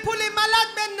prier pour les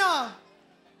malades maintenant.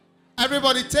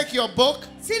 Everybody take your book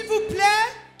S'il vous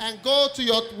plaît, and go to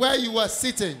where you were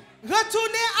sitting.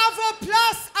 retournez à vos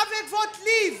places avec votre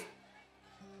livre.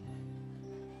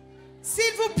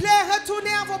 S'il vous plaît,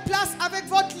 retournez à vos places avec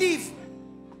votre livre.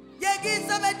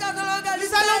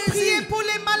 Nous allons prier pour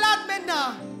les malades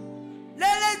maintenant.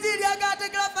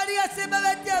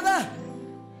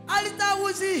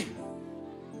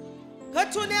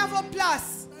 Retournez à vos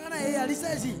places.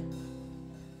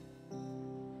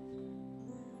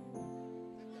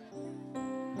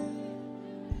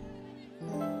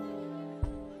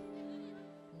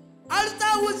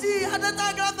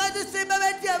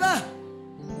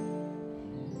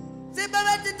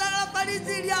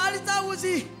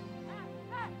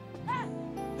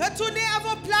 Retournez à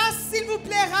vos places, s'il vous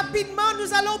plaît, rapidement.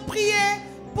 Nous allons prier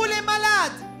pour les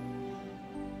malades.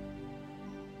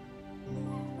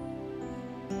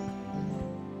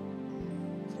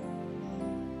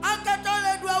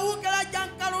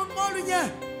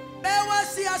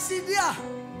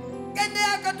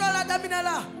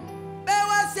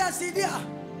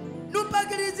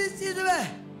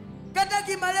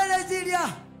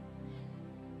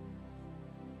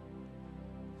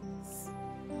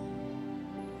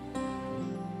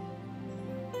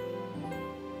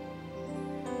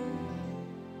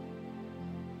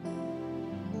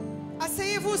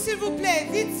 Asseyez-vous s'il vous plaît,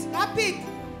 vite, rapide.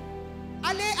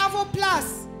 Allez à vos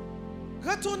places.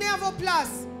 Retournez à vos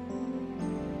places.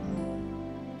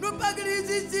 Nous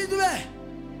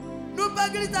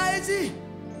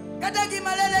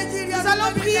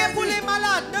allons prier pour les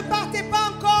malades. Ne partez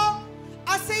pas encore.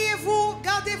 Asseyez-vous,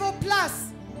 gardez vos places.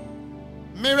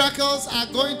 Miracles are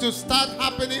going to start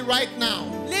happening right now.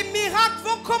 Les miracles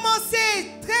vont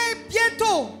commencer très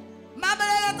bientôt.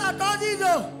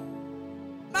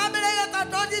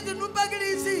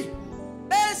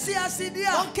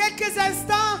 Dans quelques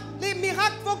instants, les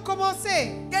miracles vont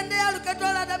commencer.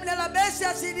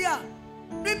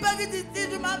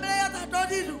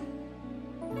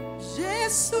 Je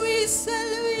suis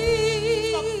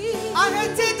celui.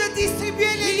 Arrêtez de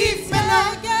distribuer les livres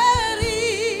maintenant.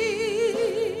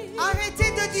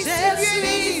 Arrêtez de distribuer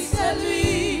les livres.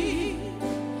 Celui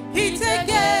qui te Les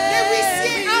guérit.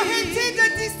 huissiers, arrêtez de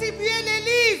distribuer les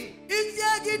livres.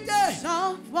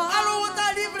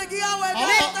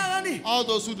 All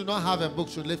those who do not have a book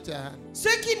should lift their hand.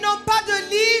 Ceux qui n'ont pas de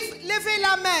livre, levez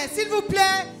la main, s'il vous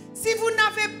plaît. Si vous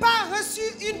n'avez pas reçu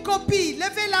une copie,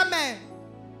 levez la main.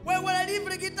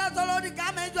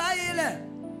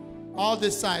 All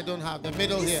this side don't have. The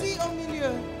middle here. Ici au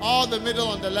milieu. All the middle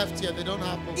on the left here, they don't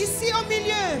have books. Ici au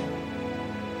milieu.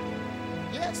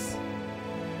 Yes.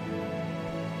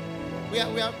 We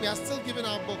are still giving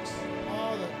our books.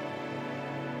 All the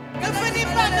Ne venez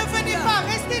pas,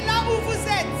 restez là où vous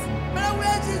êtes.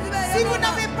 Si vous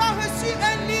n'avez pas reçu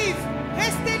un livre,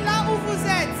 restez là où vous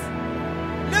êtes.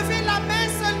 Levez la main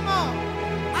seulement.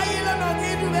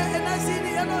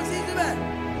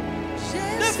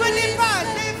 Ne venez pas,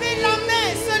 levez la main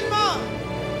seulement.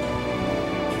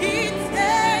 Qui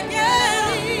te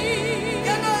guérit.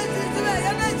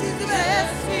 Je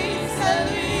suis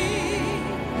celui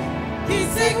qui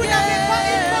te Si vous n'avez pas une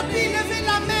guérit. copie, levez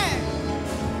la main.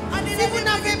 Si vous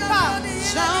n'avez pas,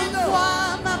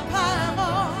 J'envoie ma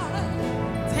parole,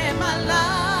 tes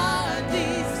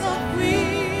maladies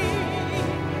s'enfuient.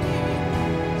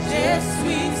 Je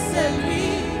suis celui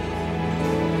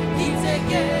qui te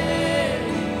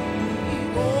guérit.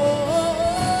 Oh, oh,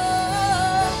 oh.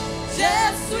 Je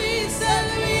suis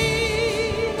celui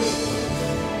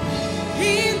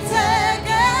qui te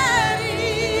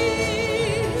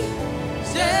guérit.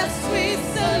 Je suis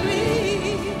celui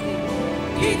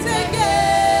qui te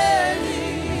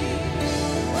guérit.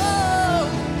 Oh,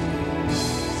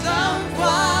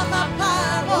 j'envoie ma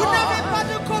parole. vous n'avez pas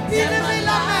de copie, levez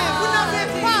la main. Vous n'avez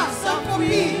pas de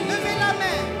copie, levez la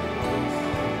main.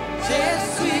 Je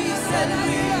suis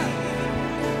celui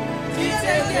qui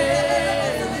te guérit.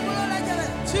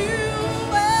 Tu es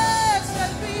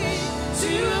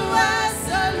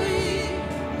celui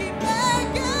qui me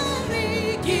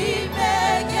guérit, qui me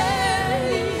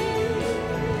guérit.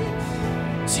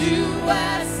 Tu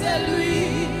es celui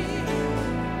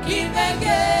qui me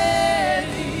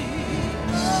guérit.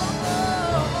 Oh, oh, oh.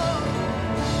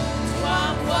 Tu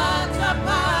envoies ta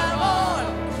parole,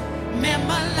 mes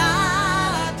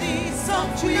maladies Tu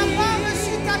s'enfuient. n'as pas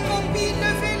reçu ta copie,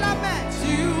 levez la main.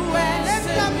 Tu es Lève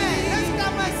ta main, lève ta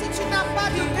main si tu n'as pas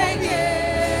de copie.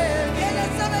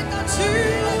 Tu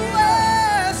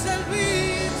es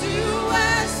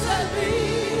celui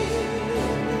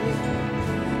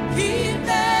qui me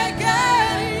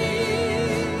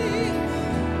guérit.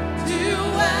 Tu es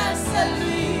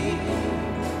celui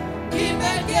qui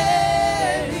me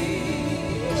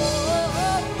guérit. Oh, oh,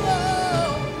 oh.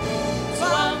 Tu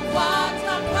envoies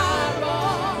ta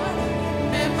parole,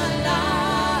 mes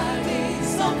maladies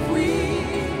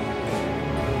s'enfuient.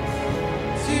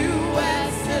 Tu es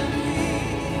celui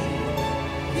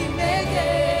qui me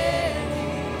guérit.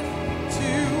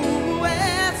 Tu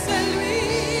es celui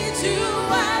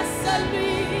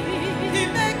qui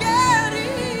me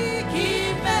guérit, qui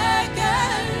me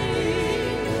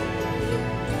guérit.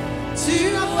 Tu es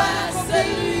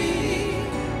celui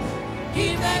qui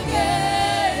me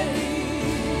guérit.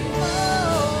 Oh,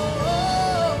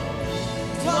 oh.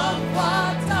 Tu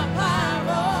envoies ta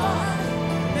parole,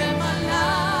 mes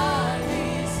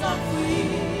maladies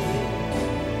s'enfuient.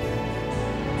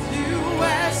 Tu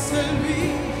es celui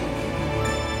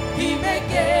qui me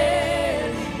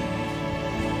guérit.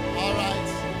 all right.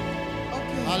 Ok.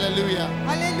 Hallelujah.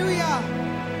 Alléluia.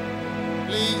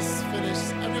 Please finish.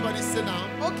 Everybody sit down.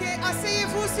 Ok,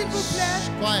 asseyez-vous s'il vous plaît. Shh,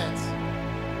 quiet.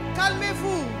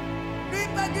 Calmez-vous.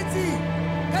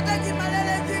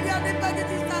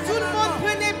 Tout le monde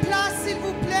prenez place s'il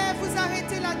vous plaît. Vous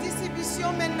arrêtez la distribution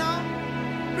maintenant.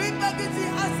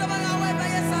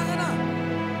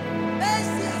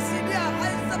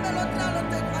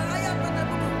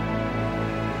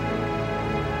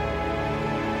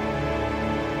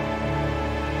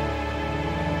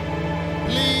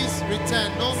 return.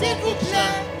 No S'il more vous book plaît,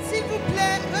 sharing. s'il vous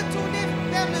plaît, retournez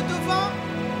vers le devant.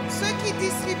 Ceux qui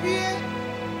distribuent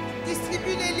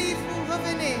les livres, vous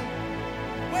revenez.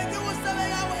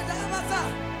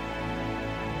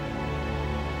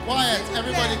 Quiet, S'il vous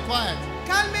everybody plaît. quiet.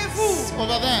 Calmez-vous.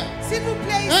 Over there. S'il vous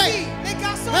plaît, Hey. ici. Les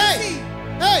garçons Hey. ici.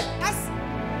 Hey,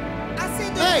 Assez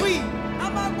de Hey. bruit.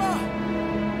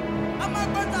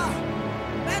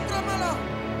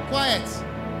 quiet.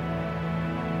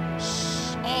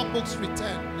 Shh. All books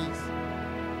return, please.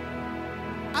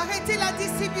 Arrêtez la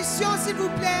distribution, s'il vous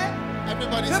plaît.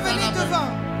 Everybody stand Revenez up, devant.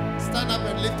 stand up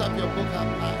and lift up your book up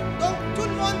high. Donc, tout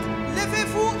le monde,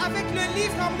 levez-vous avec le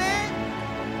livre en main.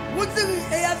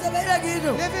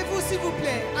 Levez-vous, s'il vous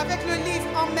plaît, avec le livre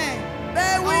en main. En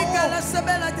haut.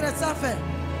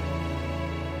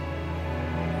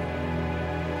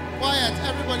 Quiet,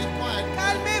 everybody quiet.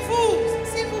 Calmez-vous,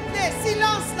 s'il vous plaît.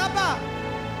 Silence là-bas.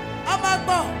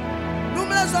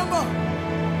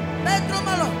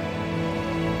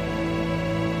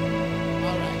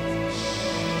 All right.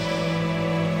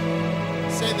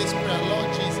 Say this prayer,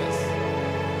 Lord Jesus.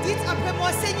 Dites après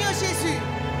moi, Seigneur Jésus.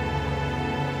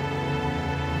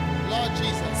 Lord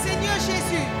Jesus, Seigneur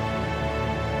Jésus,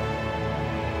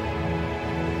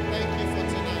 thank you for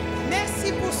tonight.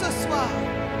 merci pour ce soir.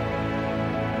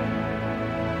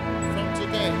 From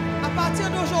today, À partir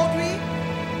d'aujourd'hui,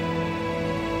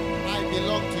 I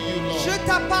belong to you, Lord, je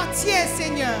t'appartiens,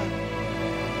 Seignor,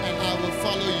 and I will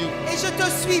follow you. et je te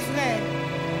suivrai.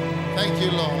 Thank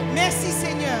you, Lord. Merci,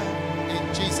 Seigneur. In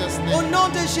Jesus' Au name, nom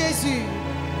de Jésus.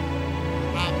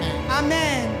 amen.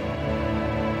 Amen.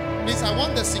 Please, I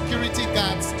want the security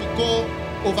guards to go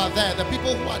over there. The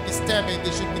people who are disturbing,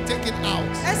 they should be taken out.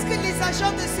 Est-ce que les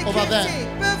agents de Over there. sécurité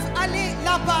peuvent aller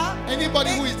là-bas?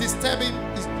 Anybody Et- who is disturbing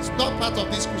is not part of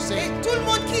this Et crusade. tout le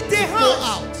monde qui Go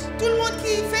dérange, out. tout le monde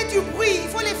qui fait du bruit, il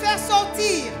faut les faire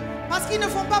sortir parce qu'ils ne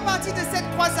font pas partie de cette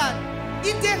croisade.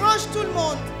 Ils dérangent tout le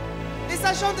monde. Les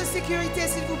agents de sécurité,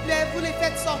 s'il vous plaît, vous les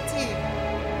faites sortir.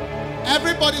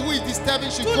 Everybody who is disturbing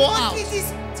should Tout le go monde out.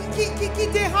 qui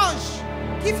dérange,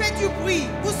 qui fait du bruit,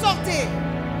 vous sortez.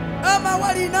 I'm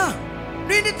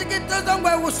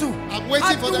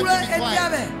waiting for them to be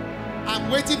quiet. I'm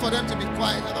waiting for them to be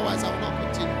quiet, otherwise I will not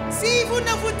continue. Si vous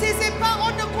ne vous taisez pas,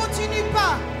 on ne continue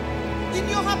pas. Il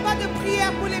n'y aura pas de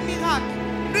prière pour les miracles.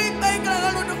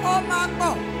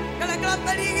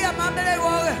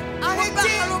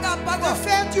 Arrêtez de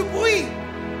faire du bruit.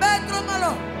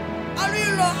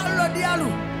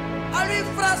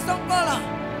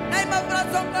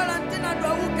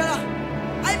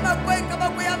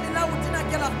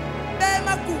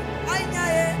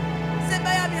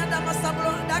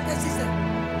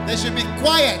 They should be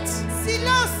quiet.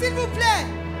 Silence, s'il vous plaît.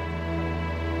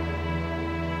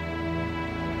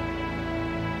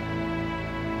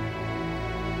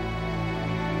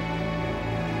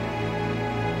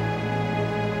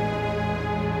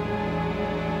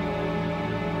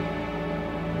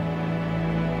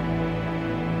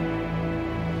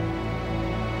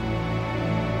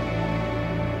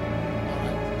 All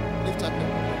right. Lift up your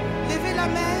Levez la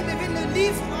main, levez le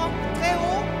livre très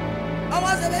haut.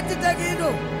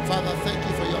 Father, thank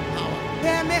you for your power.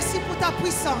 Père, merci pour ta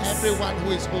puissance. Everyone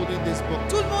who is holding this book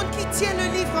Tout le monde qui tient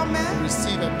le livre en main will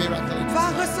receive a miracle in va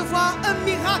his life. recevoir un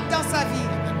miracle dans sa vie. In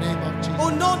the name of Jesus.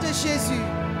 Au nom de Jésus.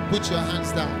 Put your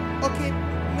hands down. Ok,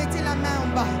 mettez la main en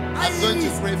bas. I'm going to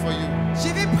pray for you. Je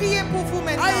vais prier pour vous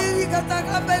maintenant.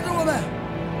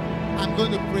 I'm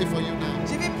going to pray for you now.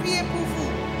 Je vais prier pour vous.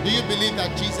 Do you believe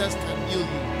that Jesus can heal you?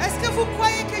 Est-ce que vous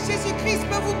croyez que Jésus-Christ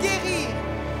peut vous guérir?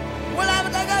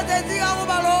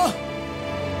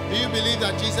 Do you believe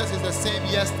that Jesus is the same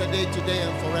yesterday, today,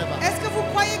 and forever? Est-ce que vous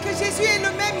croyez que Jésus est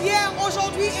le même hier,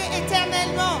 aujourd'hui et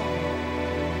éternellement?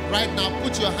 Right now,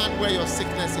 put your hand where your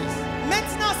sickness is.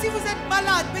 Maintenant, si vous êtes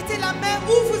malade, mettez la main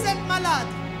où vous êtes malade.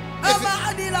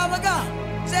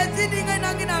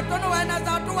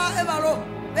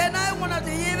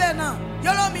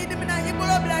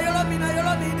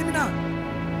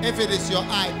 If it is your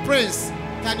eye, Prince,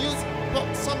 can you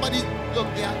somebody look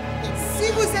there?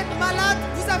 Si vous êtes malade,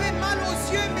 vous avez mal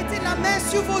aux yeux, mettez la main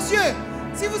sur vos yeux.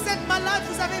 Si vous êtes malade,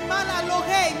 vous avez mal à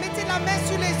l'oreille, mettez la main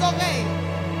sur les oreilles.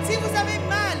 Si vous avez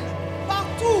mal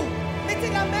partout, mettez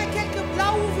la main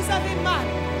là où vous avez mal.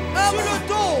 Sur le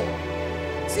dos.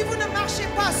 Si vous ne marchez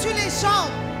pas, sur les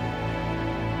jambes.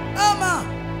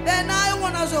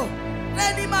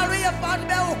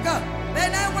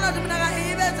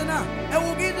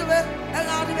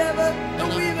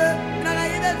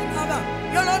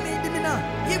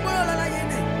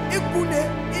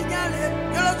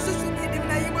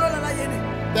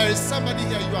 There is somebody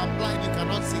here, you are blind, you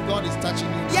cannot see. God is touching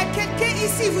you. Il y a quelqu'un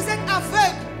ici, vous êtes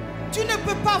aveugle. Tu ne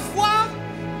peux pas voir.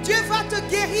 Dieu va te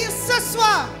guérir ce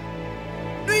soir.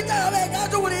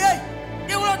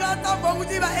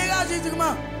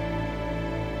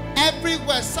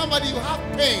 Everywhere, somebody you have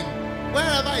pain.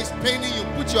 Wherever is paining you,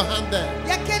 put your hand there. Il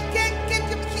y a quelqu'un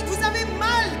qui vous avez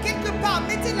mal quelque part.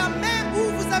 Mettez la main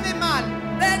où vous avez mal.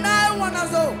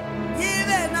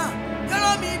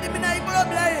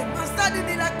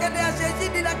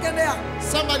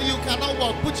 Somebody you cannot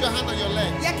walk, put your hand on your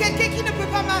leg. Il y a quelqu'un qui ne peut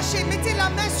pas marcher. Mettez la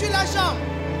main sur la jambe.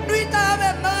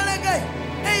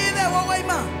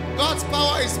 God's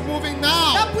power is moving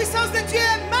now. La puissance de Dieu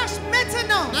marche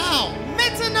maintenant. Now.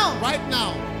 Maintenant. Right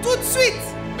now. Tout de suite.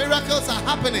 Miracles are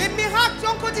happening. Les miracles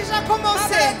ont déjà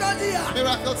commencé.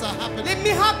 Miracles are happening. Les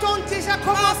miracles ont déjà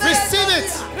commencé. Receive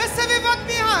it. Recevez votre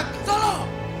miracle.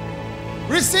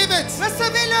 Receive it.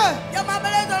 Recevez-le.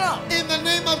 In the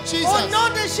name of Jesus. Au nom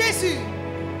de Jésus.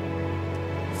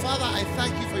 Father, I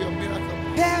thank you for your miracle.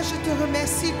 Père, je te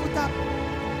remercie pour ta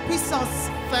puissance.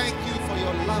 Thank you for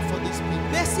your love for these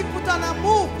people. Merci pour ton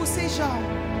amour pour ces gens.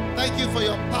 Thank you for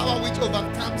your power which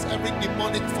overcomes every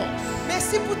demonic force.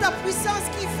 Merci pour ta puissance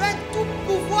qui vainc tout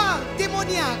pouvoir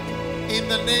démoniaque. In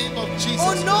the name of Jesus.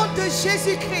 Au nom de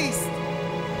Jésus-Christ.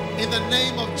 In the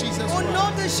name of Jesus. Au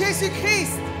nom de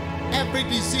Jésus-Christ. Every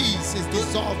disease is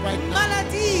dissolved right now.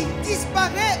 Maladie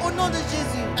disparaît au nom de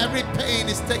Jésus. Every pain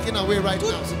is taken away right now.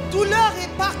 Toute douleur est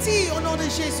partie au nom de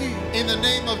Jésus. In the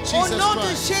name of Au Jesus nom de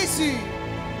Christ. Jésus.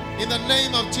 In the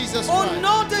name of Jesus Au Christ.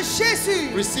 nom de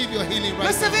Jésus. Receive your healing right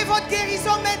Recevez now. votre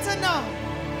guérison maintenant.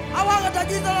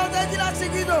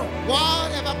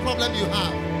 Whatever problem you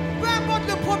have, Peu importe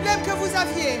le problème que vous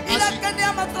aviez. as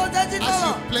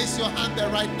you place your hand there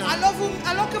right now,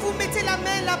 Alors que vous mettez la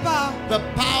main là-bas, the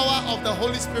power of the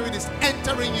Holy Spirit is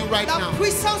entering you right la now.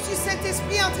 puissance du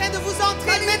Saint-Esprit est en train de vous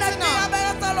entrer maintenant.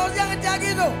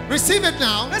 Receive it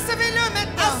now. Recevez-le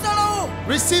maintenant.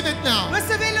 Receive it now.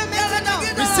 Recevez-le maintenant.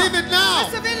 Receive it now.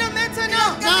 Recevez-le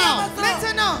maintenant. Now.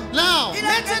 Maintenant. Now.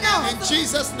 Maintenant. In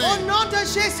Jesus' Au name. nom de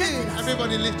Jésus.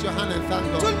 Everybody lift your hand and thank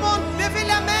Tout God. le monde, levez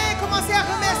la main et commencez à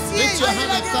remercier. Lift your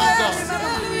hand and thank God.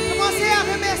 Commencez à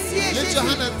remercier Lift your Jésus.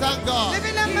 hand and thank God.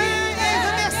 Levez la main et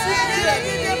remerciez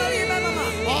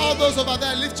Dieu. All those over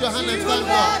there, lift your hand and Tout le thank monde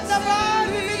God. là-bas,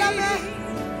 levez la main.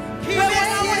 Remerciez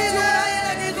Dieu.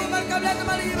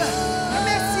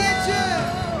 Remerciez Dieu.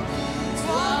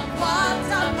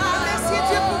 Remerciez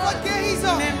Dieu pour votre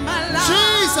guérison.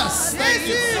 Jesus, thank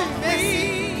Jésus, you. merci.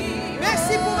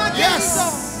 Merci pour ma guérison.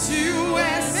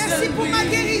 Yes. Merci pour ma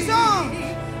guérison.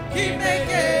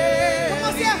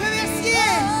 Commencez à remercier.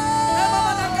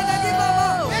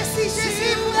 Merci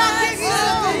Jésus pour ma guérison.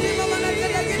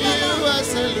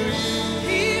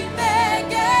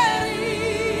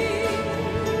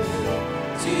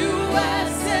 You are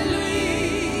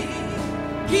celui.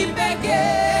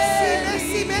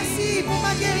 Merci, merci pour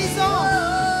ma guérison.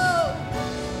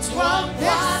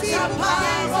 Merci pour ma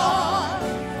guérison.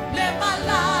 Les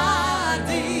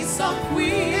maladies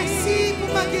s'enfuient. Merci pour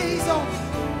ma guérison.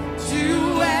 Tu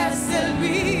es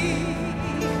celui.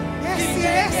 Merci,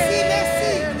 merci,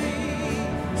 merci.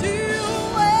 Tu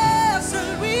es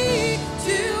celui.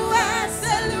 Tu es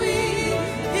celui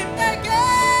qui me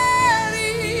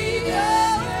guérit.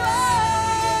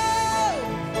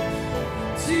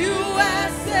 Tu es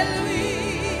celui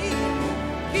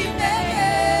qui me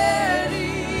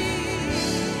guérit.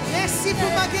 Merci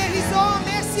pour ma guérison.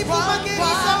 Merci pour ma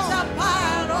guérison. Ta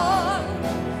parole,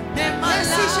 mes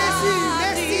Merci Jésus.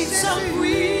 Merci maladies Jésus.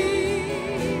 s'enfuient.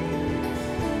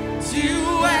 Tu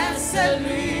es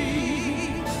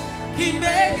celui qui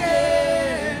me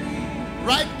guérit.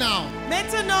 Right now,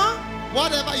 Maintenant,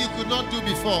 whatever you could not do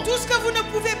before, tout ce que vous ne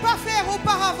pouvez pas faire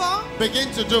auparavant, begin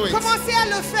to do it. commencez à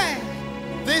le faire.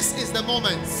 This is the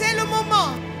moment. C'est le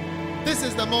moment. This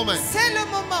is the moment. C'est le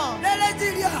moment.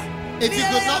 If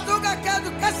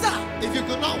you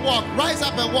could not walk, rise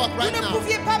up and walk Vous right ne now.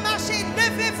 pouviez pas marcher.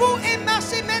 Levez-vous et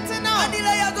marchez maintenant.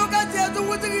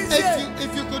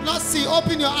 If you could not see,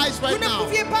 open your eyes Vous right ne now.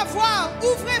 pouviez pas voir.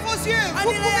 Ouvrez vos yeux. Vous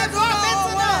pouvez voir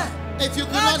maintenant. If you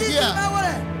could not hear,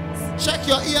 check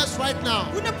your ears right now.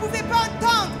 Vous ne pouvez pas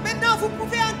entendre. Maintenant, vous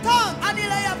pouvez entendre.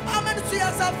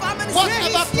 Whatever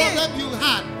Vérifiez. problem you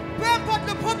had, Peu importe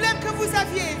le problème que vous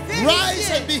aviez. rise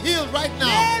and be Vérifiez. healed right now.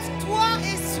 Lève-toi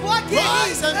et sois guéri.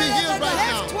 Rise and be healed right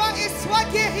now. Lève-toi et sois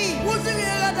guéri.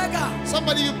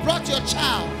 Somebody, you brought your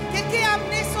child. Quelqu'un a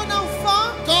amené son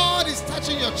enfant. God is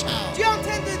touching your child. Dieu est en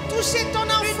train de toucher ton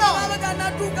enfant.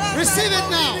 Receive it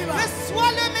now.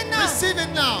 Reçois-le maintenant. Receive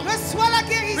it now. Reçois la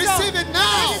guérison. Receive it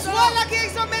now. Reçois la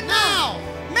guérison maintenant. Now.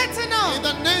 maintenant. In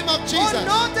the name of Au Jesus.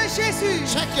 nom de Jésus.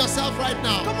 Check yourself right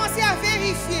now. Commencez à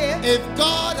vérifier If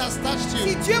God has touched si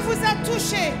you, Dieu vous a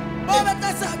touché. if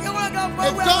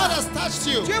God has touched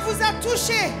you, Dieu vous a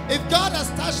touché. if God has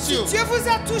touched you, Dieu vous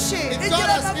a touché. if God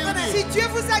has healed Si you, Dieu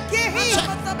vous a guéri.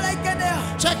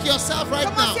 check yourself right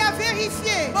Commencez now. à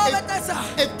vérifier.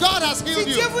 If God has Si healed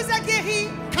Dieu you, vous a guéri,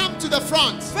 come to the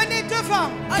front. venez devant.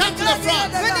 Come to the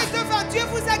front. Venez devant. Dieu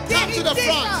vous a guéri to the déjà.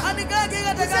 front. Vous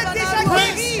êtes déjà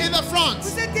Praise guéri. in the front.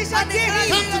 Vous êtes déjà guéri.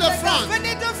 Come to the front.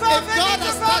 Venez devant. If Venez God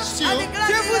has devant. touched you,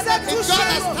 Dieu vous a if touché. God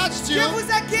has touched Dieu you, vous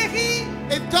a guéri.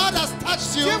 if God has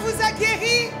touched Dieu you, vous a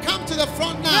guéri. come to the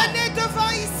front now. Venez devant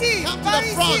ici. Come to Par the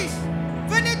ici. front.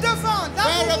 Venez devant. Là où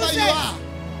Wherever vous you êtes. are.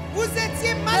 Vous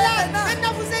étiez malade.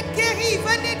 Maintenant vous êtes guéri.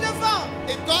 Venez devant.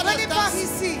 If God has Venez par done,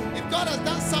 ici. if God has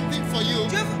done something for you,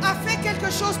 Dieu a fait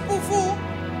quelque chose pour vous.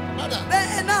 brother,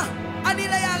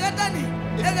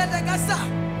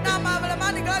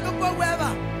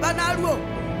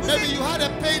 maybe you had a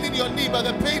pain in your knee, but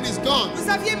the pain is gone. Vous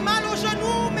aviez mal au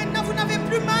genou, maintenant vous n'avez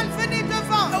plus mal, venez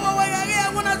devant.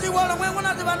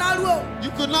 You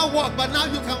could not walk, but now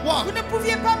you can walk. Vous ne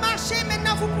pouviez pas marcher,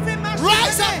 maintenant vous pouvez marcher.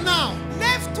 Rise Venez. up now.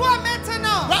 Lève-toi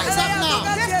maintenant. Rise up now.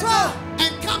 Lève-toi.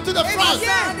 And come to the Et front.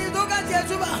 viens.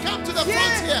 Come to the Viens.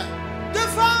 front here.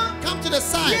 Devant. Come to the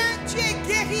side. Viens, tu es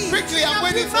guéri. Quickly, Tu I'm n'as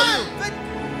waiting plus for mal. you.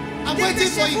 I'm waiting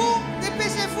for you.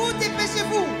 Dépêchez-vous,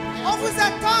 dépêchez-vous. On vous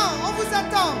attend, on vous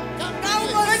attend. Come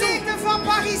quickly. Venez devant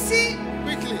par ici.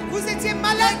 Quickly. Vous étiez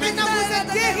malade, maintenant vous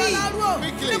êtes guéri. Vous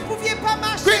Quickly. ne pouviez pas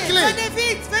marcher. Quickly. Venez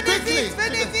vite, venez Quickly. vite,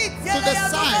 venez vite. To the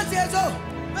side.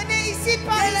 Venez ici,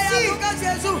 par ici.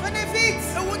 Venez vite.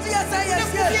 Vous ne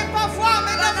pouviez pas voir,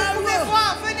 maintenant vous pouvez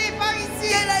voir. Venez par ici.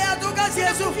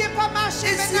 Vous ne pouviez pas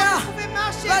marcher, maintenant vous pouvez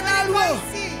marcher. Venez par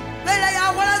ici.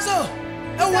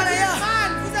 Vous aviez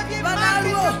mal, vous aviez mal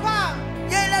quelque part.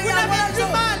 Vous n'avez plus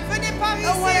mal, venez par ici.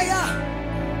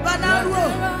 Venez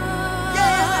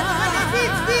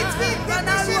vite, vite, vite,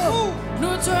 dépêchez-vous.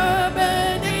 Nous te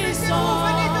Dépêchez-vous, venez bénissons.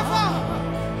 devant.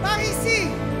 Par ici.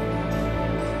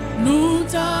 Nous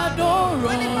t'adorons.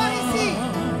 Venez par ici.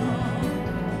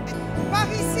 Par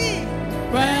ici.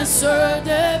 Prince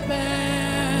des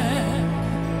paix.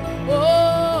 Oh,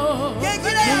 nous te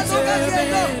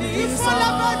Du fond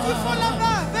là-bas, du fond bénissons.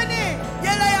 là-bas. Venez.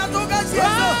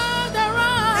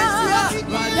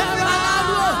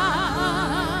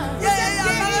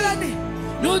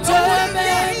 Nous te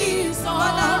bénissons.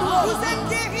 Vous êtes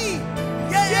guéris.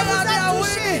 Dieu vous a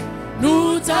touché.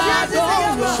 Nous Dieu vous a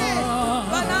t'adorons. touché.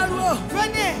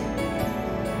 Venez.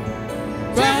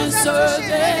 Prince Dieu vous a touché. des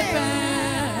Venez. paix.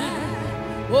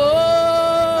 Venez Oh,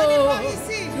 par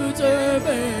ici. nous te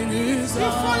bénissons. Du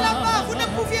fond là-bas, vous ne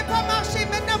pouviez pas marcher.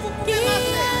 Maintenant vous Qui pouvez est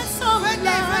marcher. semblable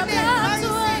Venez, à par toi?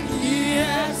 ici. Qui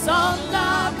est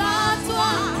semblable à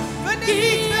toi? Venez Qui vite,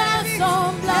 venez est vite.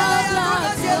 semblable à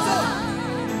toi?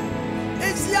 Qui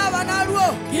est semblable à toi?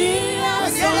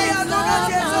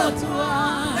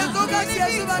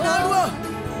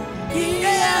 Qui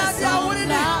est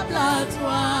semblable à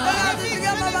toi?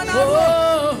 Oh,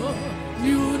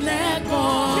 nous n'est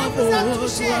comme Dieu vous a toi.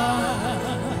 touché.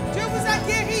 Dieu vous a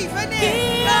guéri. Qui Venez.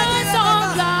 est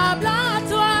semblable à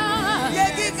toi? Dieu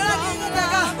vous a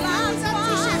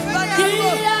touché. Qui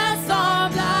Venez. est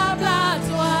semblable à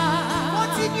toi?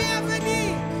 Continuez à venir.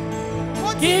 Qui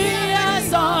Continuez à est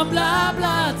venir. semblable à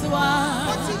toi?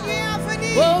 Continuez à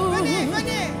venir. Oh. Venez,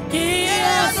 venez. Qui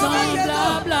est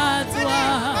semblable à Venez, toi?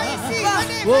 par ici.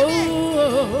 Venez, Oh, venez.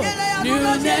 nous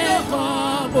n'est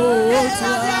comme toi.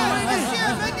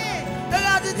 Monsieur, venez.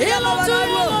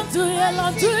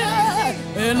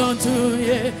 Et l'ont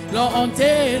tué, l'ont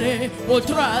enterré. Au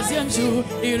troisième jour,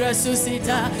 il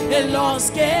ressuscita. Et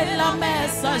lorsque la mer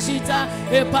s'agita,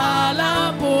 et par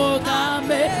la pour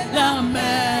calmer la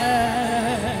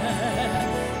mer.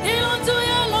 Ils l'ont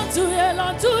tué, l'ont tué,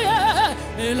 l'ont tué.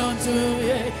 Et l'ont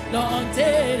tué, l'ont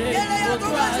enterré. Au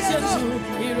troisième jour,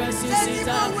 il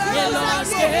ressuscita. Et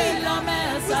lorsque la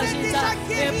mer s'agita,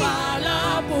 et par la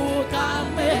pour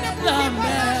calmer la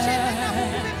mer.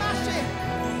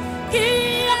 Qui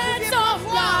est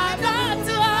semblable à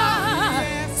toi?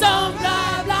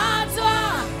 Semblable à toi?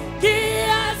 Qui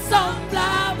est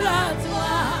semblable à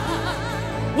toi?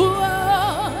 Oh,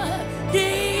 qui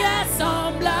est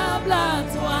semblable à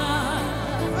toi?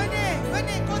 Venez,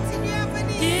 venez, continuez à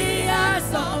venir. Qui est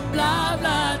semblable à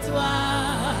toi?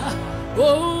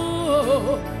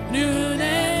 Oh, nous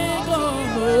n'est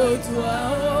comme toi.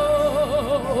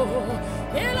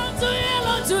 Oh, et l'ont tué,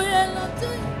 l'ont tué, l'ont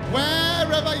tué.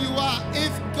 Wherever you are,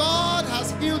 if God has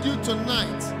healed you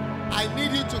tonight, I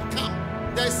need you to come.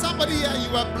 There's somebody here,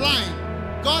 you are blind.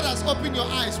 God has opened your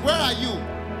eyes. Where are you?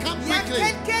 Come Il y a quickly.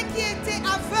 quelqu'un qui était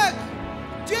aveugle.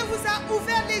 Dieu vous a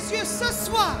ouvert les yeux ce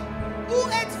soir. Où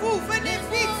êtes-vous? Venez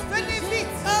vite, venez vite.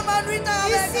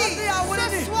 Ici,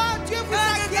 ce soir, Dieu vous a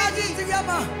guéri.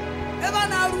 Pas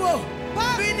vous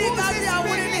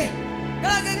espérez.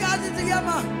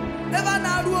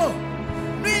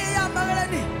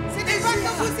 Ce n'est pas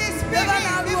que vous espérez,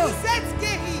 mais vous êtes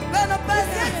guéri.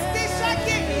 Vous êtes déjà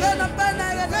guéri.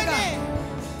 Venez.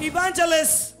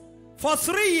 Evangelist, for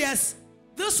 3 years,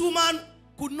 this woman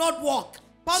could not walk.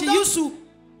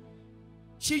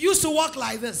 She used to walk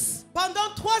like this.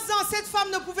 Pendant 3 ans, cette femme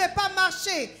ne pouvait pas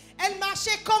marcher. Elle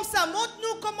marchait comme ça.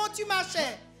 Montre-nous comment tu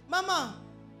marchais. Maman,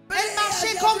 elle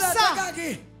marchait comme ça.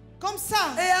 Comme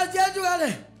ça. Et,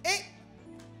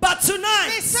 But mais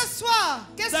tonight, ce soir,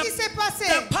 qu'est-ce qui s'est passé?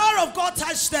 the power of God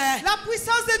touched her, La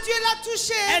puissance de Dieu l'a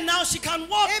touchée. and now she can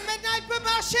walk. Et maintenant, elle peut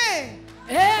marcher.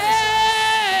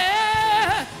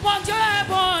 Mon Dieu est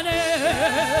bon.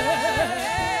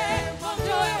 Mon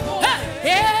Dieu est bon.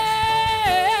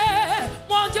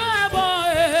 Mon Dieu est bon.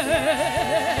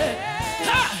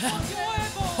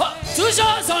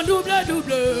 Toujours en double.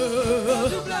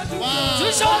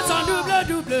 Toujours en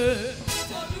double.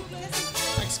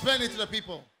 Explain it to the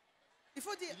people. Il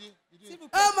faut dire, s'il vous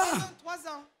plaît, 3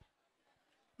 ans.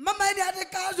 Mama ni ade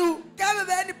kazu, kame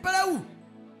be ni pelewu.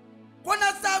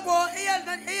 Kona sago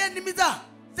eya nimita,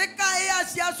 seka eya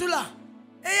siasula.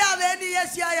 Eya be ni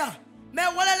yesia. Me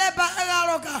walele ba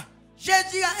eraroka.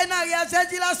 Jésus enaria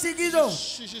la sigizo.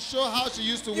 She should show how she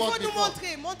used to Il walk faut nous before.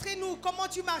 montrer. Montrez-nous comment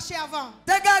tu marchais avant.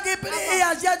 Tega gi pele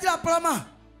eya la plama.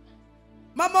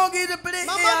 Maman gi de pele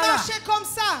Maman eya. marchait comme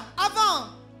ça avant.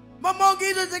 Maman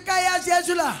gi de seka eya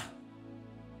siasula.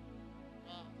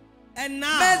 And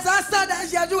now,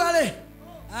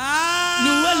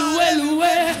 Loué.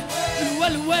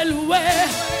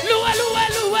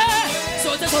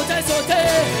 Sautez.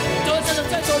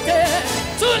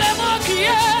 Tous les mots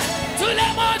criés.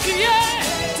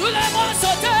 Tous les mots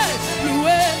sautez.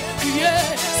 Loué, crier,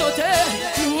 sauter.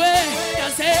 Loué,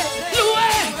 danser. Loué,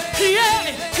 crier,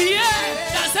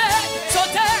 danser,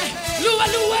 sauter. Loué.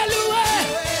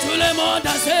 Tout le monde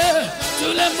danser.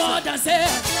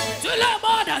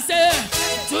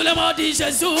 Tout le monde dit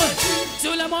Jésus.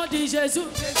 Tout le monde dit Jésus.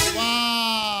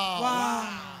 Wow.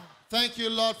 Thank you,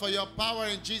 Lord, for your power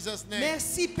in Jesus' name.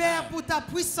 Merci, Père, pour ta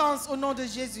puissance au nom de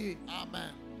Jésus.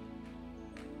 Amen.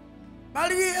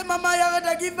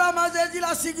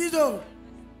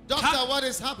 Doctor, what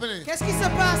is happening? Qu'est-ce qui se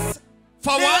passe?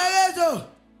 For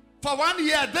 1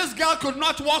 year, this girl could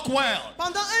not walk well.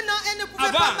 Pendant 1 an, elle ne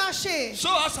pouvait pas marcher. Show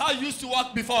us how you used to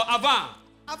walk before. Avant,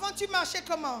 tu marchais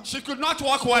comment? She could not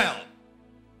walk well.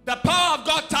 The power of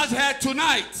God touched her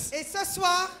tonight. Et ce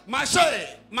soir,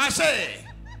 Marchez.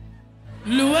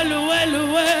 Loué.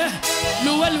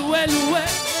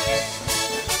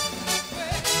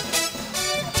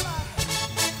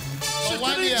 For 1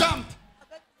 Couldn't year. jump.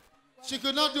 She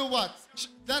could not do what?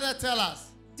 Let her tell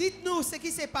us. dites-nous ce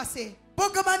qui s'est passé.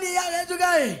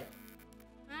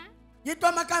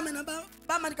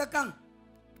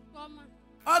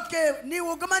 Okay, ni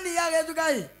ugamani ya rezu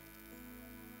gai.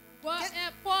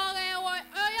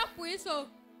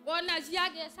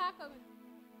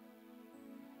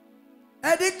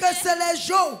 Elle dit que c'est les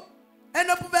jours. Elle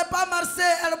ne pouvait pas marcher,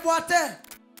 elle boitait.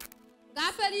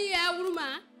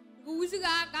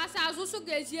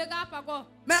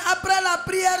 Mais après la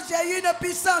prière, j'ai eu une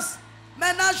puissance.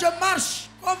 Maintenant, je marche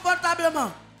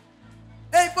confortablement.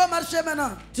 Et il faut marcher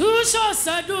maintenant. Toujours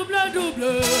un double.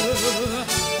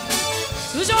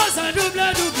 Toujours un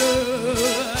double.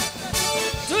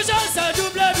 Toujours un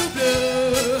double.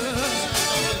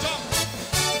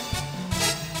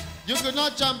 You could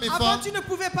not jump before. Avant, tu ne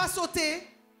pouvais pas sauter.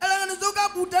 Je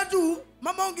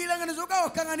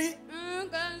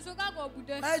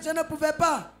ne pouvais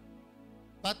pas.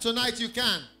 But tonight you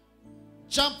can.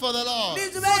 Jump for the Lord.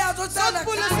 Saute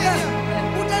pour le Seigneur.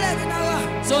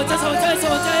 Sautez.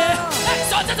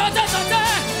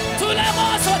 Tous les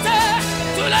mots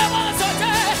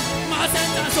sautez.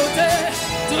 MACENTA sautez.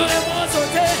 Tous les mots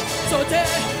sautez.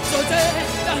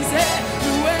 Dansez,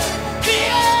 louez,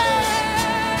 criez.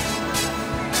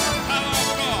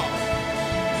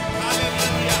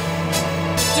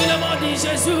 Tout le monde dit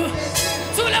Jésus.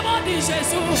 Tout le monde dit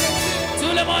Jésus.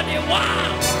 Tout le monde dit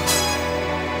wow.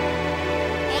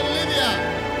 Olivia.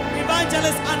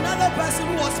 Evangelist, another person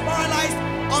who was paralyzed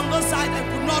on the side and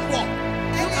could not walk.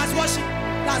 Look at what she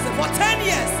does. For 10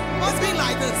 years, it's been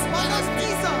like this. Pendant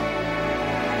 10 ans.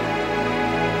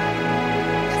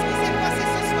 Qu'est-ce qui s'est passé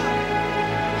ce soir?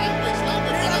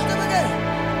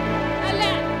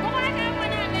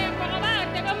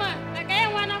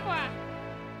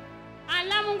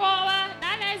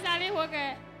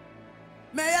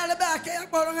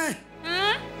 Akakporongai.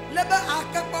 Hein? Lebe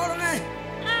akakporongai.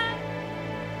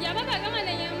 Y'a pas comme elle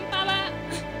est pas là.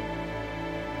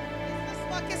 Ce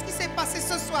soir, qu'est-ce qui s'est passé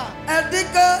ce soir? Elle dit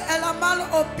qu'elle a mal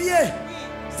aux pieds.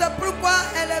 C'est pourquoi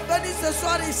elle est venue ce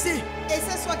soir ici. Et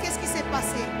ce soir, qu'est-ce qui s'est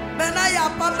passé? Maintenant, il n'y a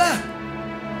pas peur.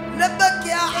 Le bœuf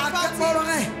qui a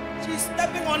akakporongai. She's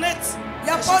stepping on it. Il y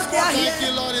a pas qui a Thank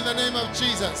you, Lord, in the name of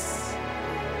Jesus.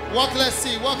 Walk, let's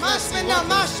see. Walk, let's Marche see. maintenant,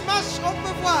 Walk, let's marche, on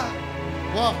peut voir.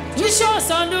 walk. Toujours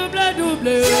en double.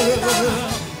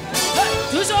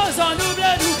 Toujours en double.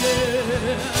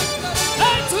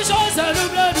 Toujours en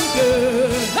double.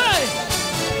 Hey!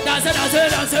 Danser.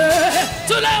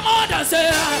 Tout le monde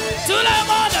danser. Tout le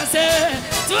monde danser.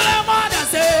 Tout le monde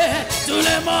danser. Tout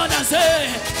le monde danser.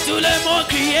 Tout le monde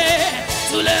crier.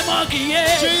 Tout le monde crier.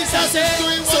 Jesus is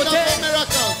doing wonderful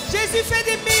miracles. Jésus fait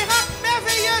des miracles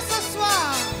merveilleux ce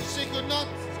soir. She could not.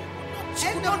 She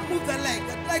could not move the leg.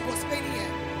 The leg was spinning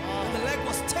here. And the leg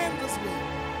was turned this way.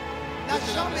 La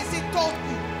jambe s'est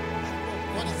tordue.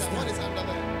 What is that? What is under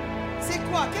there? C'est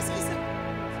quoi? Qu'est-ce qui s'est...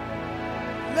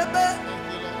 Le bœuf. Thank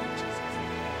you, Lord Jesus.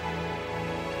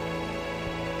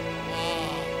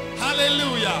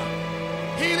 Hallelujah.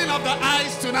 Healing of the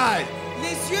eyes tonight.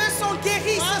 Les yeux sont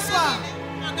guéris ce soir.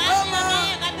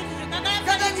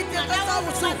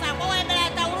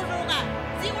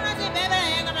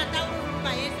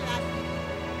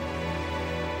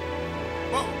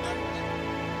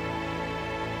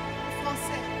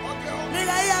 Français.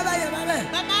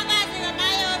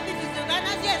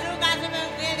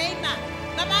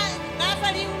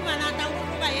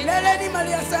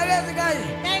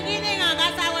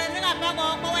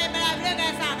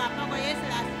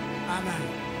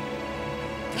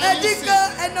 Elle dit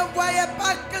qu'elle ne voyait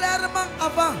pas clairement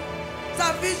avant.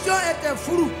 Sa vision était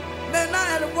floue. Maintenant,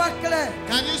 elle voit clair.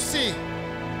 Can you see?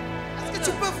 Est-ce que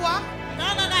tu peux voir?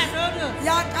 Il y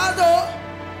a un cadeau.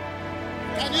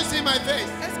 Can you see my face?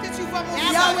 Est-ce que tu vois mon Il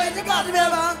y a un visage? cadeau.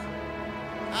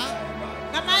 Huh?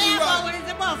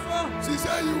 She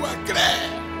said you were clear.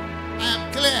 I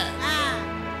am clear.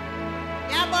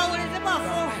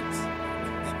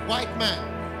 White man.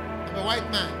 I'm a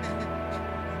white man.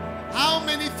 How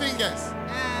many fingers?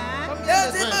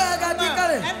 Elle dit qu'elle dit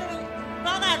qu'elle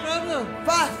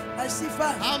five. Elle dit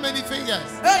five. How many fingers?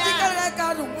 Elle dit qu'elle a un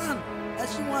cadeau. One. Elle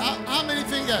dit one. How many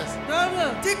fingers?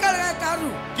 Dit qu'elle a un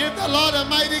cadeau. Give the Lord a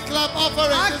mighty clap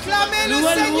offering. Acclamez le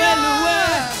Loué. Seigneur.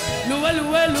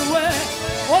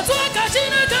 Autour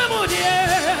Kachine Kamoudie.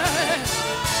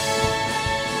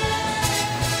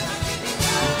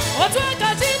 Autour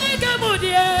Kachine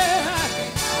Kamoudie.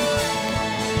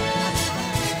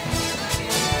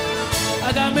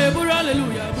 Agambe bura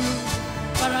hallelujah.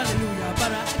 Para hallelujah.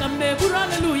 Para agambe bura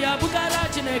hallelujah. Bukara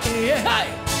chineke. Hey.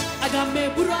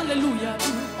 Agambe bura hallelujah.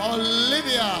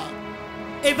 Olivia.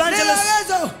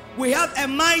 Evangelist, we have a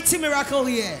mighty miracle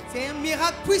here. C'est un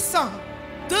miracle puissant.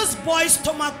 This boy's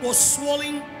stomach was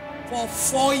swollen for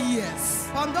 4 years.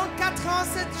 Pendant 4 ans,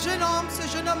 ce jeune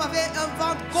homme avait un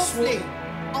ventre gonflé,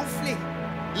 enflé.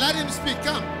 Let him speak.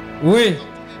 Come. Oui,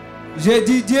 je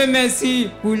dis Dieu merci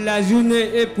pour la journée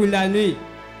et pour la nuit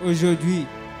aujourd'hui.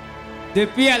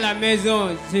 Depuis à la maison,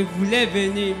 je voulais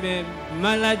venir, mais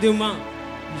maladement,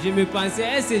 je me pensais,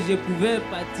 est-ce que je pouvais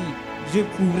partir? Je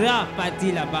pourrais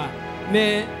partir là-bas.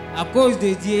 Mais à cause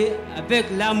de Dieu, avec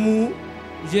l'amour,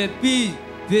 j'ai pu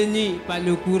venir par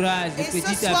le courage, Et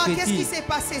petit ce soir, à qu'est-ce qui petit. s'est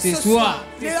passé Ce soir,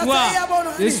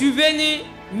 je suis venu,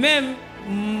 même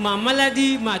ma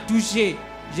maladie m'a touché.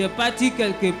 J'ai parti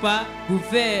quelque part pour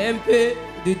faire un peu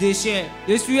de déchets.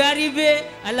 Je suis arrivé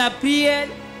à la prière,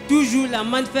 toujours la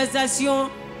manifestation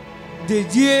de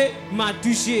Dieu m'a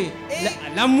touché.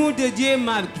 L'amour de Dieu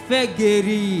m'a fait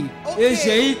guérir. Et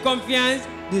j'ai eu confiance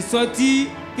de sortir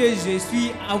que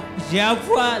j'ai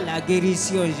avoir la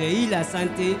guérison. J'ai eu la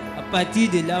santé à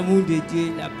partir de l'amour de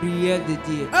Dieu, la prière de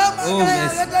Dieu. Oh,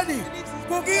 merci.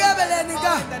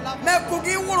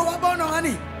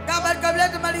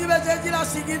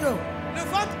 Le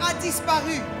ventre a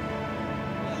disparu.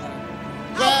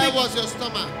 Where was your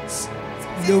stomach?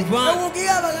 Le ventre,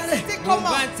 C'était mon comment?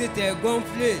 ventre s'était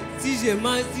gonflé. Si je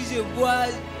mange, si je bois,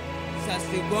 ça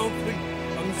se gonfle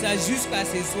comme ça jusqu'à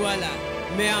ce soir-là.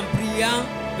 Mais en priant,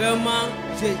 vraiment,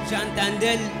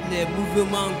 j'entendais les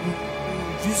mouvements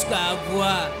jusqu'à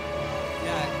avoir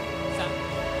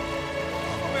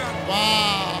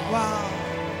Wow. Wow.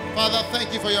 Father,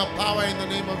 thank you for your power in the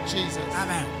name of Jesus.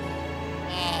 Amen.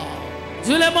 Wow.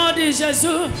 Tout le monde dit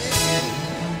Jésus.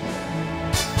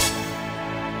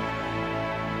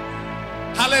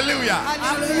 Hallelujah.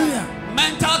 Alléluia.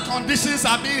 Mental conditions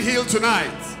are being healed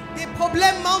tonight. Des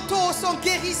problèmes mentaux sont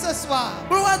guéris ce soir.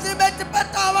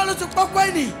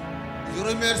 Je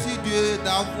remercie Dieu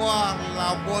d'avoir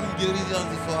la bonne guérison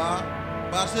ce soir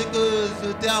parce que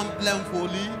j'étais en pleine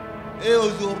folie et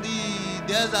aujourd'hui,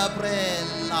 dès après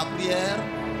la prière,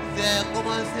 j'ai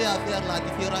commencé à faire la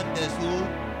différence des choses.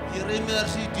 Je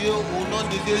remercie Dieu au nom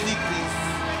de Jésus Christ.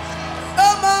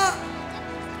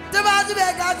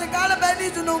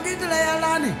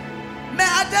 Mais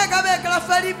avec la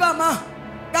famille, maman,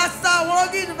 Gassa,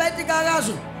 Wogi, the Vatican,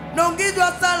 non give you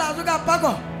a salad, you got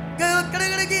Paco.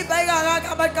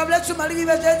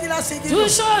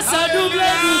 Toujours sans double.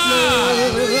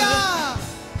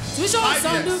 Toujours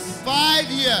sans double. 5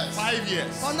 years. 5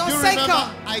 years. Pendant You 5 remember, ans.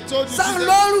 I told you San Jesus,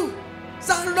 Lolu,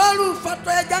 San Lolu,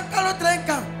 Fatoya Jankalo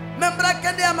Trenka, Membra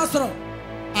Kende Amasro.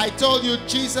 I told you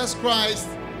Jesus Christ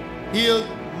healed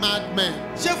madmen.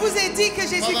 Je vous ai dit que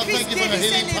Father, Jésus-Christ thank you for the guérissait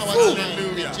healing les power fous. tonight.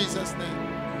 Hallelujah. In Jesus' name.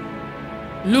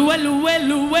 Loué, loué,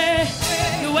 loué.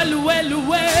 Loué, loué,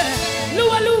 loué.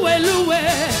 Loué, loué, loué.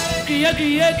 Criez,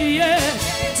 criez, criez.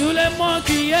 Tout le monde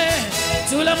criez.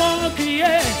 Tout le monde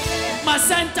criez.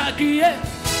 MACENTA criez.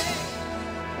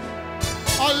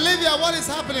 Olivia, what is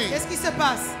happening? Qu'est-ce qui se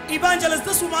passe? Evangelist,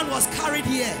 this woman was carried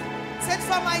here. Cette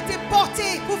femme a été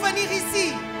portée pour venir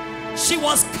ici. She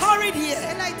was carried here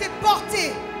Elle a été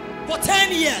portée for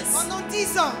 10 years. pendant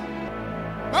 10 ans.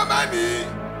 Mamani,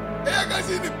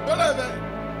 eyakazini polebe.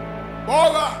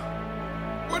 Boga.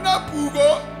 Kuna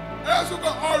pugo,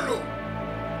 esuka olo.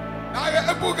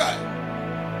 Naga epuga.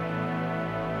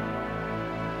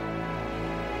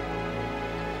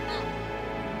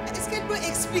 Est-ce qu'elle peut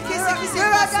expliquer ce qui s'est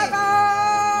passé?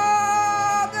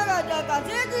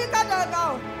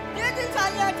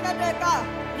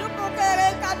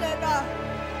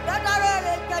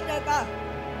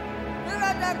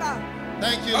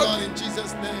 Thank you, Lord, in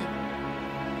Jesus' name.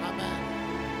 Amen.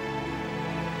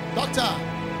 Doctor,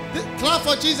 clap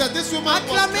for Jesus. This woman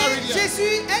was Acclamez carried here.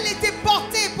 Jésus, elle était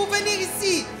portée pour venir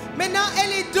ici. Maintenant,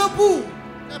 elle est debout.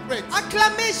 Separate.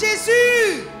 Acclamez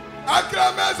Jésus.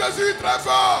 Acclamez Jésus très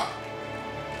fort.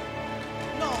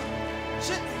 Non,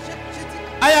 je dis...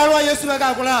 Ayalwa Yesu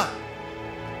agakula.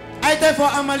 Aite for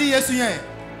amali Yesu yen.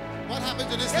 What happened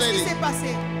to this Qu'est-ce qui lady? s'est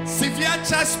passé? Severe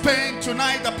chest pain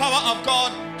tonight. The power of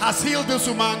God has healed this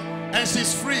woman and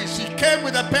she's free. She came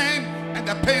with the pain and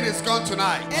the pain is gone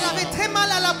tonight. Elle avait très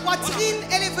mal à la poitrine.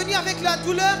 Elle est venue avec la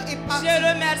douleur et partie. Je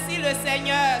remercie le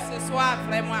Seigneur ce soir,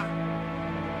 vraiment.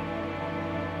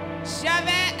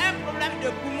 J'avais un problème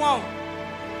de poumon.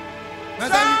 Quand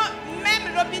même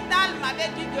l'hôpital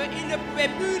m'avait dit qu'il ne pouvait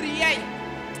plus rien.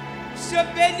 Je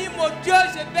bénis mon Dieu,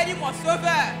 je bénis mon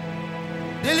Sauveur.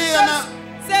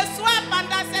 Ce soir,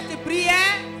 pendant cette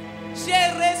prière, j'ai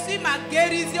reçu ma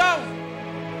guérison.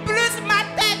 Plus ma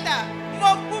tête,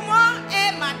 mon poumon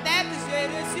et ma tête, j'ai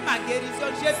reçu ma guérison.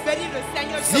 Je bénis le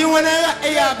Seigneur. Si wana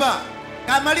eyaba.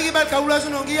 Kamali kibal kaula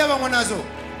sunongi yaba mwanazo.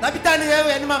 Lapitani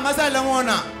yewe ni mamasa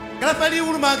lemona. Grafali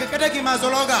uruma ke kete ki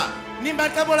mazologa.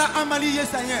 Nimbat kabola amali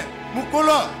yesanye.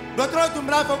 Mukolo. D'autres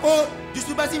tumbla foko.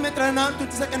 Jusubasi metrana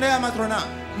tout ça kende ya matrona.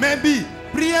 Maybe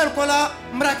prière kola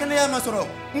mrakene ya masoro.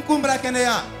 Nkumbra kende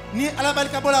ya ni alabal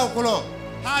kabola okolo.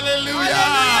 Hallelujah.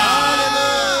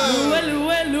 Loué,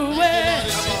 loué, loué.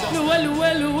 Loué,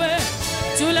 loué, loué.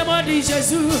 Tout le monde dit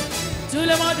Jésus. Tout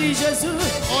le monde dit Jésus.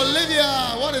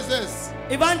 Olivia, what is this?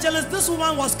 Evangelist, this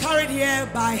woman was carried here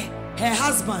by her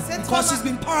husband because she's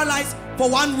been paralyzed for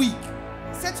 1 week.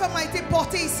 Cette femme a été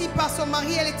portée ici par son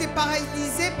mari. Elle était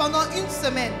paralysée pendant 1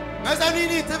 semaine.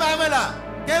 Mazanini tebamela.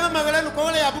 Kema magala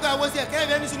nukole yabuga wosi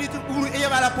keve ni suni tukuru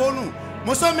eyabala ponu.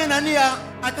 Moso menania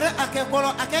atre akekolo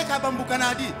akeka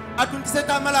bambukanadi atuntise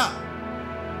mala.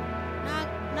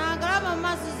 Na grama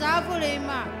masu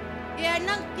zafulema. Ya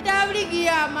nang kidabli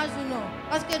gia masuno.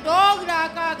 Parce que dog la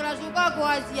ka grasuka ko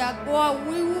asia ko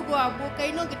wiwu ko abo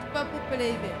kaino kitipa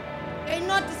pupelebe.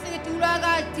 Kaino tise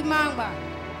tulaga timanga.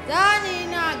 Dani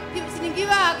na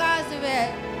singiwa ka sebe.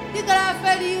 Dikala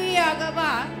feli ya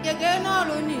gaba. Kegeno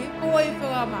loni ko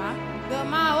ifama.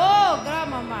 Gama oh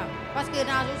grandmaman parce que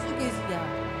dans le sous-késia.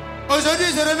 Aujourd'hui,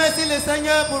 je remercie le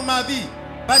Seigneur pour ma vie.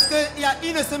 Parce qu'il y a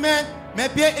 1 semaine, mes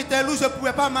pieds étaient lourds, je ne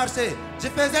pouvais pas marcher. Je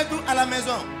faisais tout à la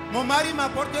maison. Mon mari m'a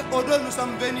porté au dos, nous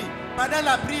sommes venus. Pendant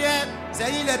la prière, j'ai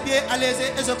eu les pieds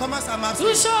allégés et je commence à marcher.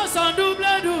 Toujours sans double,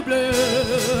 double.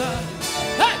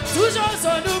 Hey, toujours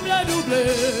sans double, double.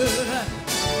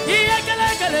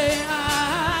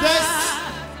 This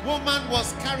woman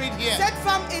was carried here. Cette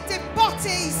femme était portée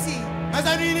ici.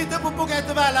 Alléluia.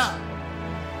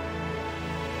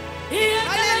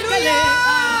 Alléluia.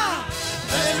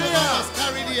 This woman was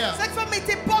carried here. Cette femme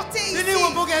était portée ici.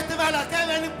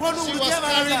 She was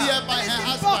carried here by her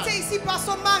Elle était portée husband. ici par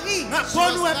son mari. She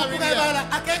was carried here.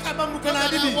 Look at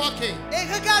her walking. Et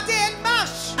regardez, elle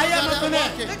marche. Look at her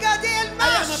walking. Regardez, elle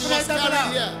marche. She was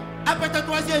carried here. She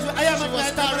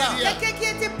was carried here. Quelqu'un qui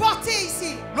était porté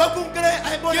ici.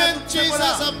 Give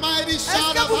Jesus a mighty Est-ce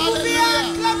shout que of vous pouvez hallelujah.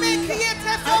 acclamer, crier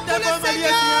très fort pour le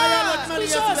Seigneur?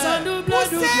 Toujours en double,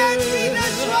 Poussez un cri de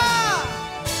joie.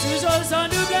 Toujours en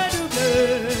double.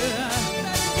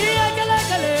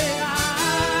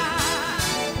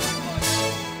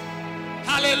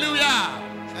 Hallelujah.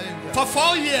 For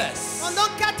 4 years, Pendant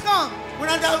 4 ans,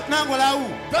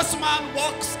 this man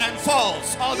walks and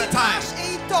falls all the il time. marche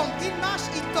et il tombe. Il marche,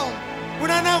 il tombe. He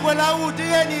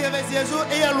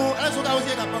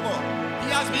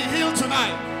has been healed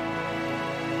tonight.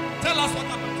 Tell us what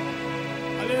happened.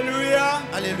 Alléluia.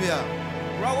 Alléluia.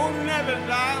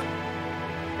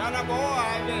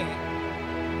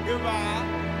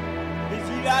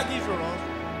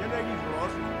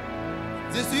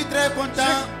 Je suis très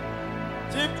content.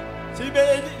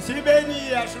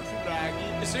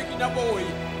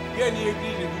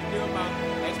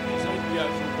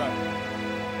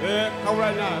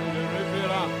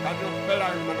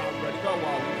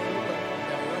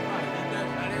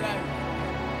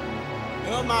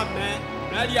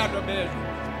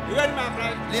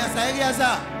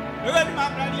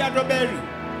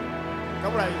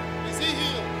 Is he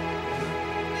healed?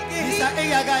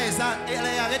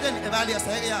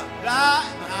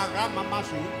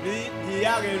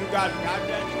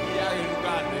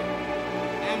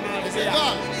 Is it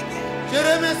God? Je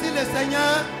remercie le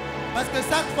Seigneur parce que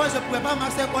chaque fois je ne pouvais pas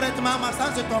marcher correctement, ma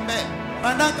sang se tombait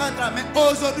pendant 4 ans. Mais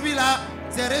aujourd'hui là,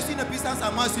 j'ai reçu une puissance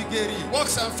à moi, je suis guéri.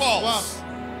 Walks and falls.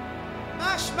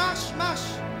 Marche, marche, marche.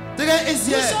 Toujours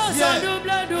en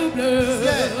double.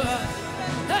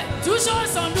 Hey, toujours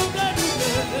en double.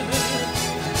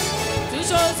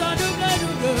 Toujours en double.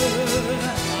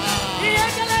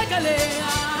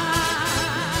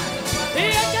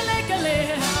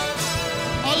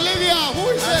 Olivia, who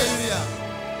is this?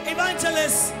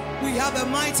 Evangelist, we have a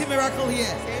mighty miracle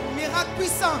here. C'est un miracle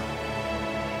puissant.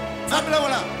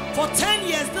 For 10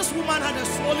 years, this woman had a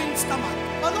swollen stomach.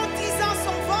 Pendant 10 ans,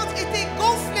 son ventre était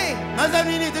gonflé.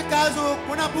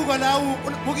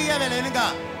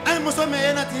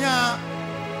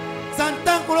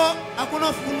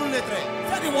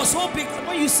 Said it was so big that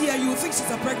when you see her, you think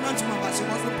she's a pregnant woman, but she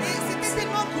wasn't Et pregnant. c'était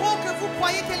tellement gros que vous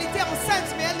croyez qu'elle était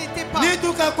enceinte, mais elle n'était pas.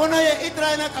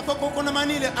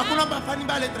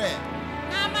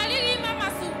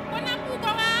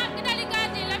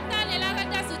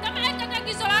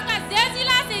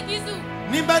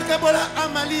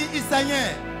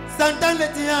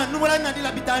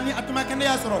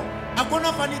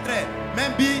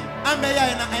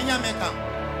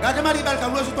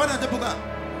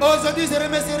 Aujourd'hui, je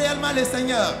remercie réellement le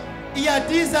Seigneur. Il y a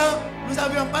 10 ans, nous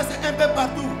avions passé un peu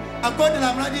partout à cause de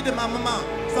la maladie de ma maman.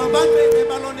 Son ventre était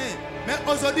ballonné. Mais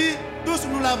aujourd'hui, tous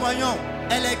nous la voyons.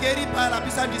 Elle est guérie par la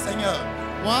puissance du Seigneur.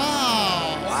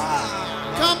 Wow.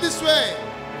 Come this way.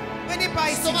 Venez par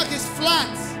ici. Stomach is flat.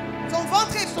 Son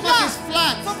ventre est Stomach plat. is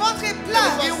flat. Son ventre est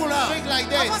plat. It was big like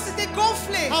Comment this. c'était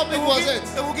gonflé? How big was it?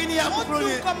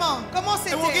 Montre-nous comment. Comment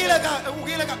c'était?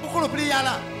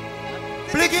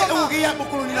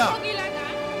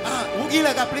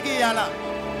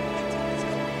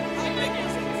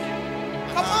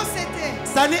 Comment c'était?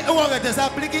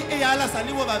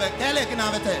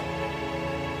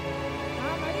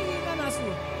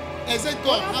 Is it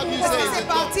gone? How do you say is C'est it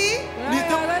gone? parti.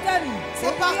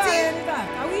 C'est parti.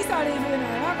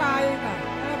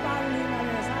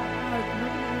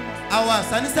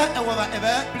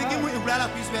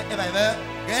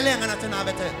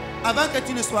 Avant que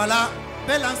tu ne sois là,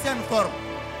 fais l'ancienne forme.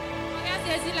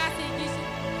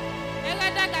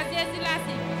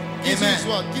 Gizu is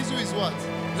what? Gizu is what?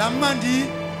 La maman dit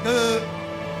que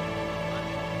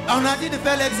on a dit de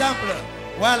faire l'exemple.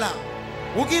 Voilà.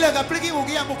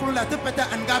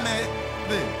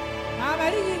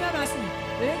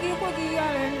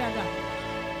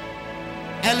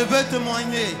 Elle veut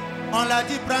témoigner. On l'a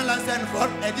dit, prends l'ancienne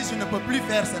forme. Elle dit, je ne peux plus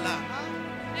faire cela.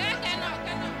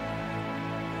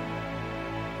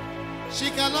 She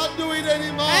cannot do it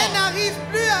anymore. Elle n'arrive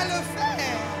plus à le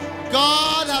faire.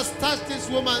 God has touched this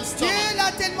woman's Dieu stomach.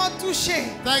 l'a tellement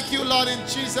touché. Thank you, Lord, in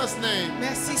Jesus' name.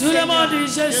 Merci Tout le monde Seigneur. dit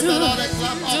Jésus. Give the Lord a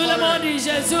clap Tout le offering. monde dit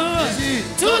Jésus.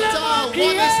 Tout le Doctor, monde what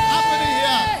crie. is happening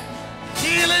here?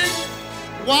 Healing.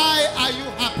 Why are you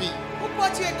happy? Pourquoi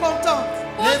tu es contente?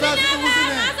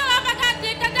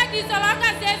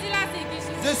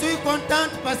 Je suis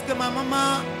contente parce que ma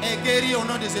maman est guérie au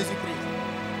nom de Jésus-Christ.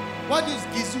 What is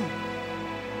Gizu?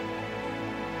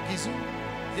 Gizu?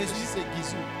 Jésus, c'est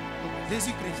Jésus.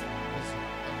 Jésus-Christ.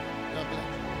 God bless.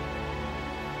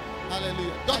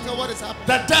 Hallelujah. Doctor, what is happening?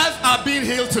 The deaf are being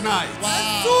healed tonight.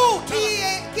 Un sourd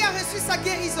qui a reçu sa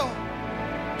guérison.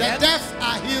 The deaf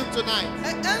are healed tonight.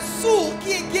 Un sourd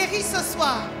qui est guéri ce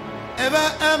soir. Wow.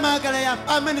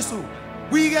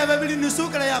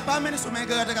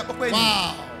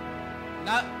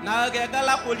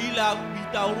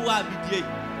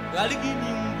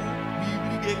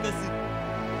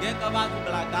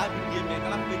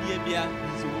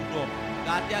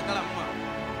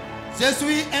 Je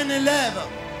suis un élève,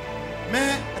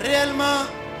 mais réellement,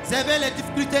 j'avais les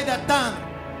difficultés d'attendre.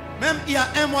 Même il y a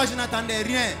un mois, je n'attendais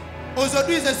rien.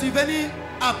 Aujourd'hui, je suis venu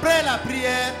après la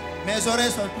prière, mes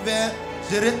oreilles sont ouvertes.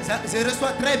 Je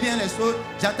reçois très bien les choses,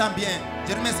 j'attends bien.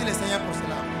 Je remercie le Seigneur pour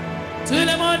cela. Tout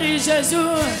le monde dit Jésus.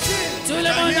 Tout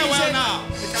le monde dit Jésus.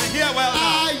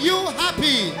 Are you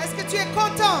happy? Est-ce que tu es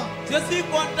content? Je suis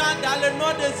content dans le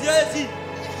nom de Jésus.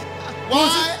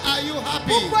 Why are you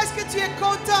happy? Pourquoi est-ce que tu es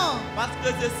content? Parce que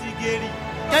je suis guéri.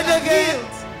 What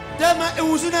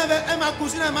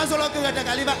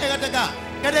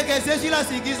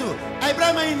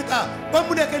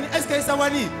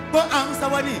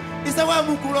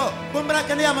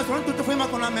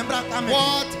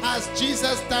has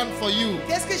Jesus done for you?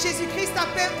 Qu'est-ce que Jésus-Christ a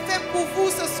fait pour vous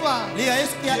ce soir?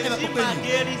 Jésus m'a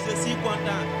guéri, je suis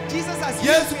content. Jesus has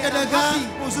healed me and I'm happy.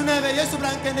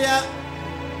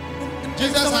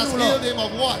 Jesus has healed him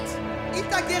of what? Il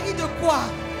t'a guéri de quoi?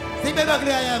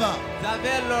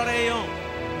 J'avais l'oreillon,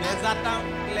 mais j'attends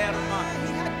clairement.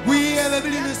 Oui, avec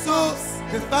une sauce,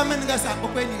 que femme n'a pas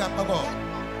beaucoup ni pas.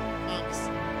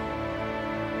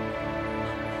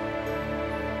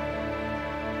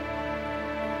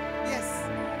 Yes.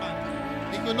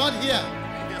 He could not hear.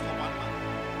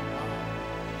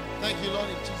 Thank you, Lord,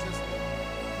 in Jesus' name.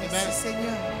 Amen. Merci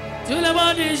Seigneur. Tout le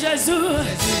monde dit Jésus.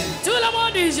 Tout le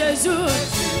monde dit Jésus.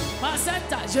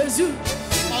 MACENTA, Jésus.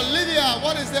 Olivia,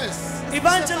 what is this?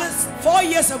 Evangelist, 4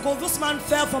 years ago, this man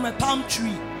fell from a palm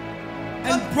tree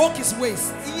and broke his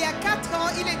waist. Il y a 4 ans,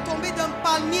 il est tombé d'un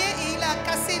palmier et il a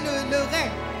cassé le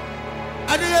rein.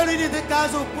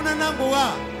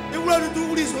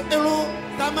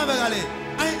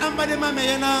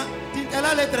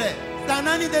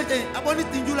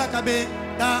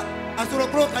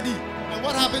 And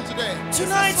what happened today?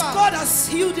 Tonight, God has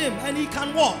healed him and he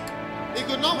can walk. He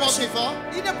could not walk before.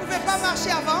 Il ne pouvait pas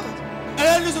marcher avant.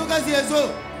 What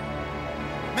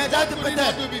could he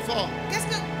not do before?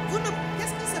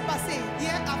 Qu'est-ce qui s'est passé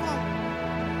hier avant?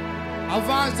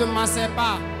 Avant, je ne marchais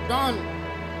pas. Donc,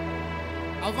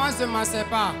 avant, je ne marchais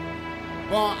pas.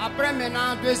 Bon, après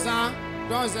maintenant 2 ans,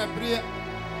 donc j'ai pris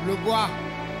le bois.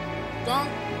 Donc,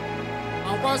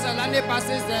 encore l'année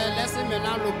passée, j'ai laissé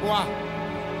maintenant le bois.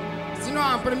 Sinon,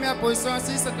 en première position,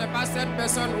 si ce n'était pas 7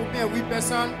 personnes ou bien 8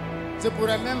 personnes, je ne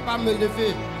pourrais même pas me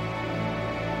lever.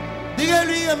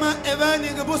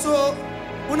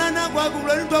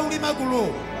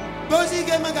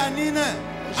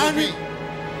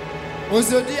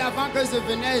 Aujourd'hui, avant que je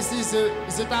venais ici,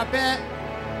 je tapais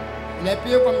les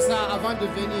pieds comme ça avant de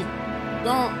venir.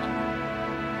 Donc,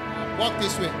 walk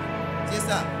this way. C'est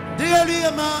ça.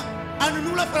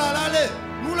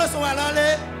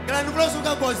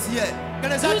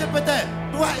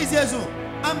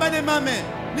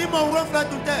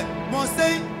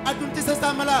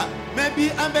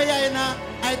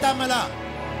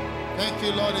 Thank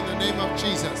you, Lord, in the name of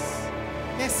Jesus.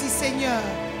 Merci Seigneur.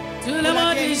 Tout le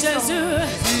monde dit Jésus.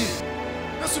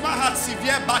 This woman had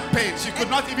severe back pain. She could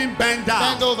not even bend down.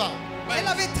 Bend over. Elle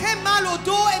avait très mal au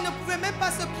dos et ne pouvait même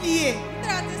pas se plier.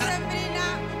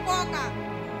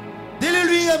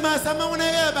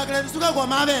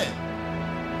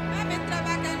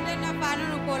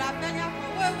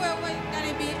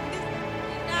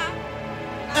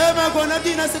 Thank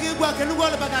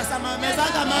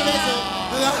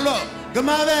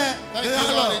you,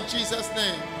 Lord, in Jesus'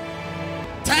 name.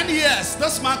 10 years,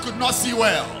 this man could not see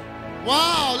well.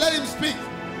 Wow, let him speak.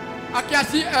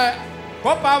 Akiasi,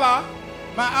 Papa,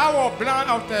 my hour plan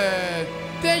of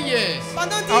 10 years.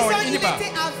 Pendant 10 ans, il était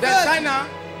aveugle.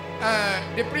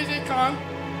 The prison camp,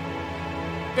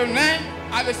 the name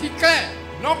à le cycle,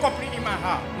 non compris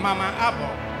maman abo.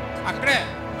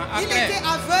 Il était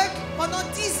aveugle pendant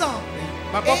 10 ans.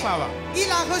 Et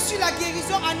il a reçu la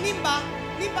guérison à Nimba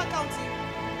County.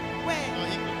 Ouais.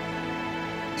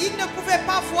 Il ne pouvait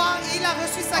pas voir et il a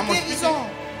reçu sa guérison.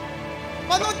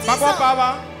 Pendant 10 ans.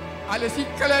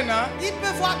 Il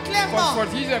peut voir clairement.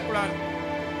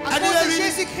 À cause de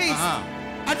Jésus-Christ.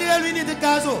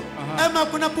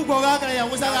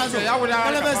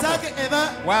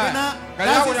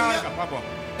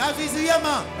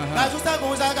 Gaziziyama, Gazusa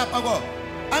Gozaga Pago.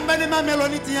 Ambanema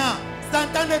Melonitia,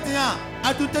 Santanetia,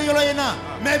 Atute Yoloyena,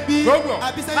 maybe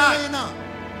Abisa Yoloyena.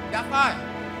 Yafai.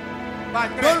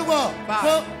 Lolugo,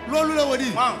 Lolu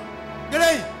Wodi.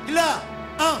 Grey, Gila,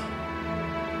 5,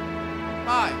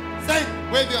 5.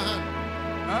 Wave your hand.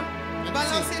 Hein?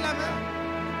 Balancez la main.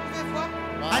 Vous pouvez voir.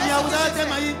 Allez, vous avez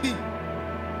maïbi.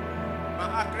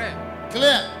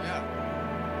 Clear.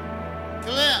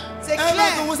 Clear. C'est clair.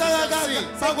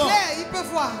 C'est clair, il peut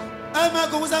voir.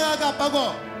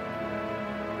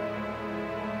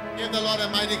 Give the Lord a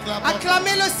mighty clap.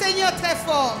 Acclamez le Seigneur très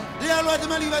fort.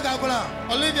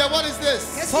 Olivia, what is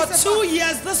this? For 2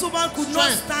 years, this woman could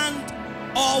not stand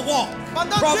or walk.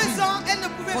 Pendant 2 ans, elle ne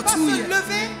pouvait pas se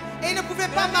lever et ne pouvait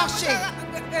pas marcher.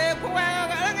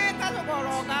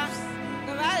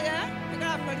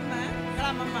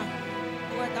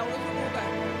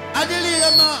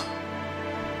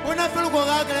 On a fait le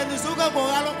Gora, que nous sommes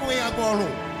Goralo, Koyagolo,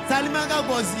 Salimanga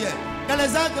Bozier,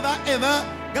 Galazaka Eva,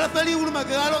 Galapali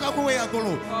Ulmagalo,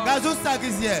 Koyagolo, Gazo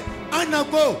Sagizier,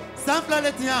 Anako, San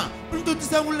Planetia, Pluto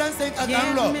Samulan Saint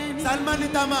Agalo, Salman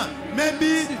Nitama,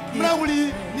 maybe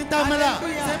Rauli, Nitamala,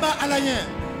 Seba Alayen.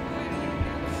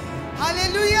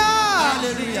 Alléluia.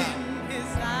 Alléluia.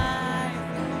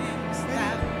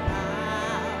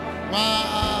 Wow.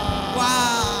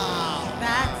 Wow.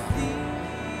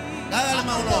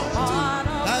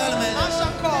 Marche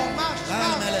encore, marche.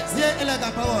 Elle a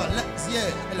la parole.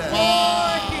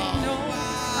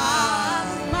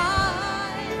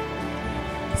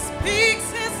 Speaks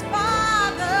his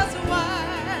father's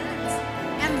words,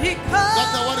 and he comes.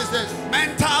 Doctor, what is this?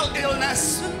 Mental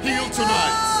illness healed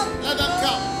tonight. Let them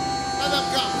come. Let them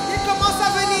come. Il commence à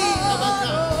venir. Let them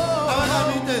come.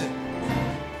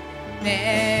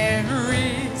 There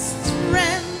is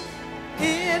strength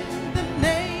in the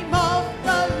name of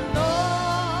the Lord.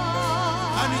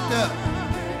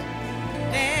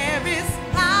 There is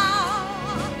power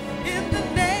in the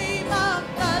name of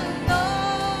the Lord.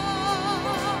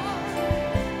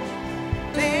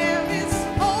 There is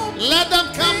hope. Let them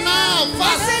come now.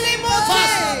 Fast. Laissez-les monter.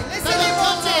 Laissez-les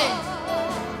monter.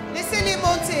 Laissez-les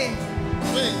monter.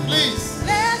 Please.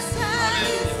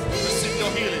 Receive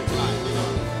your healing tonight.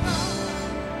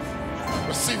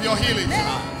 Receive your healing tonight.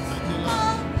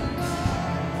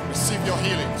 Receive your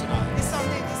healing tonight.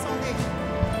 Descendez, descendez.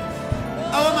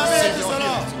 Receive your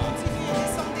healing tonight.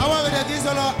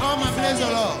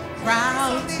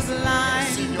 Crowds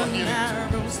line the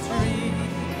narrow street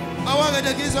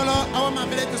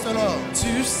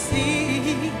to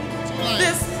see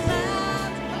this man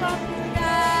from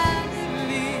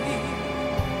Galilee.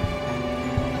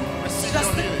 Receive Just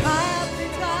your the healing.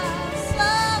 paradise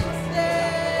of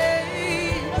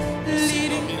state,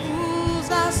 leading fools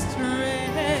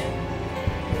astray.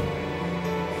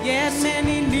 Yet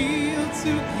many kneel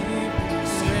to give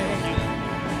praise.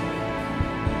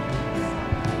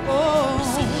 Oh,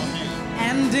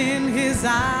 and in his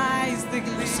eyes the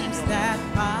glimpse that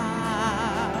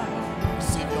power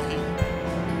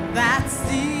that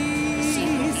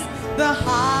sees the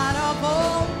heart of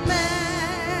all man.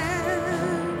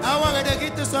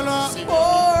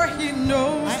 For he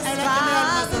knows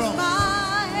Father's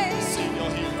mind,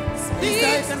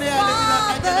 speaks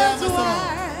Father's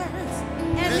words,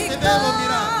 and he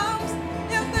comes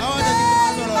in the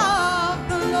name of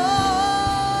the Lord.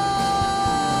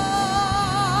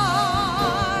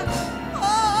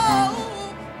 Oh,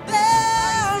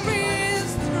 there is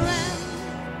strength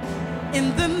in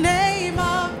the name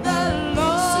of the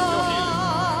Lord.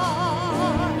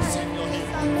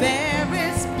 There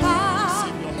is power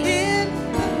in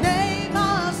the name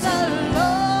of the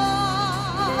Lord,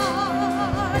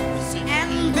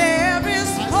 and there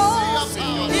is hope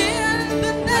in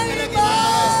the name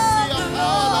of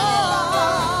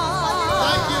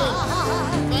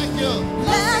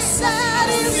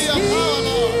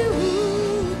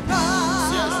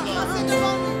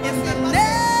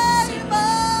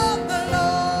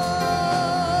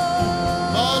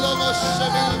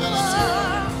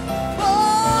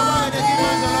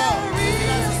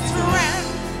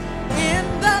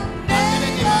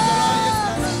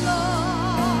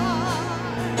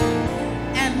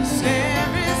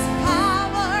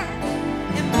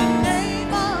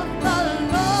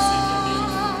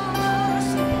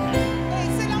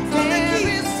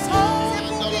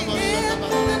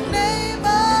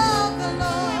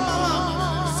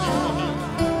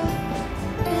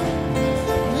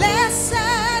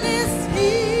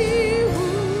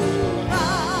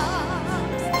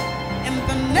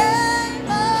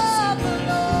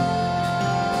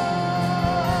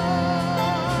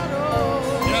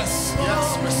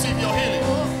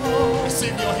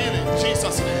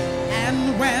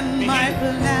my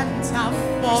plans have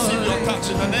Receive your fallen. touch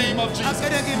in the name of Jesus.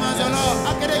 Akedeki mazolo.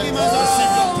 Akedeki Receive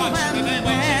mazolo. your touch in the name of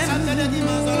Jesus. Akedeki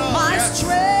mazolo. My Yes.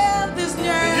 strength is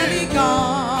nearly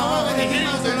gone. Be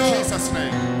healed in Jesus'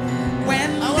 name. When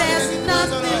there's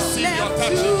nothing Receive your left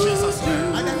touch in to Jesus' do,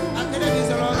 name. Akedeki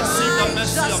zolo. Receive the I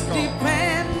mercy of just God.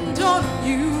 depend on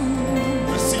you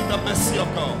Receive the mercy of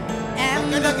God.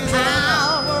 and the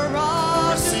power of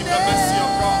Receive your the mercy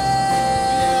of God.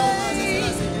 name.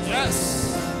 Yes.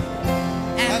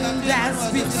 And that's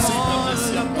because upon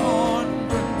your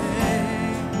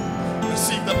name,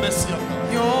 Receive the mercy of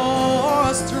God.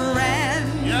 your strength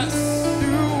Yes.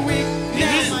 through weakness Be to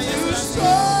Be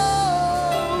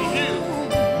show.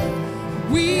 healed.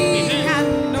 We healed. can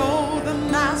know the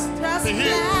master's Be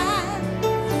healed. plan.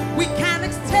 We can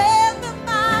extend the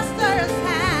master's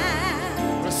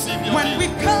hand Receive your when we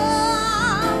healing.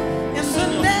 come in the your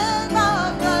name of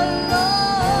the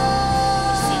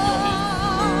Receive your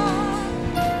Lord.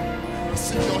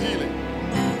 Receive your healing.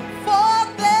 For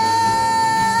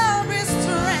there is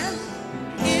strength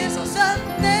in the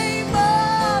name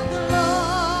of the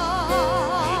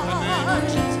Lord,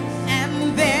 and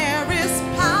there is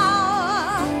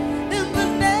power in the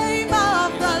name of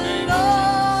the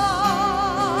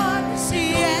Lord.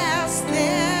 Yes,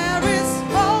 there is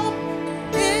hope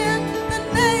in the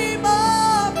name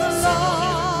of the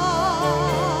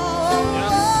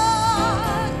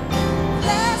Lord.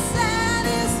 Blessed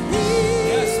is he.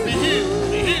 Yes, be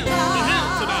healed. Be healed. Be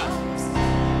healed tonight.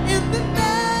 In the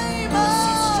name of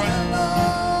the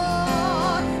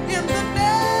Lord, in the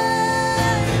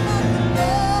name of the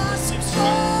Lord, Receive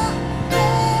strength.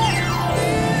 there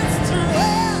is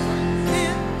strength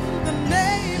in the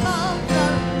name of the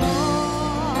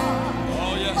Lord.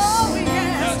 Oh, yes. Oh yes,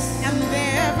 Yes. and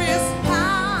there is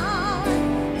power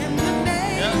in the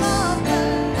name Yes. of the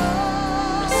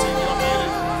Lord. Receive your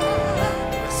healing.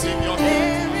 Receive your healing.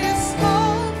 There is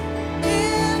hope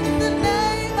in the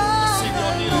name of Receive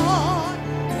your the healing. Lord.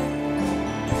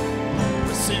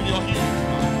 Receive your healing.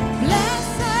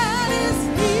 Blessed is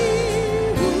he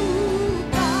who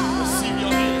comes Receive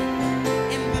your healing.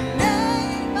 in the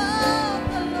name of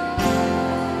the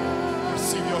Lord.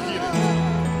 Receive your healing.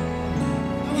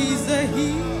 He's a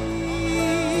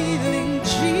healing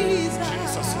Jesus.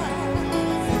 Jesus' name.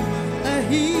 A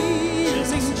healing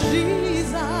Jesus'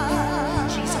 Jesus.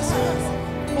 Jesus' name.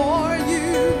 For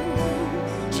you,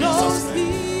 Jesus' those name.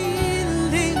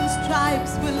 healing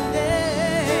stripes will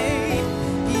lay.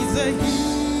 He's a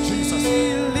Jesus'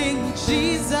 healing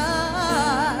Jesus,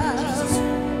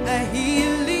 a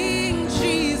healing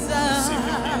Jesus,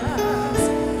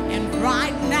 and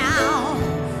right now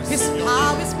His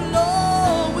power is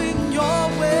flowing your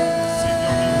way,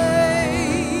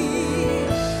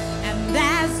 and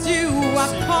as you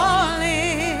are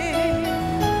calling,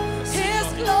 His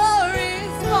glory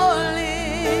is falling.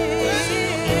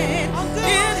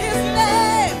 In His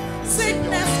name,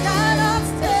 sickness cannot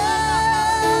stay.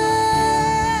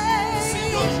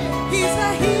 He's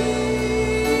a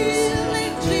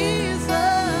healing Jesus,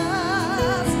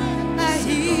 a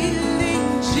healing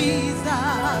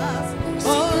Jesus.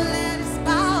 Oh, let His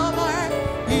power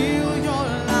heal your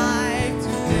life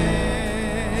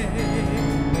today.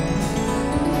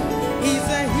 He's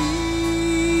a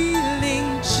healing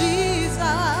Jesus,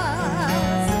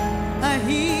 a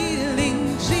healing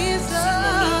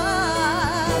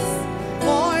Jesus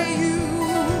for you.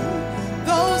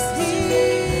 Those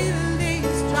healing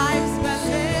stripes will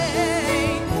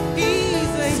lay.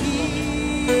 He's a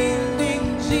healing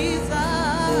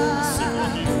Jesus,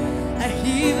 a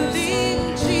healing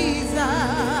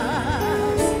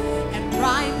Jesus, and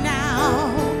right now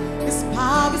His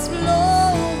power is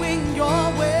flowing your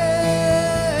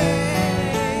way,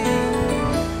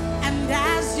 and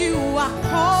as you are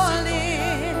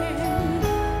calling,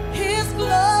 His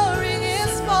glory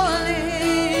is falling.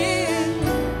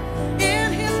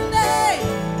 In His name,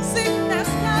 sickness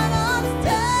cannot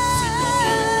stay.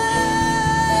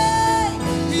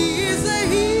 He is a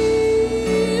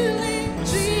healing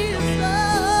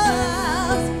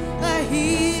Jesus, a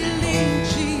healing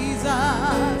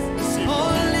Jesus.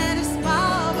 Oh, let His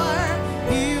power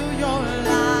heal your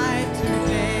life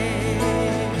today.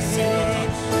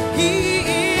 He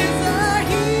is a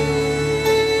healing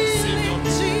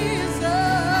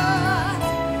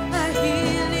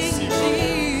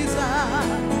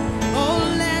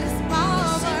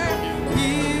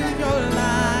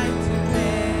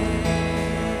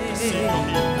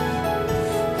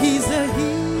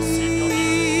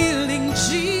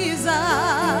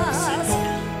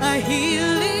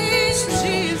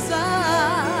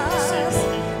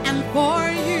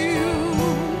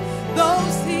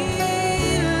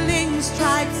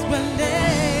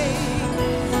name.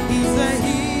 He's a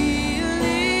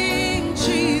healing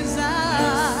Jesus, a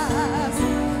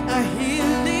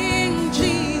healing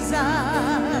Jesus.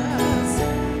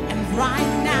 And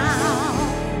right now,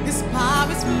 His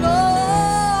power is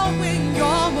flowing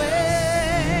your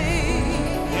way.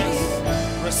 Yes.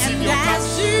 Receive And your as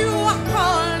touch. you are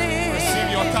calling, Receive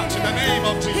your touch in the name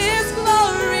of Jesus. His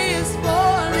glory is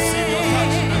falling. Receive your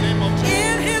touch in the name of Jesus.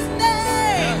 In His name,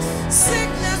 Yes.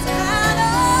 sickness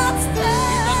cannot stay.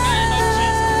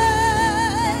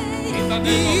 In the name of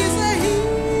He's Jesus. a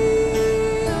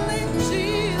healing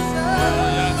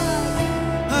Jesus,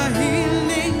 a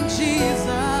healing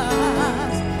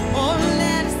Jesus. Oh,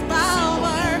 let His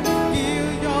power heal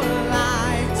your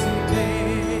life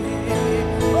today.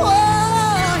 Oh,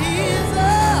 He's a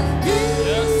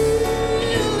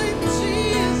healing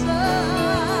Jesus,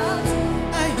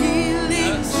 a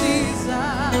healing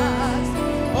Jesus.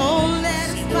 Oh, let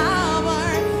His power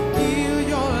heal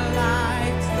your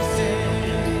life today.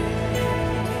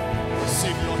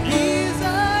 Receive your healing. He's a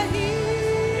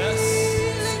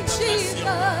healing Jesus,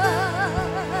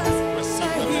 a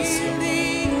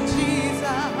healing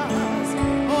Jesus.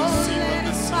 Oh, let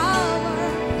His power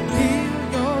heal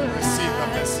your Receive the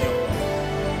life. mercy of God.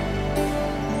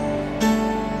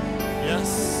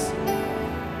 Yes.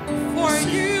 For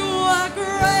you are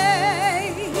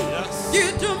great. Yes. You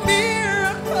do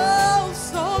miracles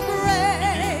so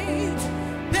great.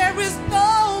 There is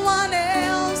no one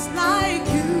else like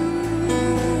you.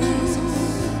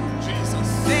 Jesus.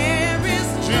 There is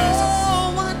Jesus.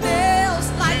 no one else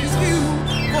like you.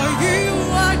 For you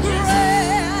are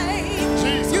great.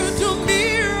 Jesus. You do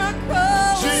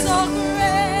miracles Jesus. so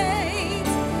great.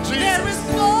 There is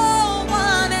no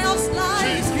one else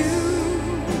like you.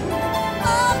 Oh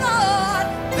Lord,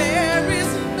 there is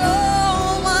no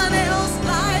one else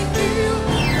like you.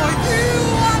 For you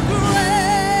are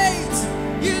great.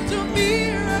 You do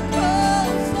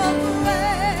miracles so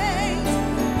great.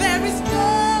 There is no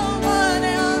one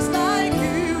else like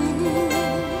you.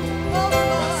 Oh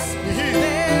Lord,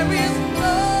 there is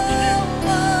no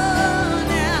one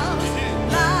else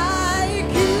like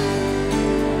you.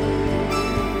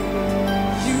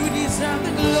 You deserve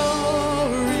the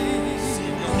glory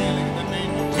Receive your healing in the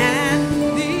name of Jesus. and the In the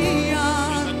name of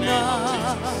honor.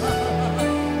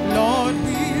 Jesus. Lord,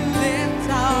 we lift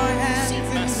our hands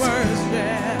Receive in mercy.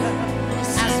 worship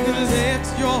as we lift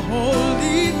your holy